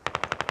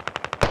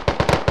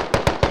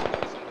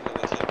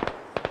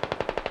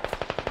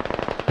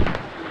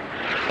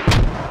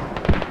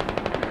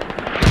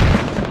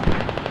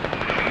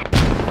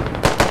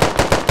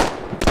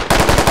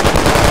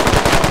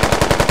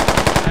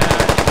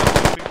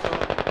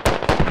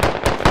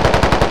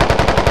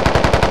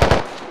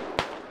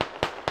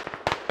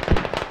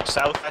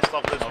 southwest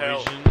of this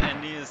hill. Norwegian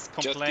Andy is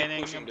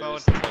complaining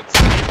about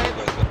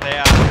they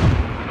are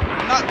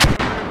not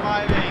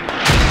reviving.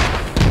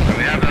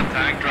 We have a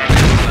tank driving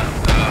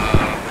left.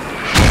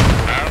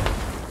 Out.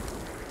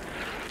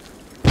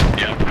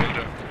 Yeah, will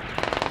do.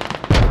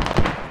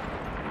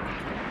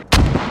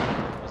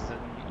 Was that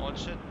an old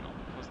shit? No,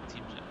 it was a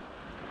team shit.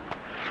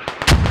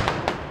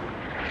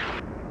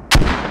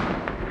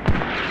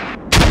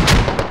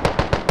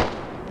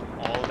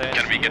 All that.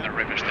 Can we get a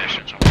river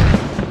station somewhere?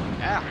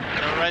 Yeah,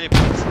 they're ready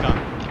for this gun.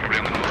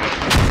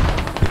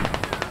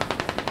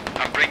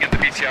 I'm bringing the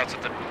BT out to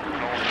the north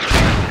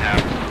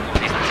half,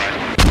 eastern side.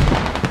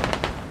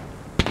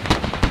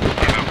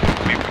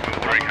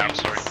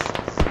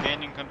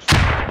 Gaining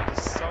control of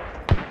the south.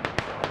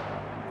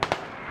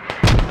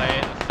 They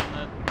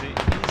defended the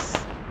east.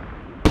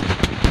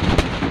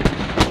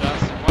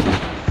 Just 1 of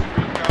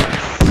 3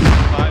 guys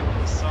survive in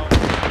the south.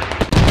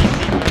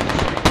 Easy win,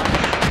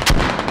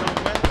 will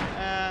win,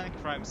 and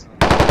crime scene.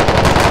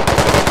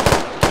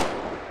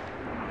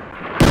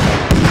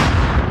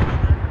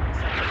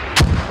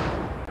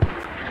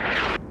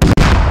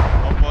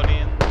 Nobody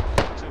in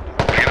to the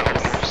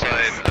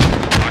Side,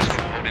 nice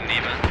one, holding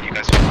Neva. You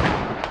guys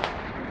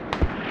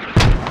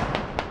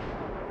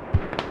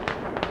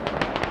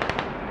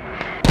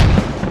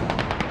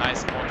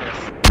nice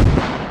mortars.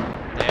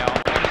 They are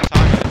on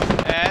target,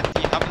 and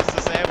the hub is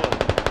disabled.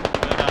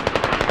 Well done.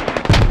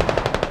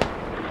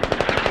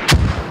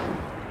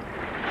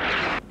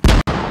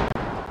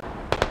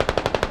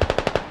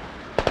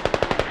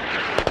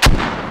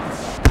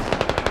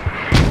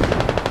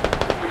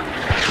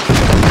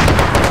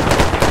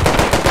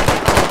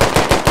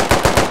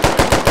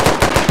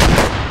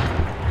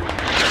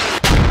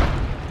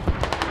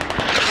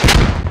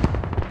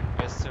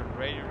 Where's the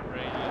radio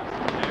there?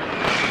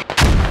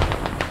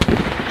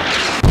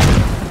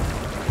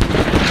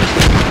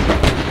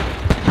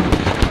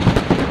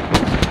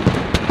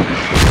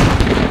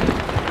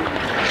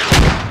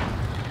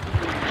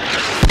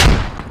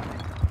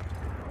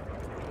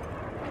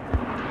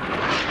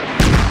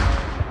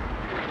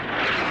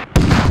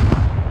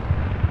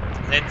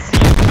 Let's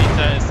see if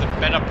Peter is a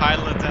better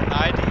pilot than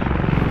I do.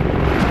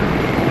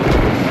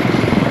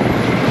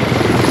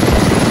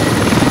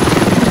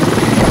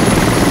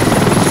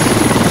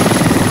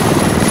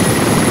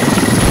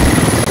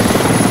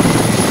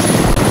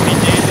 We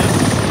did this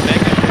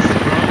back in this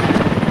road.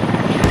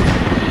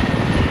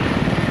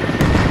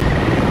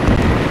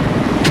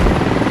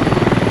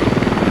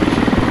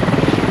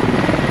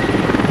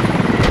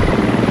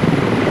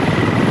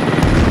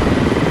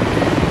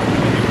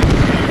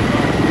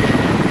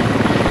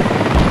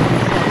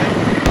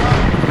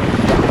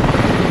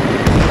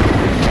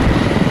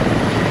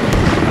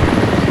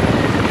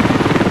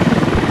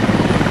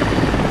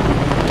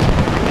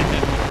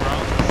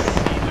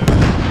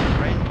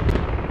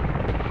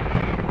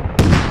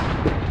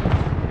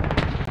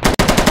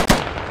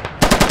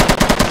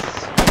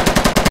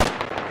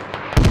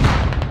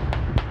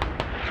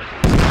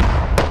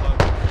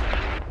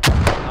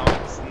 Now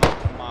it's not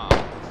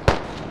marked.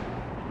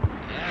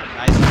 Yeah,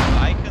 nice little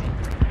icon.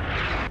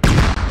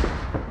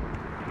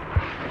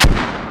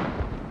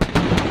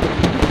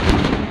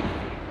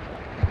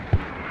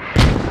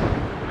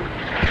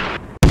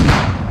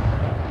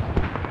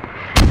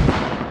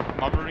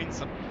 Mumblerines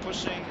are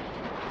pushing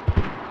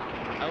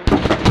out of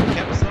the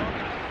cap zone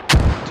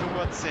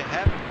towards the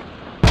head.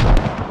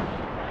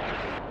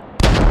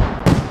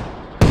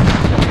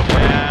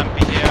 And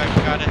Pierre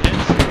got a hit.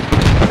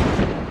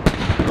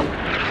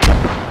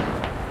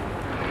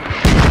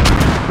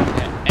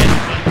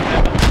 Engine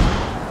damage.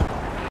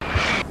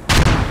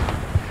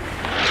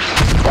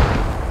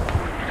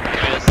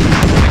 Where's the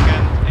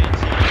second 18?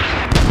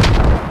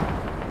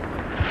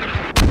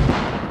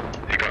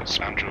 He got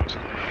Sandros.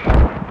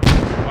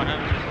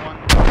 101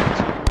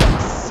 to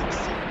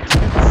 60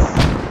 tickets.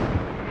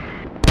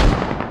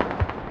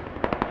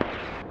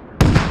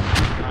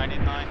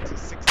 99 to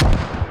 60. Is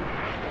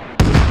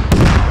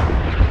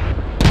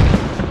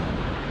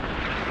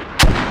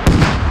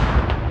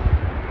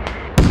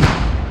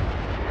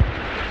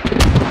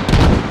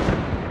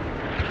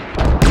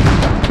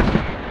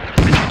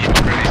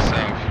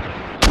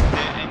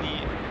there any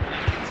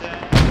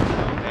anti-tank?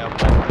 No, they are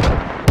both.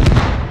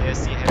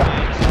 There's the heavy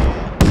AT.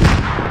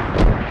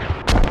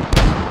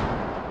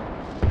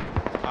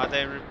 Are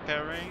they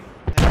repairing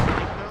their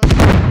vehicles?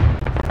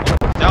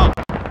 Down!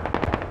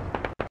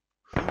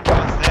 Who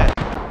was that?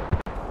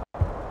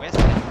 Where's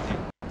the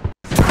anything?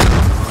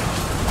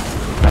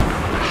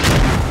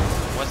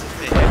 Was it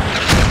the heavy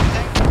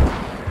tank?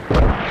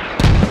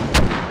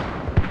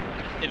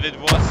 If it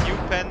was you,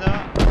 Panda,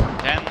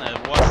 then it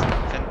was a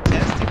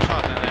fantastic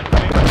shot and I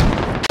think.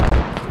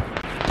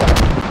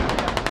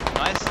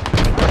 Nice.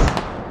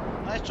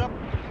 Nice job.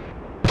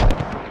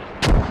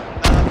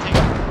 Another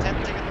 10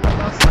 ticket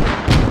loss.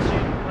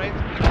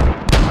 Raven.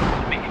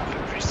 Making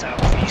for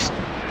southeast.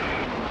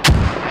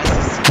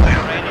 SCC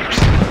radius.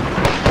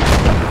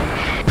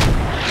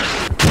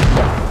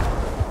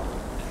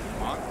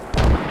 Marked?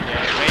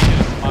 Yeah,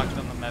 radius marked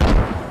on the map.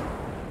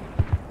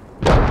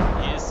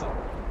 He is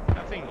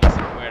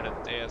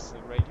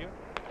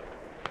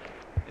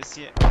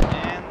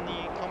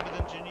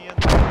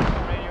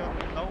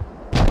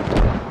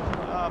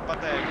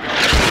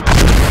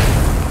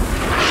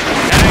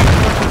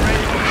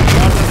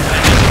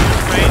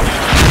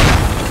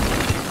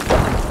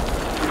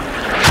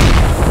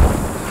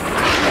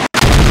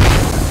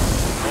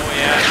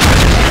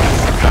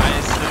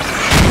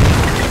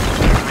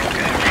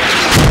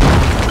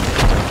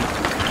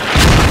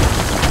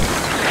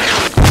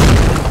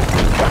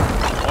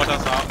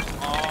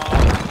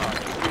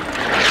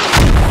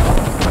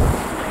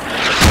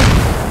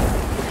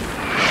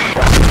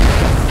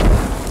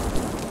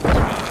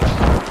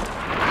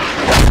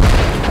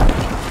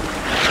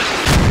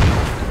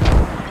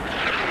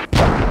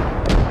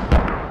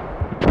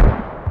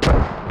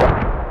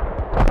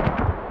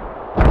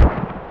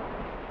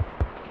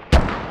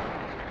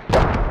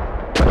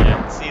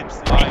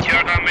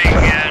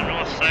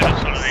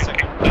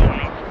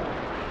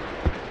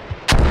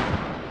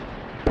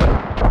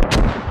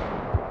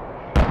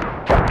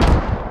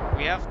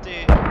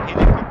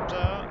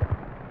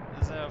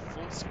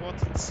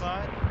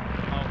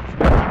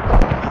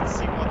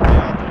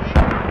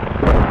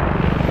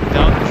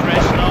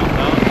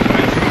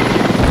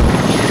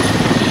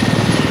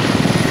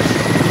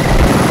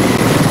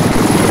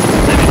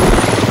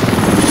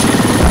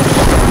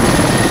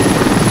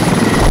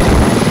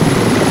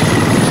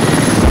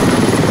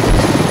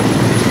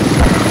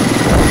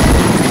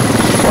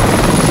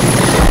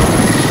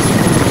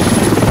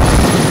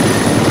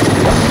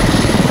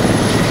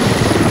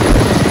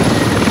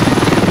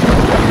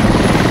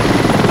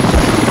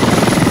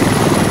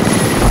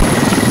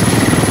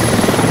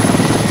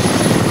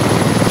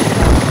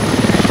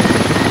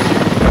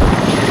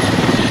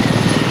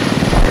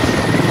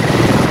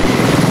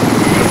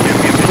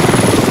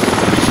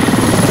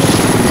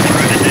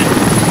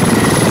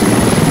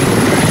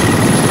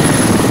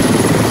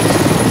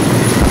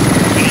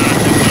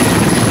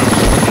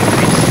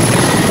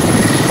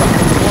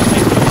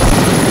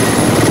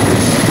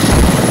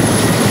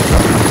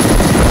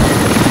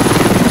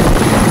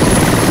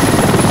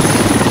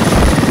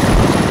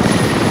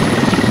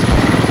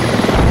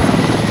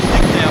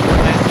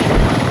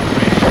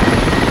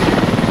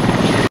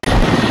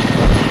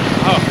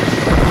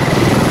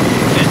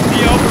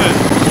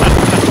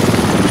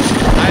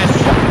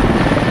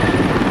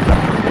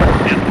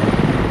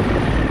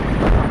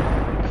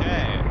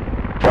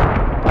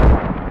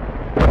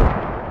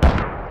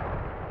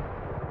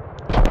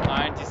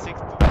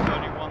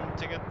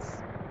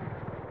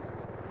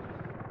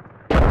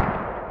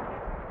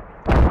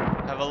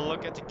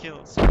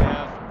kills. We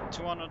have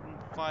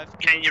 205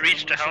 kills. Can you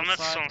reach on the Russian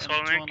helmets side on and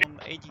Solomon?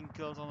 218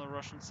 kills on the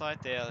Russian side.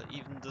 They are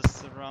even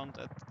this round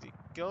at the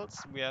kills.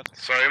 We have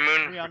Sorry,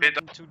 Moon.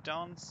 302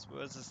 downs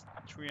versus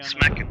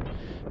Smack it.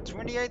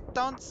 328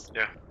 downs.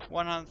 Yeah.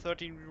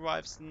 113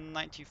 revives,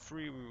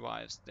 93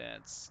 revives.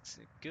 That's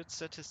good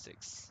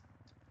statistics.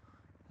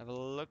 Have a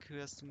look who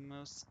has the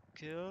most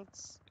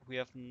kills. We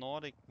have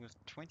Nordic with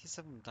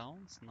 27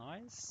 downs.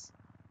 Nice.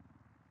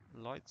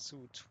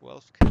 Lloydsu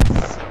 12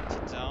 kills,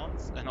 70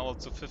 downs, and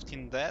also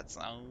 15 deaths.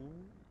 Oh.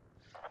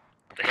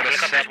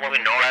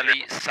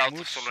 Rally south of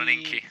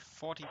Mucci,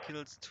 40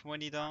 kills,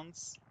 20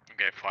 downs.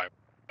 Okay, 5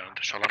 down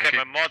to Shalom. Okay,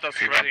 my mortar's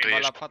ready.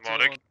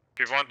 Valapato,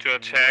 If you want to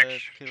attack,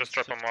 12 just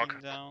drop a kills, mark.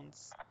 15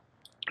 downs.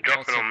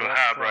 Dropping on the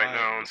hab right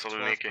now in 12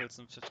 Saloniki. kills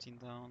and 15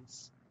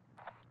 downs.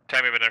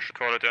 Tell me when I should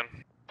call it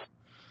in.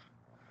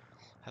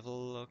 Have a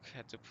look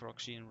at the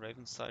ProG and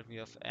Raven side. We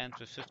have Ant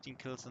with 15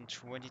 kills and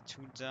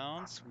 22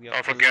 downs. We have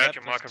Don't forget, Lab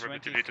your with marker will be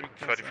 23 deleted in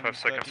kills 35 and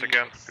seconds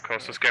again,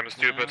 because this game is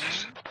stupid.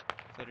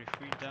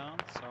 33 down,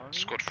 sorry.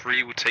 Squad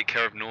 3 will take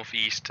care of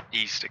northeast,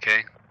 east,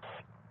 okay?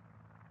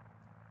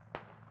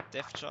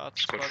 Death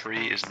charge. Squad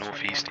 3 is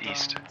northeast,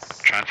 east. Downs.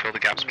 Try and fill the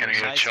gaps, getting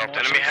a Nice chop.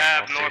 mortar. Enemy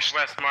hab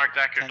northwest marked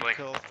 10 accurately.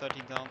 kills,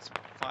 13 downs,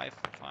 5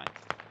 fine.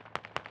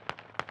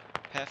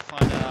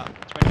 Pathfinder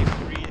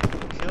 23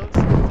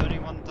 kills,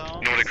 31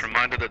 downs. Nordic,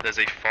 reminder that there's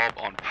a fob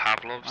on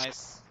Pavlov's.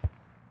 Nice.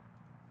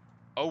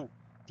 Oh,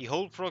 the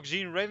whole ProG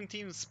and Raven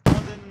team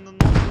spawned in the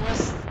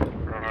northwest.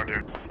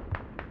 Roger.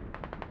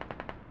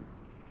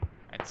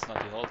 It's not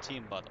the whole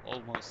team, but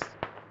almost.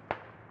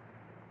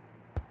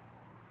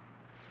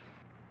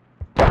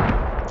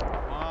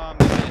 Oh,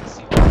 maybe it's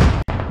the whole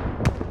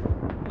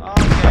team.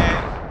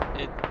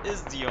 Okay, it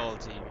is the whole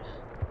team.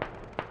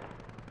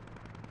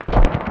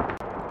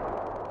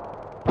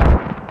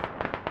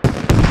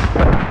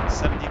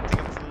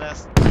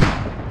 Last.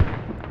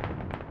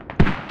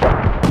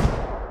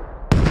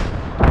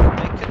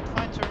 They could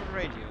find a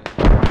radio.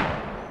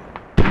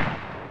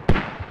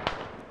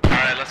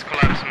 Alright, let's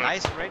collapse.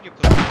 Nice radio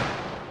position.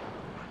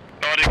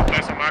 Nordic,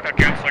 place a mark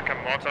again so I can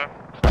mortar.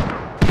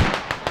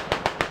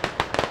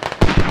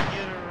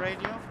 Hear the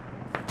radio.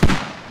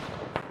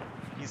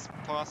 He's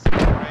passing the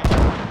radio.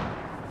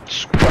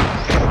 Squad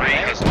 3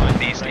 has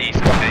northeast, east,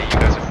 okay? You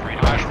guys are free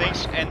to I push think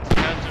west. and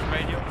heard the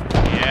radio.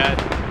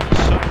 Yeah.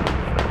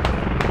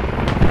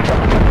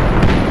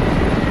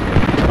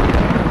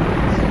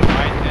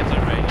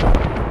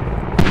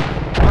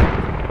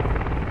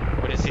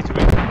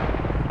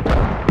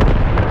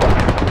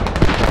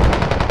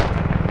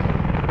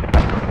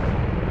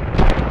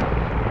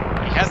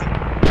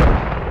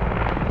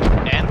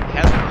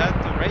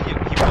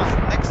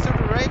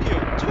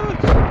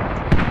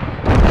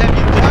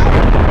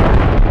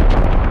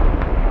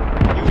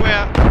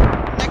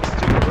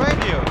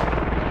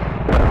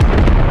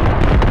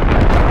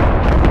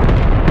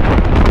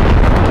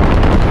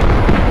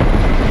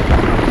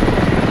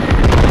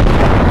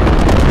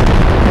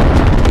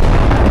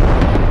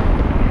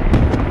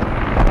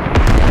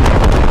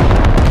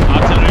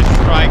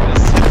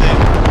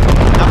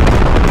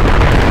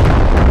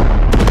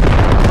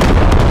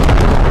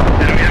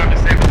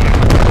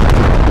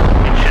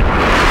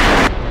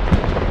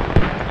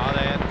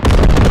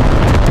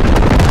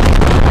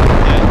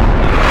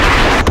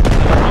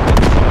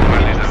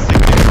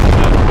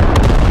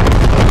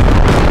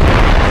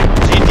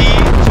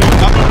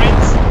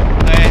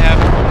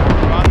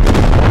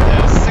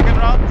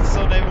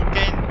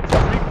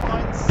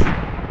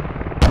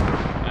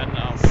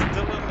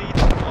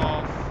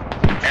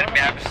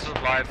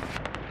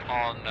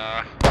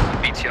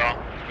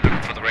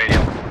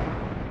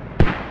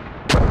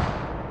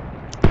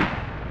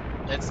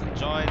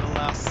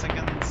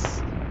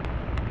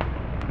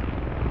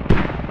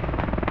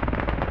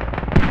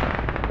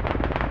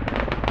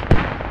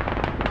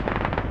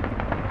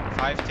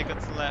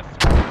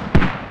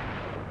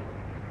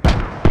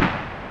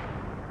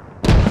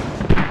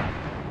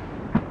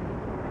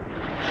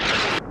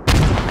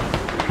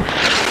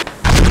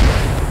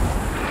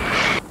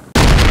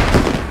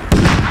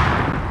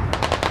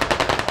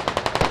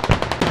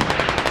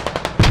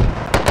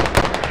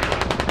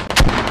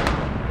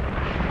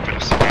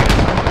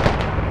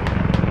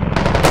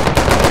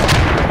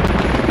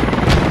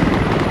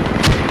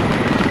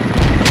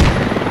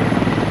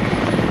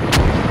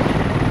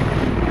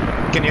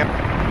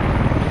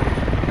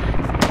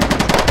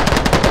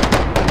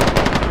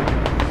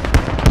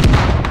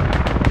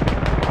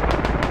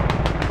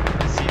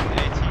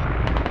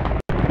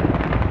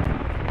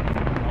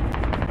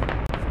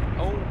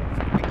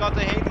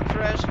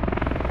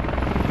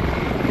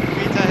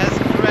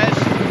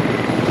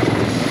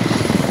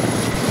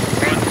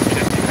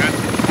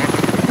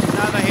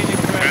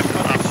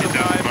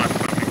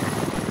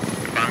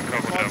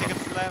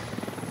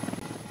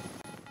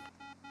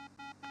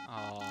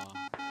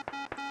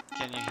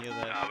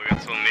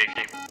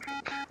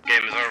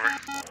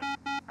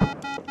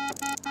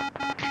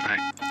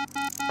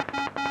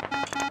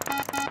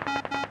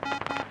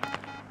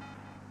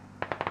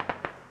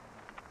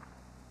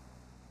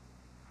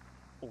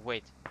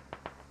 wait.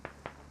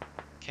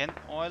 Can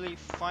Oily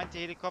find the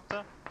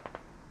helicopter?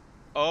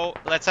 Oh,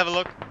 let's have a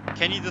look.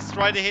 Can he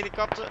destroy the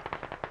helicopter?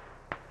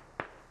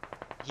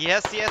 He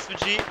has the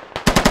SVG.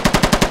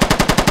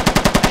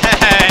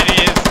 And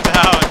he is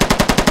down.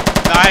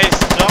 Nice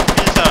job,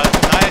 Peter.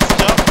 Nice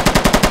job.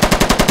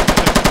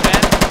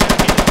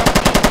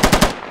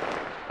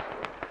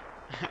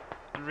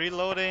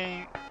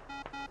 Reloading.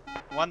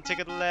 1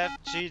 ticket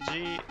left.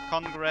 GG.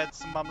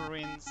 Congrats,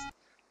 Mumblerines.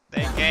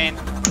 They gained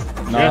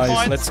 3 Nice,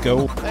 points. let's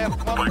go. They have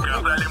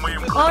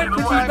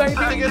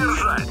 1.5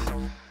 tickets.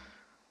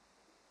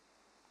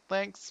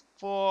 Thanks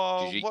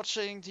for GG.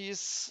 watching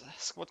this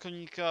Squad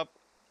Community Cup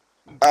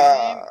game.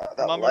 That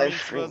Mumblerines live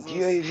stream versus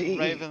UAV.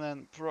 Raven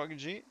and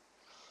ProG.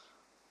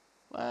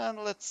 And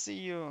let's see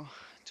you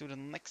to the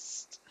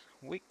next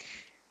week.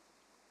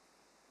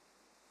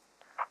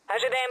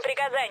 Ожидаем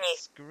приказаний.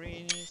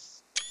 Screen is